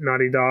without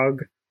Naughty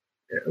Dog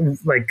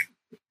like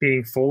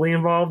being fully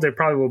involved. They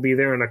probably will be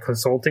there on a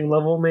consulting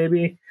level,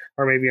 maybe,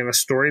 or maybe on a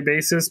story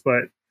basis.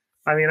 But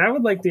I mean, I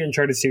would like the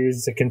Uncharted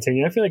series to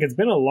continue. I feel like it's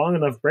been a long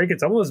enough break.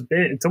 It's almost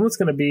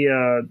going to be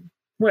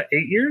 8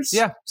 years?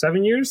 Yeah,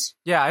 7 years.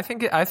 Yeah, I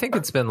think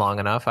it's been long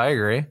enough. I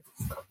agree.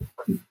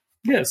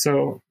 Yeah,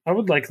 so I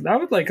would like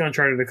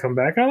Uncharted to come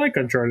back. I like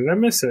Uncharted. I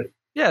miss it.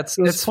 Yeah,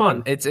 it's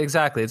fun.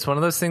 It's one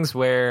of those things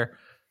where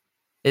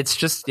it's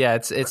just,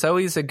 it's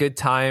always a good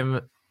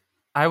time.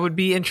 I would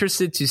be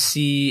interested to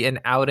see an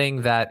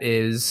outing that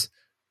is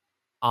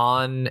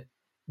on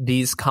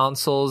these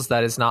consoles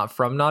that is not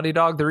from Naughty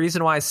Dog. The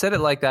reason why I said it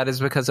like that is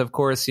because, of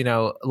course,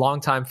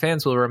 longtime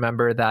fans will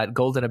remember that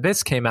Golden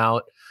Abyss came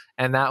out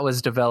and that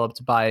was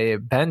developed by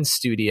Ben's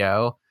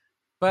studio.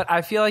 But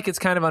I feel like it's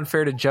kind of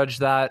unfair to judge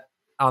that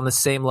on the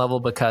same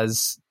level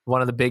because one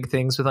of the big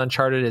things with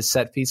Uncharted is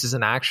set pieces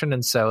and action.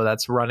 And so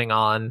that's running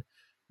on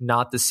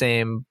not the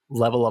same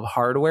level of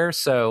hardware.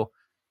 So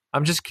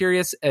I'm just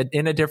curious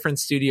in a different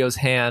studio's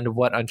hand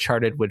what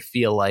Uncharted would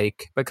feel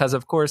like, because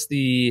of course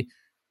the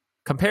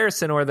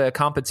comparison or the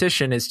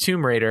competition is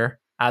Tomb Raider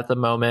at the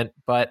moment,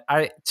 but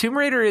Tomb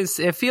Raider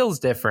it feels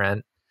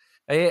different.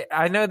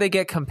 I know they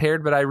get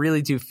compared, but I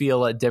really do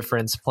feel a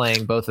difference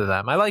playing both of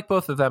them. I like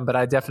both of them, but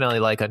I definitely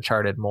like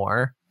Uncharted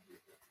more.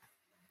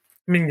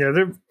 I mean, yeah,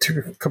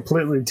 they're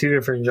completely two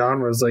different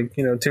genres. Like,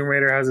 Tomb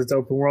Raider has its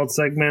open world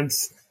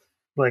segments,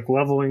 like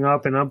leveling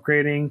up and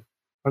upgrading.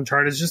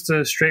 Uncharted is just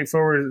a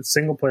straightforward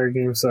single player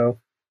game. So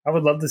I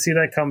would love to see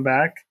that come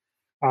back.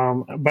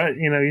 But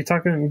you're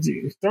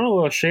throwing a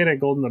little shade at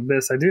Golden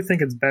Abyss. I do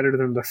think it's better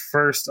than the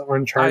first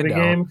Uncharted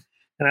game,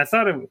 and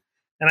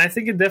I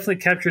think it definitely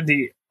captured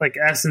the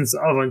essence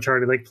of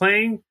Uncharted. Like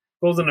playing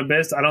Golden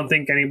Abyss, I don't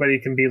think anybody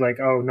can be like,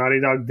 "Oh, Naughty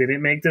Dog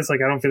didn't make this."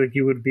 Like I don't feel like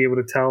you would be able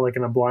to tell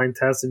in a blind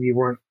test if you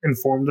weren't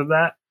informed of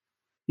that.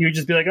 You would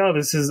just be like, "Oh,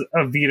 this is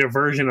a Vita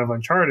version of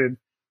Uncharted,"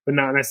 but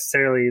not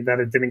necessarily that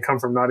it didn't come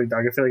from Naughty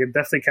Dog. I feel like it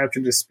definitely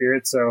captured the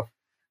spirit. So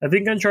I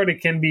think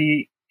Uncharted can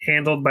be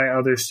handled by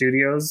other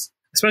studios,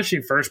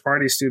 especially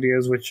first-party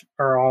studios, which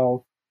they're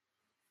all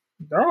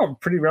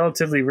pretty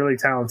relatively really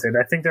talented.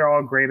 I think they're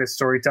all great at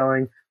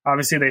storytelling.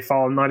 Obviously, they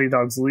follow Naughty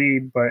Dog's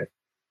lead, but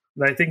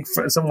I think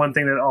one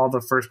thing that all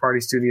the first-party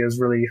studios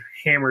really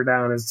hammer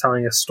down is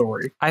telling a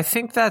story. I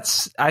think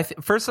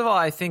first of all,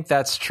 I think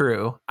that's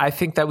true. I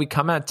think that we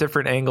come at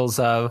different angles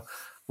of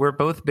we're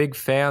both big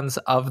fans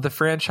of the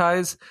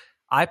franchise.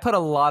 I put a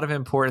lot of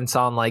importance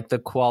on the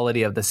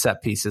quality of the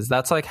set pieces.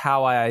 That's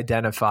how I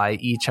identify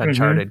each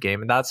Uncharted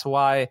game. And that's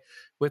why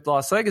with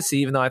Lost Legacy,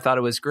 even though I thought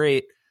it was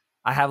great,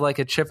 I have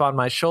a chip on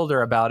my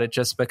shoulder about it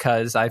just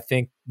because I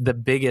think the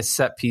biggest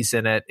set piece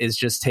in it is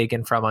just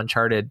taken from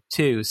Uncharted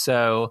 2.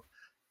 So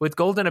with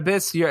Golden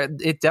Abyss,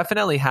 it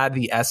definitely had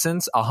the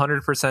essence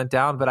 100%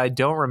 down, but I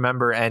don't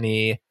remember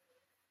any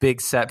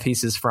big set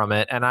pieces from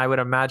it. And I would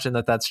imagine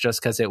that that's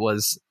just because it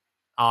was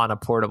on a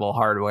portable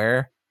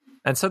hardware.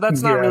 And so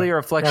that's not really a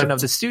reflection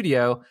of the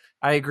studio.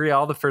 I agree.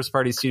 All the first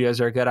party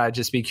studios are good. I'd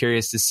just be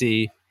curious to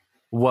see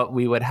what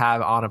we would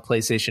have on a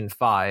PlayStation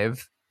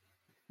 5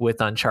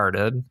 with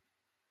Uncharted.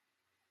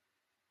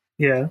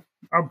 Yeah.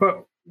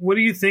 But what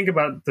do you think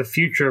about the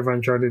future of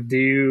Uncharted?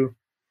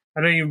 I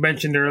know you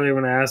mentioned earlier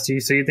when I asked you,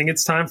 so you think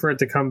it's time for it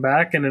to come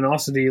back? And then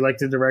also, do you like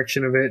the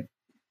direction of it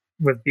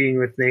being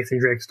with Nathan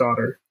Drake's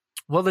daughter?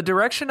 Well, the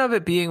direction of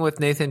it being with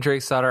Nathan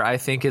Drake's daughter, I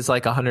think, is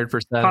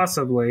 100%.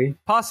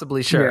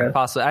 Possibly, sure. Yeah.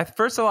 Possibly.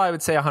 First of all, I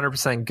would say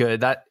 100%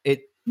 good. That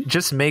it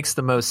just makes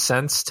the most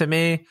sense to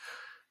me.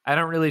 I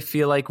don't really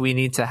feel like we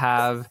need to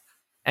have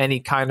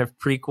any kind of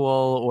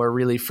prequel or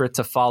really for it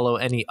to follow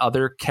any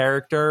other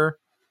character.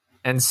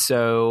 And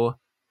so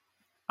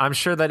I'm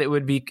sure it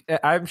would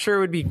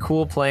be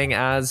cool playing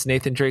as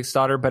Nathan Drake's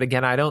daughter. But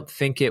again, I don't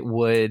think it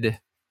would.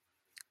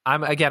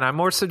 I'm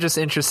more so just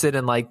interested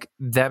in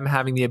them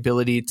having the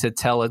ability to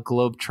tell a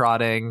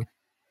globe-trotting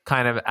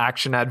kind of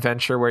action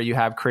adventure where you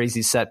have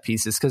crazy set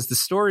pieces, because the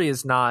story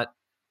is not.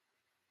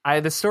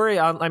 I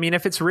mean,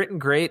 if it's written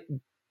great,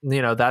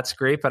 that's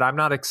great, but I'm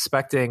not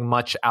expecting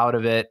much out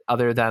of it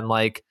other than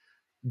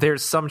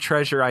there's some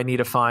treasure I need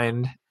to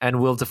find, and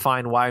we'll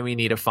define why we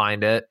need to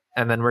find it,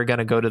 and then we're going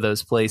to go to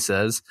those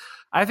places.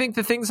 I think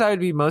the things I would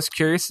be most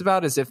curious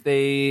about is if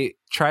they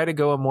try to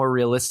go a more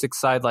realistic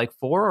side 4,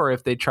 or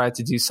if they try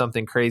to do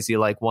something crazy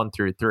 1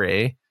 through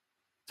 3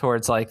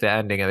 towards the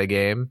ending of the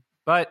game.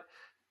 But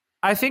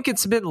I think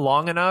it's been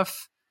long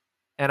enough,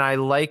 and I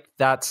like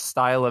that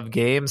style of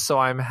game, so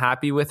I'm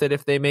happy with it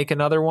if they make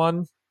another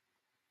one.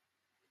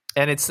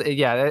 And here's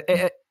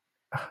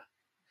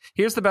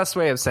the best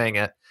way of saying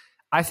it.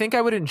 I think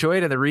I would enjoy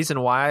it, and the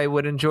reason why I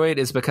would enjoy it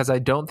is because I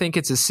don't think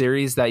it's a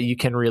series that you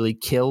can really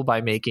kill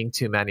by making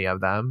too many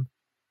of them.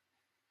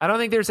 I don't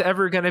think there's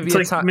ever going to be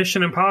a time.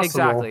 Mission Impossible.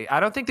 Exactly. I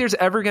don't think there's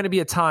ever going to be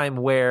a time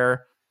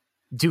where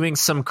doing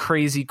some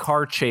crazy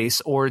car chase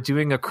or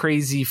doing a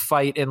crazy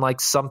fight in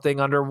something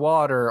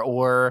underwater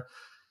or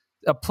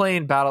a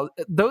plane battle,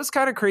 those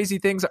kind of crazy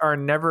things are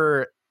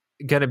never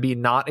going to be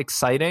not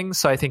exciting.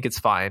 So I think it's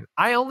fine.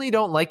 I only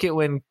don't like it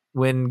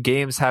when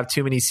games have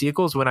too many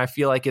sequels, when I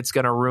feel like it's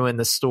going to ruin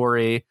the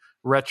story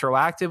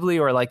retroactively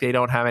or they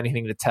don't have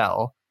anything to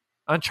tell.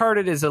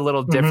 Uncharted is a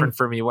little different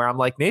for me, where I'm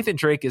Nathan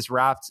Drake is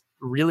wrapped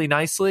really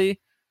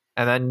nicely,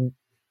 and then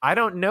I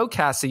don't know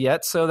Cassie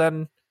yet, so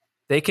then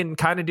they can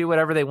kind of do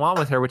whatever they want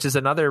with her, which is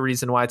another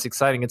reason why it's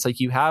exciting. It's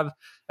you have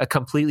a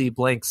completely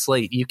blank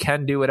slate. You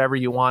can do whatever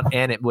you want,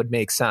 and it would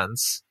make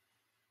sense.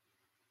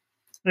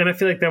 And I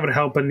feel like that would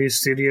help a new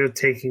studio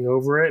taking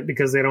over it,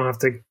 because they don't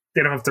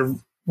have to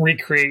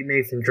recreate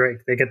Nathan Drake.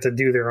 They get to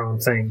do their own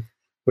thing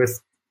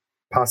with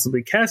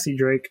possibly Cassie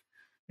Drake.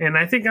 And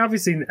I think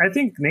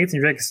Nathan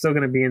Drake is still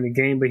going to be in the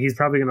game, but he's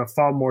probably going to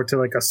fall more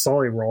to a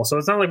Sully role. So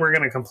it's not like we're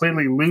going to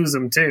completely lose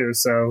him too.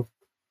 So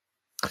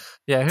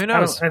yeah, who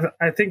knows?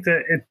 I think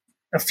that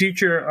a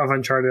future of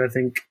Uncharted, I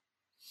think,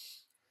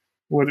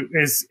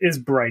 is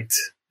bright.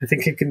 I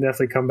think it can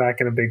definitely come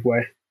back in a big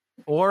way.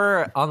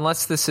 Or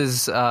unless this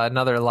is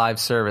another live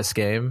service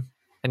game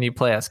and you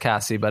play as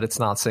Cassie, but it's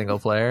not single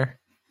player.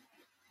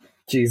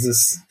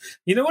 Jesus.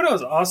 You know what I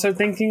was also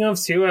thinking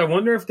of too? I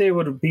wonder if they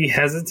would be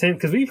hesitant,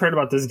 because we've heard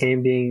about this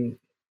game being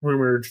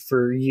rumored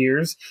for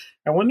years.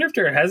 I wonder if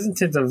they're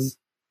hesitant of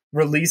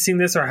releasing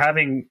this or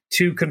having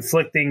two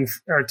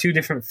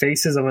different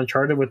faces of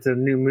Uncharted with the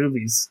new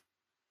movies.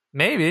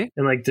 Maybe.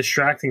 And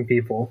distracting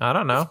people. I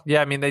don't know.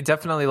 Yeah, I mean, they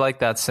definitely like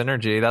that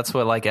synergy. That's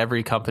what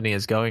every company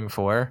is going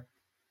for.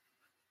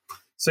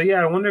 So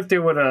yeah, I wonder if they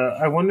would.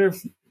 I wonder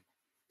if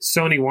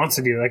Sony wants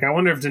to do. I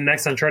wonder if the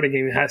next Uncharted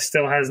game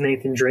still has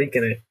Nathan Drake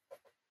in it,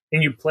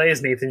 and you play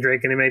as Nathan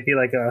Drake, and it might be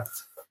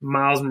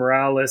Miles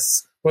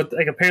Morales. What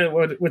like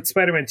apparently what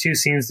Spider-Man 2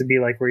 seems to be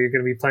like, where you're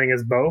going to be playing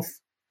as both.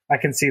 I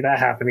can see that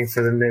happening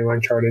for the new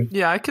Uncharted.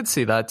 Yeah, I could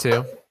see that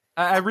too.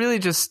 I really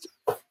just,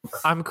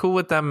 I'm cool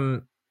with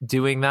them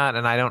doing that,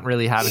 and I don't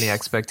really have any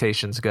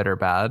expectations, good or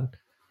bad.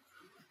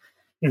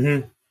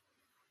 Mm-hmm.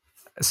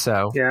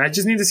 So yeah, I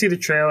just need to see the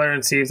trailer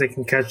and see if they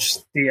can catch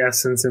the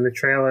essence in the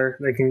trailer.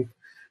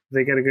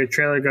 They get a good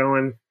trailer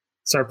going,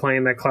 start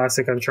playing that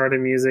classic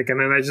Uncharted music, and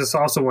then I just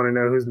also want to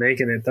know who's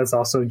making it. That's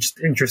also just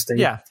interesting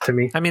to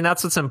me. I mean,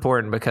 that's what's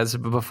important, because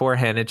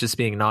beforehand, it just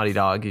being Naughty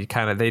Dog, you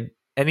kind of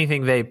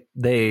anything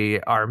they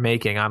are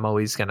making, I'm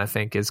always going to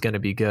think is going to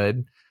be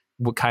good.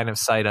 What kind of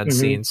sight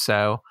unseen. Mm-hmm.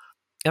 So,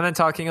 and then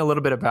talking a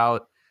little bit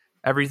about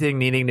everything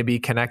needing to be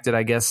connected,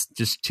 I guess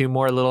just two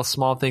more little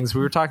small things.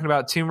 We were talking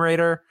about Tomb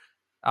Raider.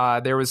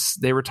 They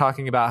were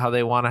talking about how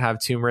they want to have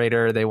Tomb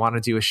Raider. They want to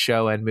do a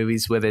show and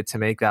movies with it to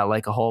make that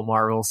like a whole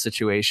Marvel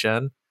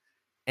situation.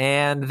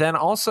 And then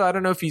also, I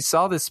don't know if you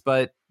saw this,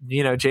 but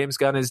James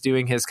Gunn is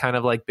doing his kind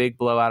of like big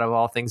blowout of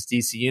all things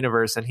DC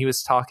Universe. And he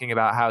was talking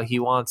about how he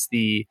wants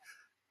the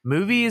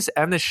movies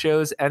and the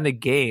shows and the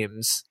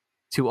games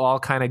to all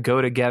kind of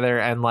go together,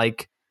 and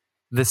like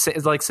say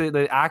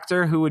the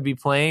actor who would be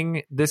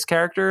playing this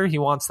character, he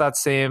wants that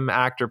same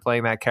actor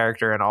playing that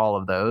character in all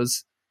of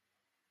those.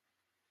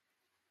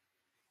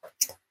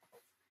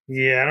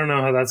 Yeah, I don't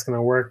know how that's going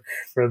to work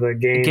for the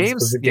games,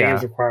 because the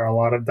games require a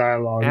lot of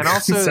dialogue, and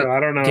also so I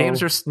don't know.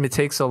 Games it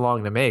takes so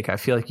long to make. I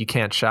feel like you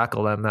can't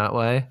shackle them that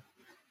way.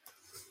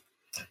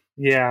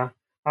 Yeah.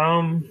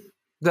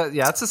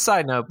 That's a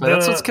side note, but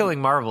that's what's killing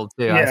Marvel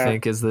too. Yeah. I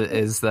think is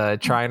the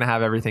trying to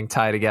have everything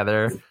tie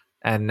together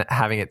and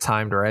having it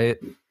timed right.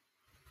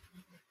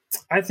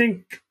 I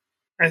think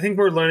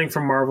we're learning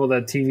from Marvel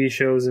that TV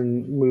shows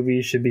and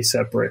movies should be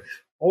separate,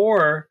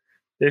 or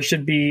there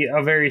should be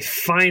a very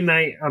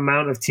finite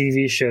amount of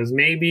TV shows.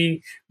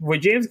 Maybe what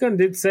James Gunn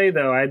did say,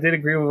 though, I did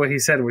agree with what he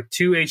said, with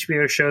 2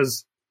 HBO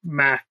shows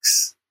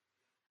max.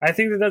 I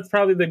think that's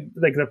probably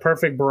the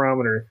perfect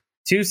barometer.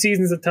 2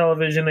 seasons of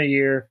television a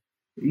year.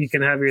 You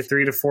can have your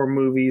 3 to 4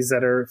 movies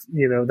that are,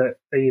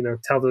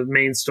 tell the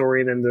main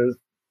story, and then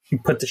you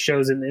put the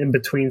shows in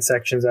between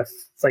sections that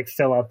like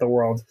fill out the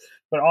world.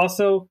 But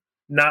also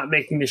not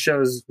making the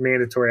shows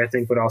mandatory, I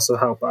think, would also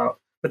help out.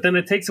 But then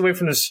it takes away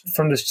from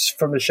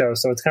the show,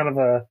 so it's kind of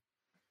a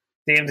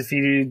damned if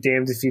you do,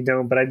 damned if you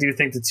don't. But I do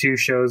think the 2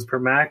 shows per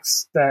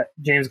max that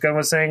James Gunn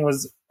was saying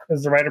is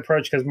the right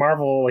approach, because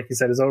Marvel, like you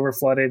said, is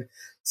overflooded.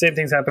 Same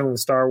things happen with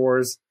Star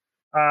Wars.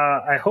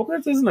 I hope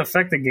that doesn't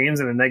affect the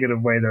games in a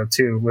negative way, though,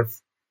 too.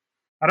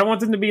 I don't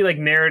want them to be like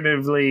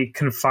narratively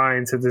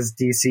confined to this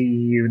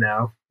DCEU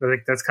now. I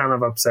think that's kind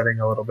of upsetting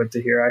a little bit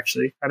to hear,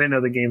 actually. I didn't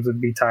know the games would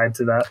be tied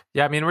to that.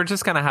 Yeah, I mean, we're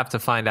just going to have to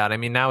find out. I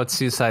mean, now it's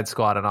Suicide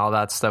Squad and all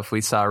that stuff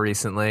we saw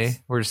recently.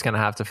 We're just going to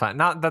have to find,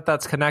 not that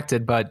that's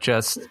connected, but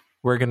just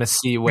we're going to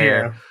see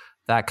where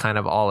that kind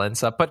of all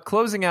ends up. But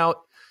closing out,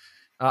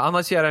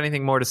 unless you had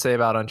anything more to say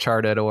about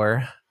Uncharted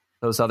or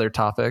those other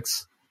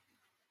topics.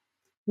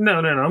 No,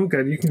 I'm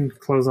good. You can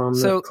close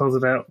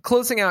it out.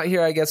 Closing out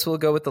here, I guess we'll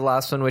go with the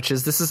last one, which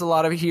is, this is a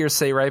lot of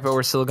hearsay, right? But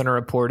we're still going to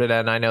report it,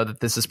 and I know that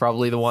this is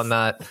probably one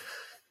of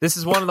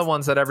the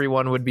ones that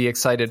everyone would be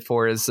excited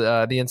for. Is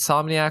the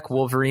Insomniac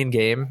Wolverine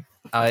game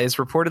is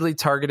reportedly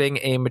targeting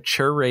a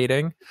mature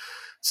rating.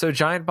 So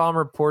Giant Bomb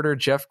reporter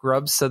Jeff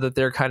Grubbs said that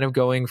they're kind of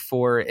going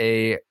for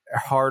a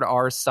hard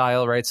R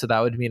style, right? So that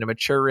would mean a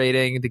mature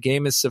rating. The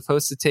game is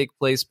supposed to take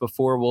place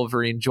before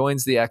Wolverine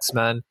joins the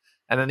X-Men.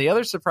 And then the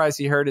other surprise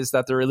he heard is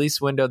that the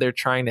release window they're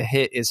trying to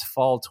hit is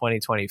fall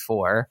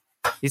 2024.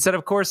 He said,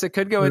 of course, it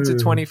could go into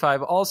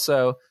 25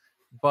 also,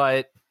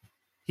 but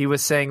he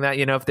was saying that,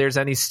 if there's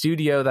any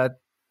studio that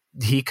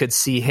he could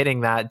see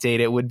hitting that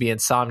date, it would be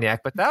Insomniac.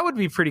 But that would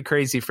be pretty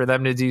crazy for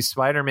them to do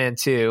Spider-Man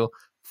 2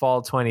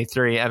 fall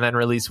 23 and then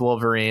release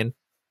Wolverine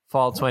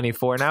fall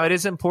 24. Now, it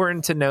is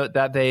important to note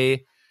that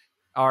they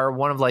are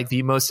one of like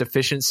the most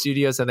efficient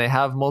studios, and they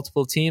have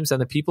multiple teams, and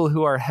the people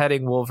who are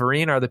heading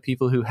Wolverine are the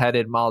people who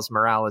headed Miles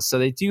Morales. So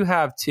they do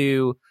have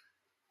 2,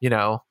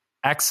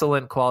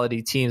 excellent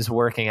quality teams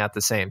working at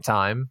the same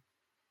time.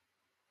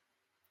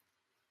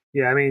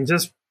 Yeah, I mean,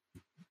 just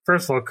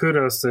first of all,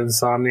 kudos to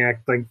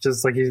Insomniac.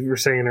 Just like you were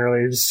saying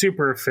earlier, just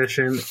super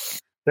efficient.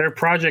 They're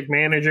project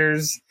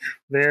managers.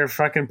 They're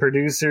fucking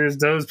producers.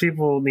 Those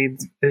people need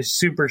a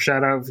super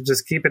shout out for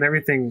just keeping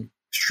everything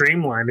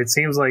streamlined. It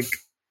seems like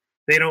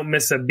they don't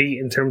miss a beat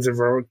in terms of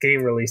a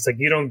game release. Like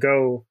you don't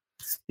go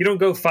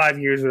 5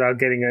 years without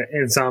getting an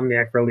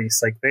Insomniac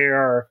release. Like they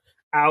are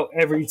out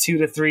every 2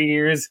 to 3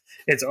 years.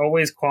 It's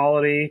always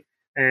quality,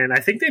 and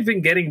I think they've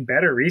been getting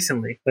better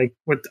recently. Like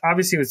with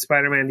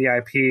Spider-Man, the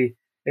IP,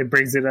 it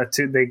brings it up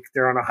to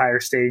they're on a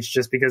higher stage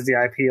just because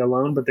the IP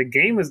alone. But the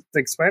game is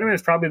like Spider-Man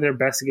is probably their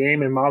best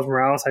game, and Miles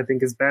Morales I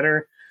think is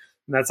better.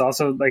 And that's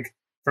also like,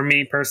 for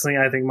me personally,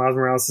 I think Miles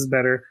Morales is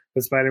better.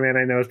 But Spider-Man,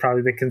 I know, is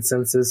probably the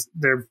consensus,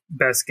 their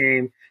best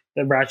game.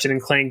 The Ratchet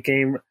and Clank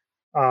game,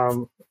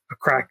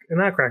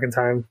 not Crack in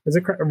Time. Is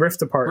it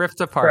Rift Apart? Rift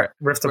Apart.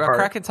 Rift Apart.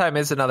 Crack in Time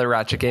is another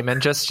Ratchet game,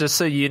 and just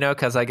so you know,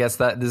 because I guess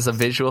that is a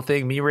visual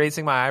thing. Me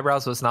raising my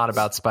eyebrows was not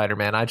about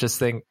Spider-Man. I just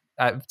think,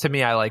 to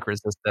me, I like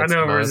Resistance. I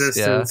know most.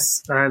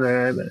 Resistance. Yeah. I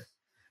know.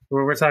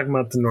 We're talking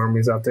about the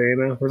normies out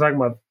there. We're talking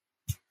about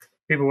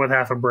people with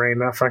half a brain,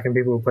 not fucking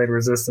people who played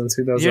Resistance.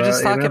 Who does? You're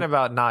just talking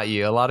about not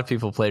you. A lot of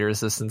people played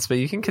Resistance, but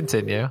you can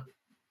continue.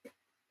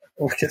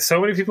 Okay, so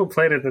many people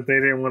played it that they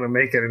didn't want to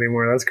make it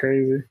anymore. That's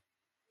crazy.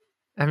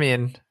 I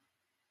mean,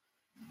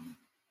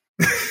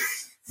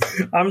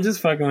 I'm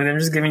just fucking with him. I'm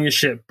just giving you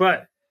shit.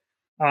 But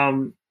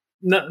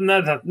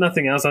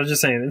nothing else. I was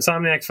just saying,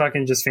 Insomniac's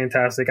fucking just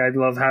fantastic. I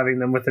love having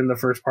them within the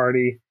first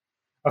party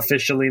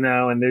officially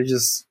now, and they're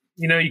just,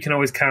 you can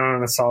always count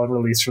on a solid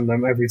release from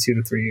them every 2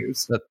 to 3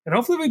 years. And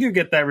hopefully we do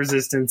get that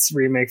Resistance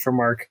remake for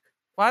Mark.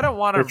 Well, I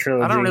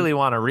don't really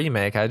want a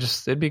remake.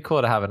 It'd be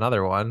cool to have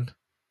another one.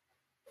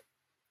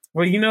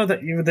 Well,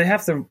 that they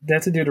have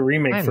to do the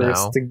remake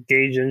first to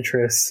gauge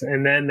interest,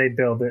 and then they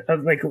build it.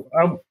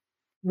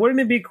 Wouldn't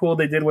it be cool?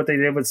 They did what they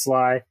did with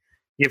Sly.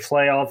 You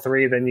play all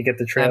 3, then you get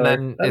the trailer.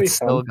 And then it's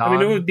still gone. I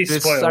mean, it would be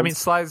spoiled.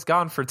 Sly's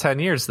gone for 10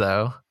 years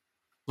though.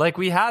 Like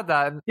we had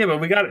that. Yeah, but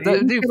we got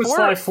it.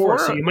 Sly 4,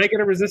 so you might get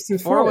a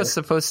Resistance 4. 4 was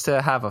supposed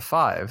to have a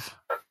 5.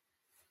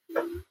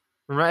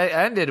 Right,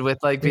 ended with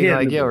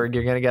being you're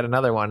gonna get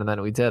another one, and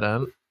then we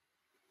didn't.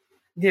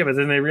 Yeah, but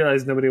then they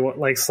realized nobody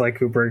likes Sly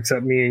Cooper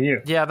except me and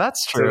you. Yeah,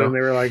 that's true. So then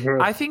they were like,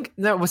 I think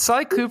with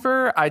Sly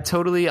Cooper, I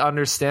totally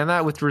understand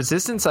that. With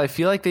Resistance, I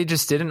feel like they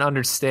just didn't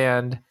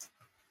understand.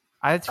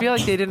 I feel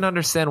like they didn't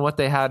understand what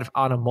they had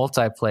on a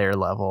multiplayer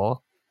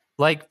level.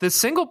 Like the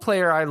single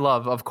player, I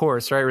love, of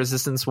course, right?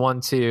 Resistance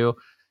 1, 2,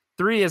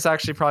 3 is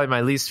actually probably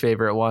my least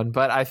favorite one,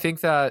 but I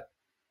think that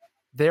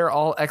they're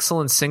all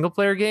excellent single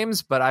player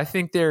games, but I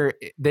think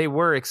they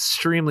were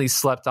extremely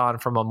slept on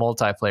from a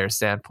multiplayer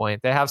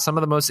standpoint. They have some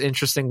of the most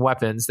interesting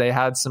weapons. They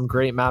had some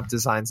great map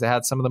designs. They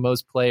had some of the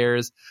most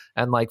players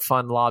and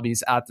fun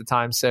lobbies at the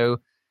time.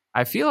 So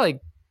I feel like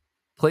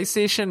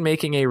PlayStation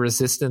making a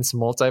Resistance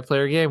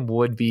multiplayer game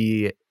would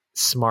be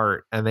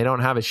smart, and they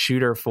don't have a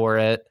shooter for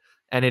it,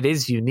 and it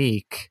is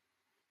unique.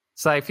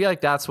 So I feel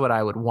like that's what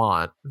I would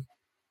want.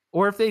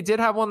 Or if they did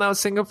have one that was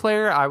single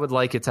player, I would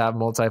like it to have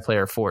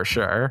multiplayer for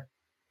sure.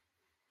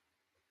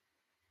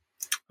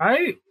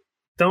 I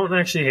don't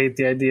actually hate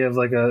the idea of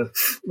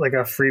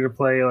a free to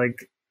play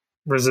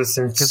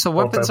Resistance. Because the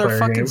weapons are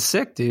fucking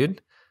sick,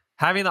 dude.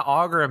 Having the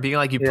auger and being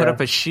you put up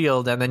a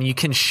shield and then you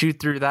can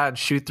shoot through that and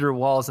shoot through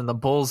walls, and the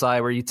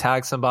bullseye where you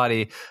tag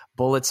somebody,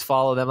 bullets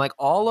follow them.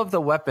 All of the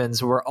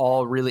weapons were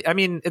all really. I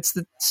mean, it's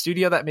the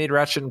studio that made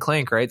Ratchet and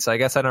Clank, right? So I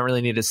guess I don't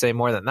really need to say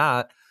more than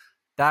that.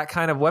 That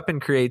kind of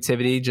weapon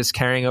creativity just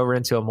carrying over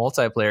into a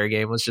multiplayer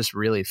game was just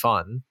really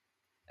fun.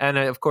 And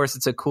of course,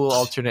 it's a cool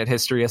alternate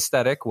history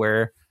aesthetic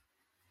where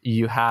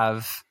you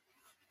have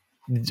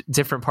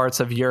different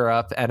parts of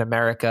Europe and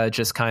America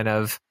just kind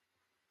of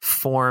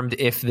formed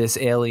if this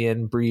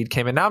alien breed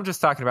came in. Now I'm just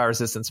talking about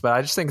Resistance, but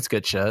I just think it's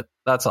good shit.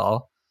 That's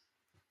all.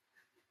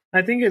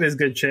 I think it is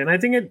good shit. And I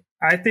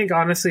think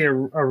honestly a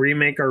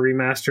remake or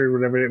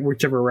remastered,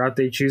 whichever route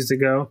they choose to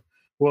go,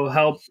 will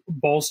help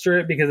bolster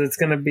it, because it's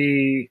going to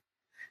bring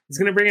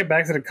it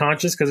back to the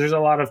conscious, because there's a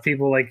lot of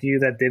people like you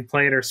that did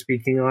play it are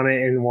speaking on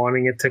it and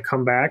wanting it to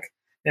come back.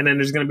 And then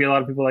there's going to be a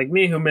lot of people like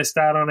me who missed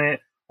out on it,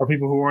 or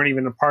people who weren't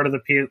even a part of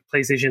the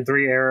PlayStation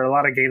 3 era. A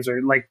lot of games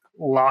are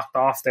locked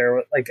off there.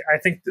 I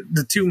think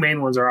the 2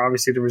 main ones are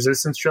obviously the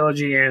Resistance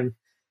trilogy and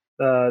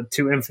the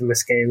 2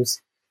 Infamous games.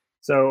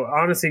 So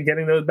honestly,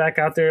 getting those back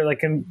out there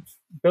can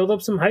build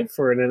up some hype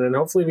for it, and then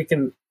hopefully we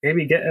can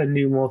maybe get a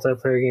new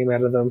multiplayer game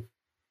out of them.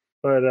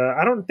 But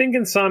I don't think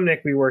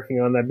Insomniac will be working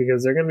on that,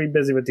 because they're going to be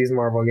busy with these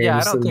Marvel games. Yeah,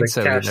 I don't think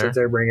so cash either. that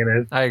they're bringing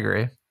in. I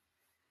agree.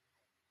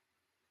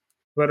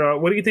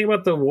 But what do you think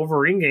about the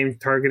Wolverine game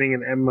targeting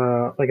an M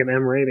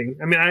rating?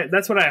 I mean,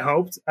 that's what I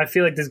hoped. I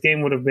feel like this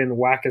game would have been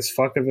whack as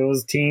fuck if it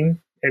was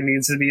teen. It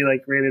needs to be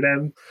rated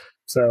M.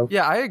 So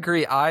yeah, I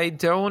agree.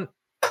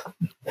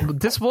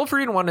 This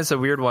Wolverine one is a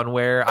weird one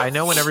where I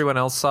know when everyone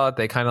else saw it,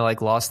 they kind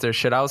of lost their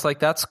shit. I was like,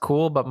 that's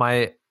cool, but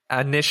my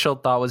initial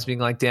thought was being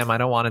damn, I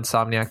don't want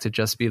Insomniac to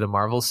just be the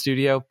Marvel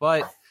studio.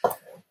 But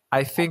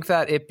I think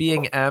that it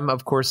being M,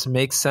 of course,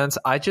 makes sense.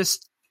 I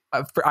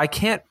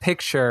can't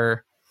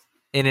picture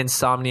an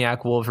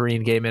Insomniac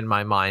Wolverine game in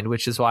my mind,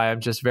 which is why I'm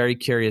just very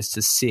curious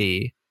to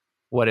see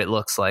what it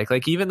looks like.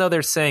 Even though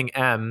they're saying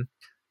M,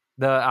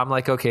 I'm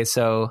okay,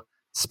 so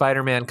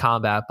Spider-Man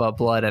combat, but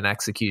blood and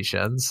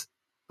executions.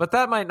 But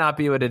that might not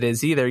be what it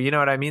is either. You know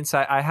what I mean?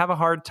 So I have a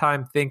hard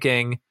time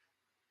thinking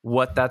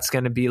what that's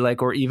going to be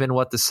like, or even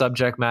what the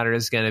subject matter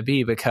is going to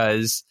be,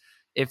 because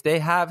if they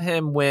have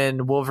him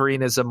when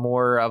Wolverine is a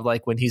more of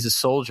when he's a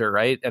soldier,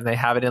 right? And they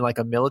have it in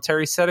a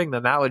military setting,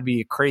 then that would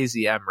be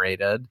crazy M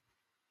rated.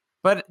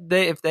 But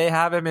if they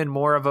have him in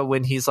more of a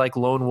when he's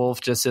lone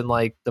wolf, just in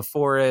the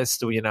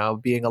forest,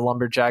 being a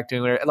lumberjack,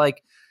 doing whatever,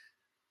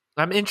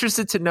 I'm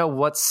interested to know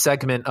what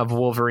segment of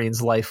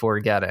Wolverine's life we're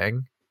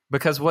getting,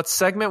 Because what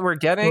segment we're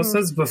getting? Well, it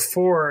says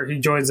before he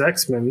joins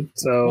X-Men.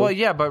 So well,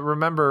 yeah, but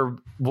remember,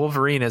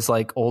 Wolverine is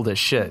like old as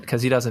shit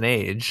because he doesn't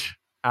age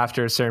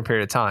after a certain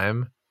period of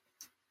time.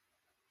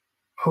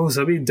 Oh,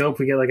 so it'd be dope.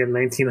 We get like a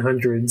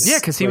 1900s. Yeah,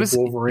 because he was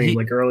Wolverine,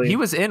 like early. He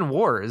was in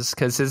wars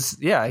because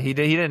he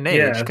didn't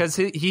age because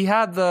he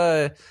had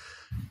the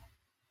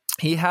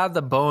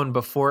bone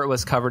before it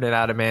was covered in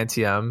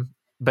adamantium.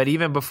 But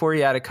even before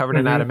he had it covered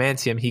in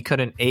adamantium, he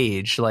couldn't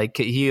age. Like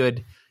he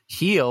would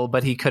heal,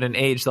 but he couldn't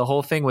age. The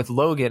whole thing with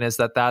Logan is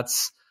that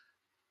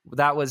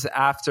was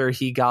after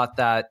he got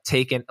that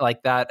taken,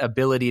 like that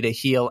ability to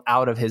heal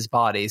out of his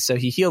body. So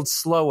he healed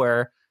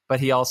slower, but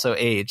he also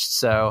aged.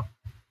 So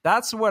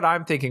that's what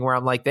I'm thinking, where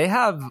I'm like, they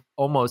have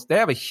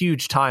a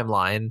huge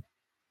timeline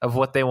of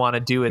what they want to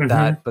do with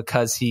that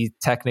because he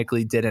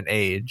technically didn't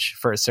age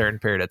for a certain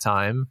period of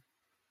time.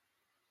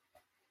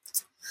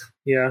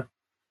 Yeah.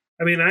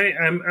 I mean,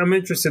 I'm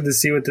interested to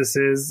see what this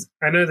is.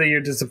 I know that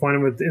you're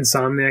disappointed with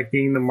Insomniac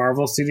being the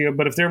Marvel studio,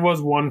 but if there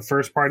was one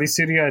first-party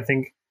studio, I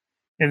think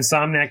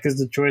Insomniac is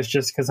the choice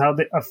just because how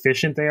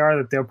efficient they are,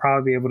 that they'll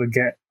probably be able to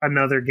get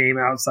another game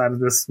outside of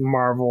this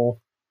Marvel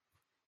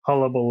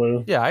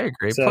hullabaloo. Yeah, I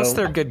agree. So, plus,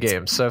 they're good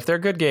games. So if they're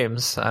good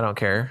games, I don't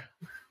care.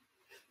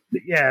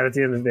 Yeah, at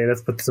the end of the day,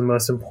 that's what's the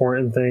most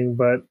important thing.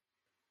 But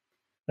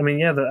I mean,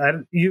 yeah,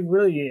 you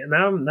really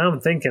now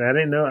I'm thinking. I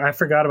didn't know. I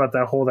forgot about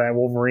that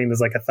Wolverine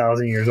is like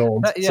 1,000 years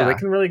old. So they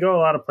can really go a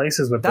lot of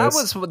places with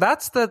this.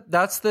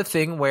 That's the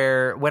thing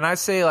where when I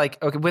say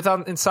like, okay, with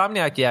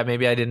Insomniac, yeah,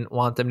 maybe I didn't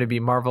want them to be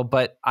Marvel,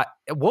 but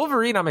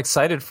Wolverine, I'm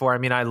excited for. I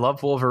mean, I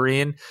love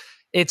Wolverine.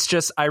 It's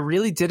just I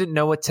really didn't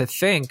know what to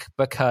think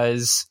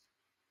because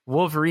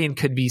Wolverine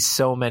could be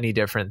so many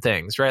different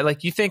things, right?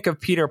 Like you think of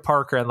Peter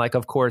Parker and like,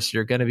 of course,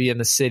 you're going to be in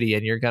the city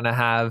and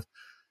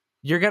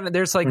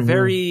there's like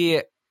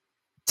very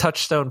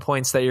touchstone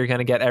points that you're going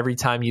to get every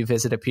time you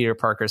visit a Peter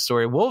Parker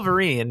story.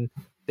 Wolverine,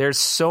 there's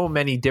so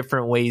many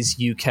different ways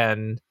you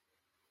can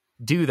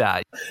do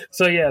that.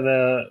 So yeah,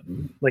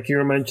 like you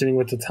were mentioning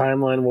with the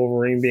timeline,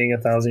 Wolverine being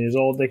 1,000 years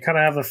old, they kind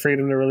of have the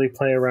freedom to really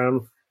play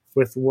around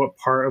with what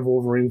part of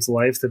Wolverine's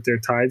life that they're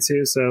tied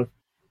to. So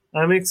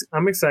I'm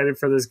excited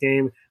for this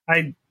game.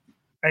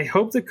 I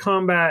hope the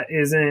combat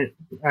isn't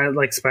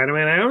like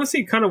Spider-Man. I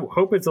honestly kind of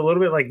hope it's a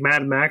little bit like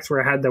Mad Max, where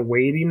it had the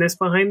weightiness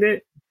behind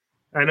it.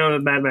 I know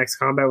that Mad Max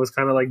combat was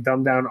kind of like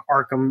dumbed down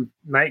Arkham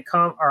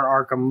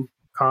Arkham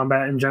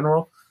combat in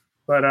general,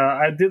 but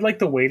I did like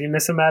the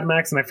weightiness of Mad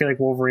Max, and I feel like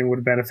Wolverine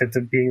would benefit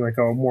to being like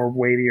a more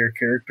weightier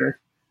character.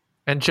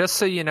 And just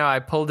so you know, I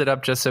pulled it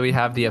up just so we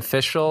have the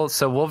official.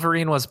 So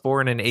Wolverine was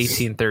born in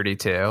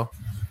 1832.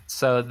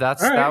 So that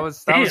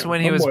was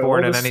when he was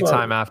born, and any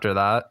time after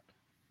that.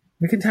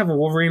 We could have a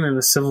Wolverine in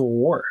the Civil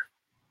War.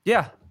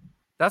 Yeah,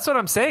 that's what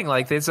I'm saying.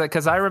 Like,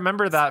 because I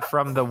remember that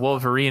from the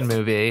Wolverine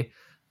movie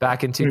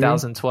back in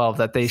 2012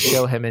 that they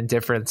show him in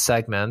different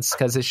segments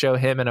because they show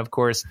him and, of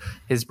course,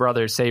 his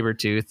brother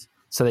Sabretooth.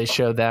 So they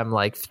show them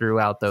like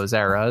throughout those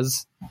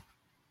eras.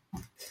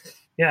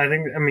 Yeah,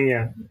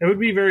 it would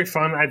be very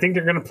fun. I think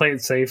they're going to play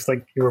it safe,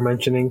 like you were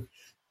mentioning.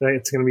 That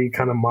it's going to be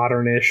kind of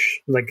modernish.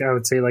 Like I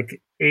would say,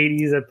 like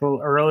 80s at the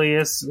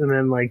earliest, and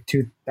then like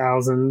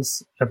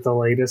 2000s at the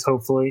latest,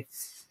 hopefully.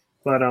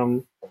 But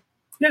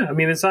yeah, I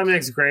mean,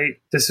 Insomniac's great.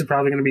 This is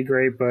probably going to be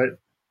great, but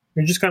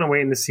we're just kind of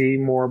waiting to see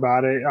more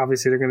about it.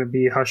 Obviously, they're going to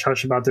be hush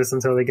hush about this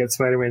until they get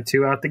Spider-Man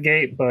 2 out the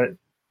gate, but at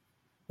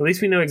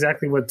least we know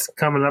exactly what's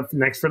coming up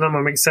next for them.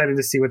 I'm excited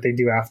to see what they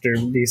do after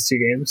these two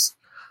games.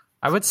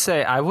 I would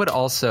say I would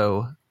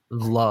also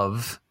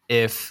love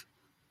if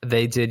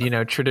they did,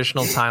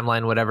 traditional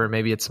timeline, whatever,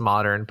 maybe it's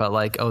modern, but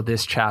like, oh,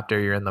 this chapter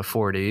you're in the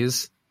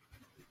 40s,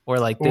 or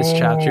like this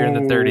chapter you're in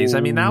the 30s. I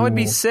mean, that would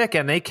be sick,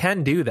 and they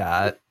can do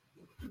that.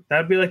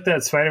 That'd be like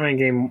that Spider-Man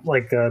game,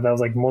 like that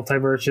was like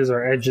Multiverses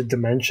or Edge of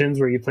Dimensions,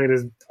 where you played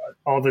as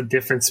all the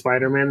different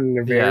Spider-Man and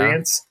their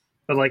variants,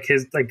 but like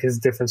his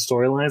different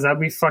storylines. That'd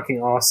be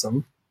fucking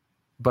awesome.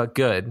 But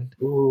good.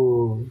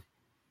 Ooh.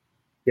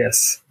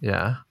 Yes.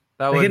 Yeah.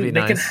 That would be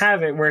nice. They can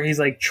have it where he's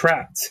like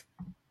trapped.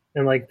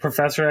 And like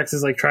Professor X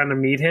is like trying to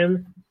meet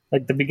him.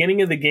 Like the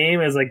beginning of the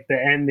game is like the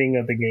ending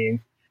of the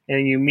game.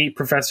 And you meet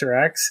Professor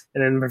X,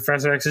 and then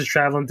Professor X is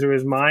traveling through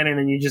his mind, and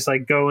then you just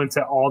like go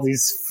into all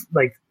these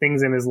like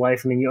things in his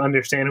life, and then you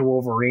understand who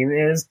Wolverine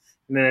is.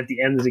 And then at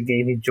the end of the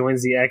game, he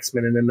joins the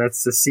X-Men, and then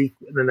that's the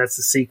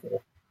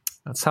sequel.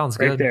 That sounds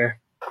right good. There.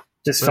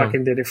 Just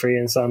fucking did it for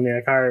you,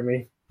 Insomniac. Hire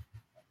me.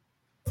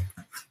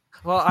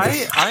 Well,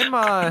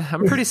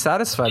 I'm pretty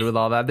satisfied with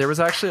all that. There was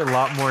actually a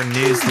lot more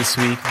news this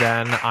week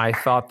than I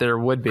thought there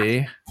would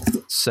be,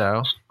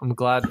 so I'm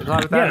glad with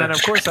that. Yeah. And then,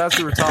 of course, as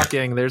we were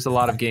talking, there's a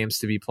lot of games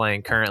to be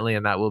playing currently,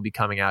 and that will be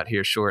coming out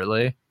here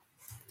shortly.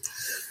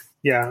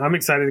 Yeah, I'm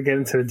excited to get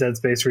into the Dead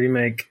Space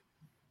remake.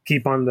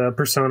 Keep on the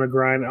Persona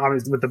grind.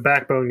 Obviously, with the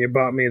backbone you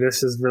bought me,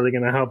 this is really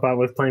going to help out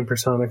with playing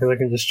Persona because I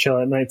can just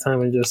chill at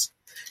nighttime and just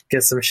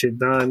get some shit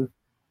done.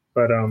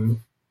 But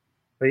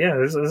yeah,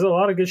 there's a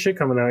lot of good shit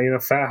coming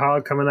out. Fat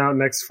Hog coming out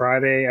next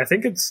Friday. I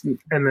think it's,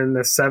 and then the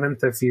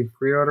 7th if you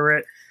pre-order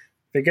it.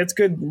 it gets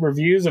good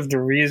reviews, if the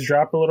reviews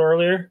drop a little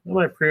earlier, I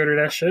might pre-order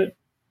that shit.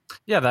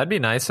 Yeah, that'd be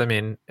nice. I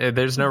mean,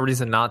 there's no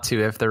reason not to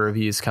if the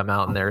reviews come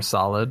out and they're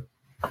solid.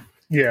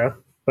 Yeah,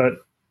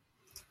 but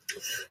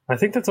I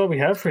think that's all we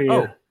have for you.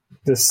 Oh,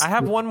 I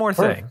have one more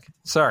thing.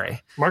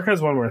 Sorry. Mark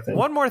has one more thing.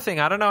 One more thing.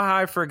 I don't know how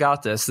I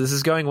forgot this. This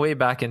is going way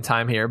back in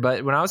time here.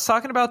 But when I was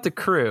talking about the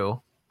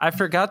crew, I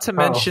forgot to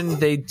mention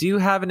they do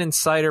have an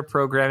insider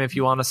program if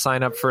you want to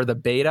sign up for the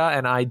beta.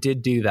 And I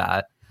did do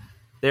that.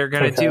 They're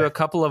going to do a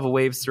couple of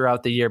waves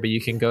throughout the year, but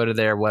you can go to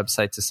their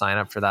website to sign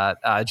up for that.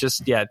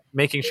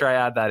 Making sure I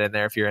add that in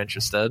there if you're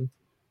interested.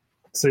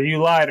 So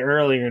you lied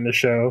earlier in the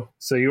show.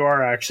 So you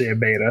are actually a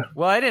beta.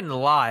 Well, I didn't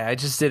lie. I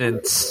just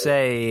didn't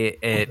say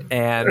it.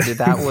 And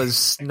that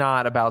was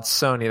not about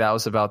Sony. That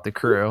was about the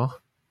crew.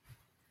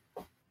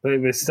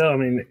 But still, I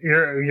mean,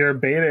 you're a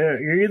beta.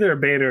 You're either a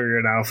beta or you're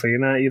an alpha.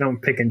 You don't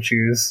pick and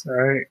choose, all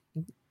right?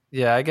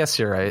 Yeah, I guess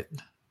you're right.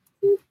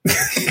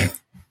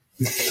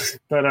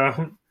 But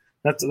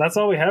that's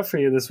all we have for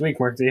you this week,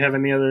 Mark. Do you have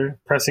any other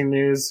pressing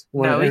news?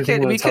 No, we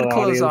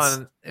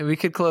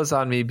could close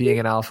on me being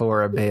an alpha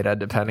or a beta,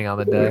 depending on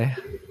the day.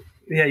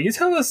 Yeah, you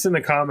tell us in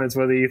the comments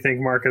whether you think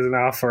Mark is an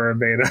alpha or a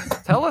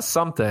beta. Tell us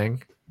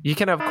something. You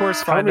can, of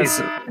course, find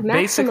us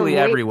basically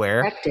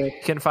everywhere. You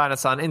can find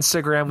us on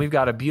Instagram. We've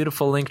got a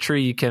beautiful link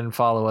tree. You can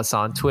follow us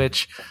on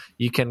Twitch.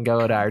 You can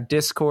go to our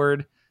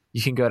Discord.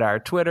 You can go to our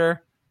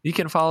Twitter. You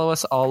can follow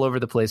us all over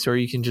the place, or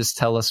you can just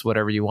tell us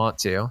whatever you want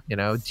to. You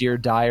know, dear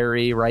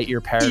diary, write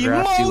your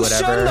paragraph, do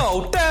whatever.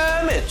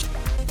 Damage.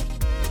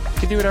 You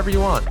can do whatever you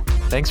want.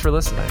 Thanks for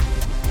listening.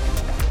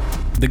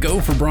 The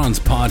Go for Bronze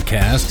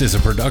podcast is a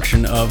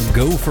production of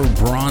Go for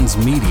Bronze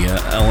Media,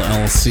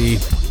 LLC.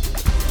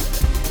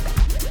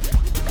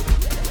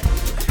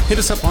 Hit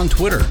us up on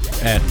Twitter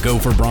at Go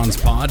for Bronze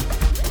Pod,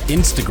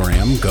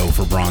 Instagram Go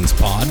for Bronze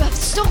Pod. You have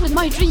stolen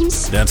my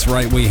dreams. That's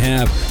right, we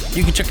have.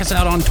 You can check us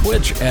out on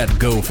Twitch at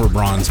Go for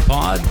Bronze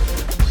Pod.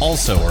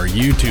 Also, our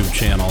YouTube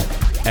channel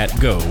at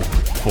Go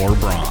for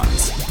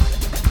Bronze.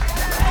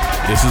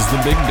 This is the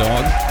big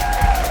dog.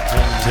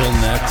 Until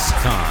next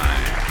time.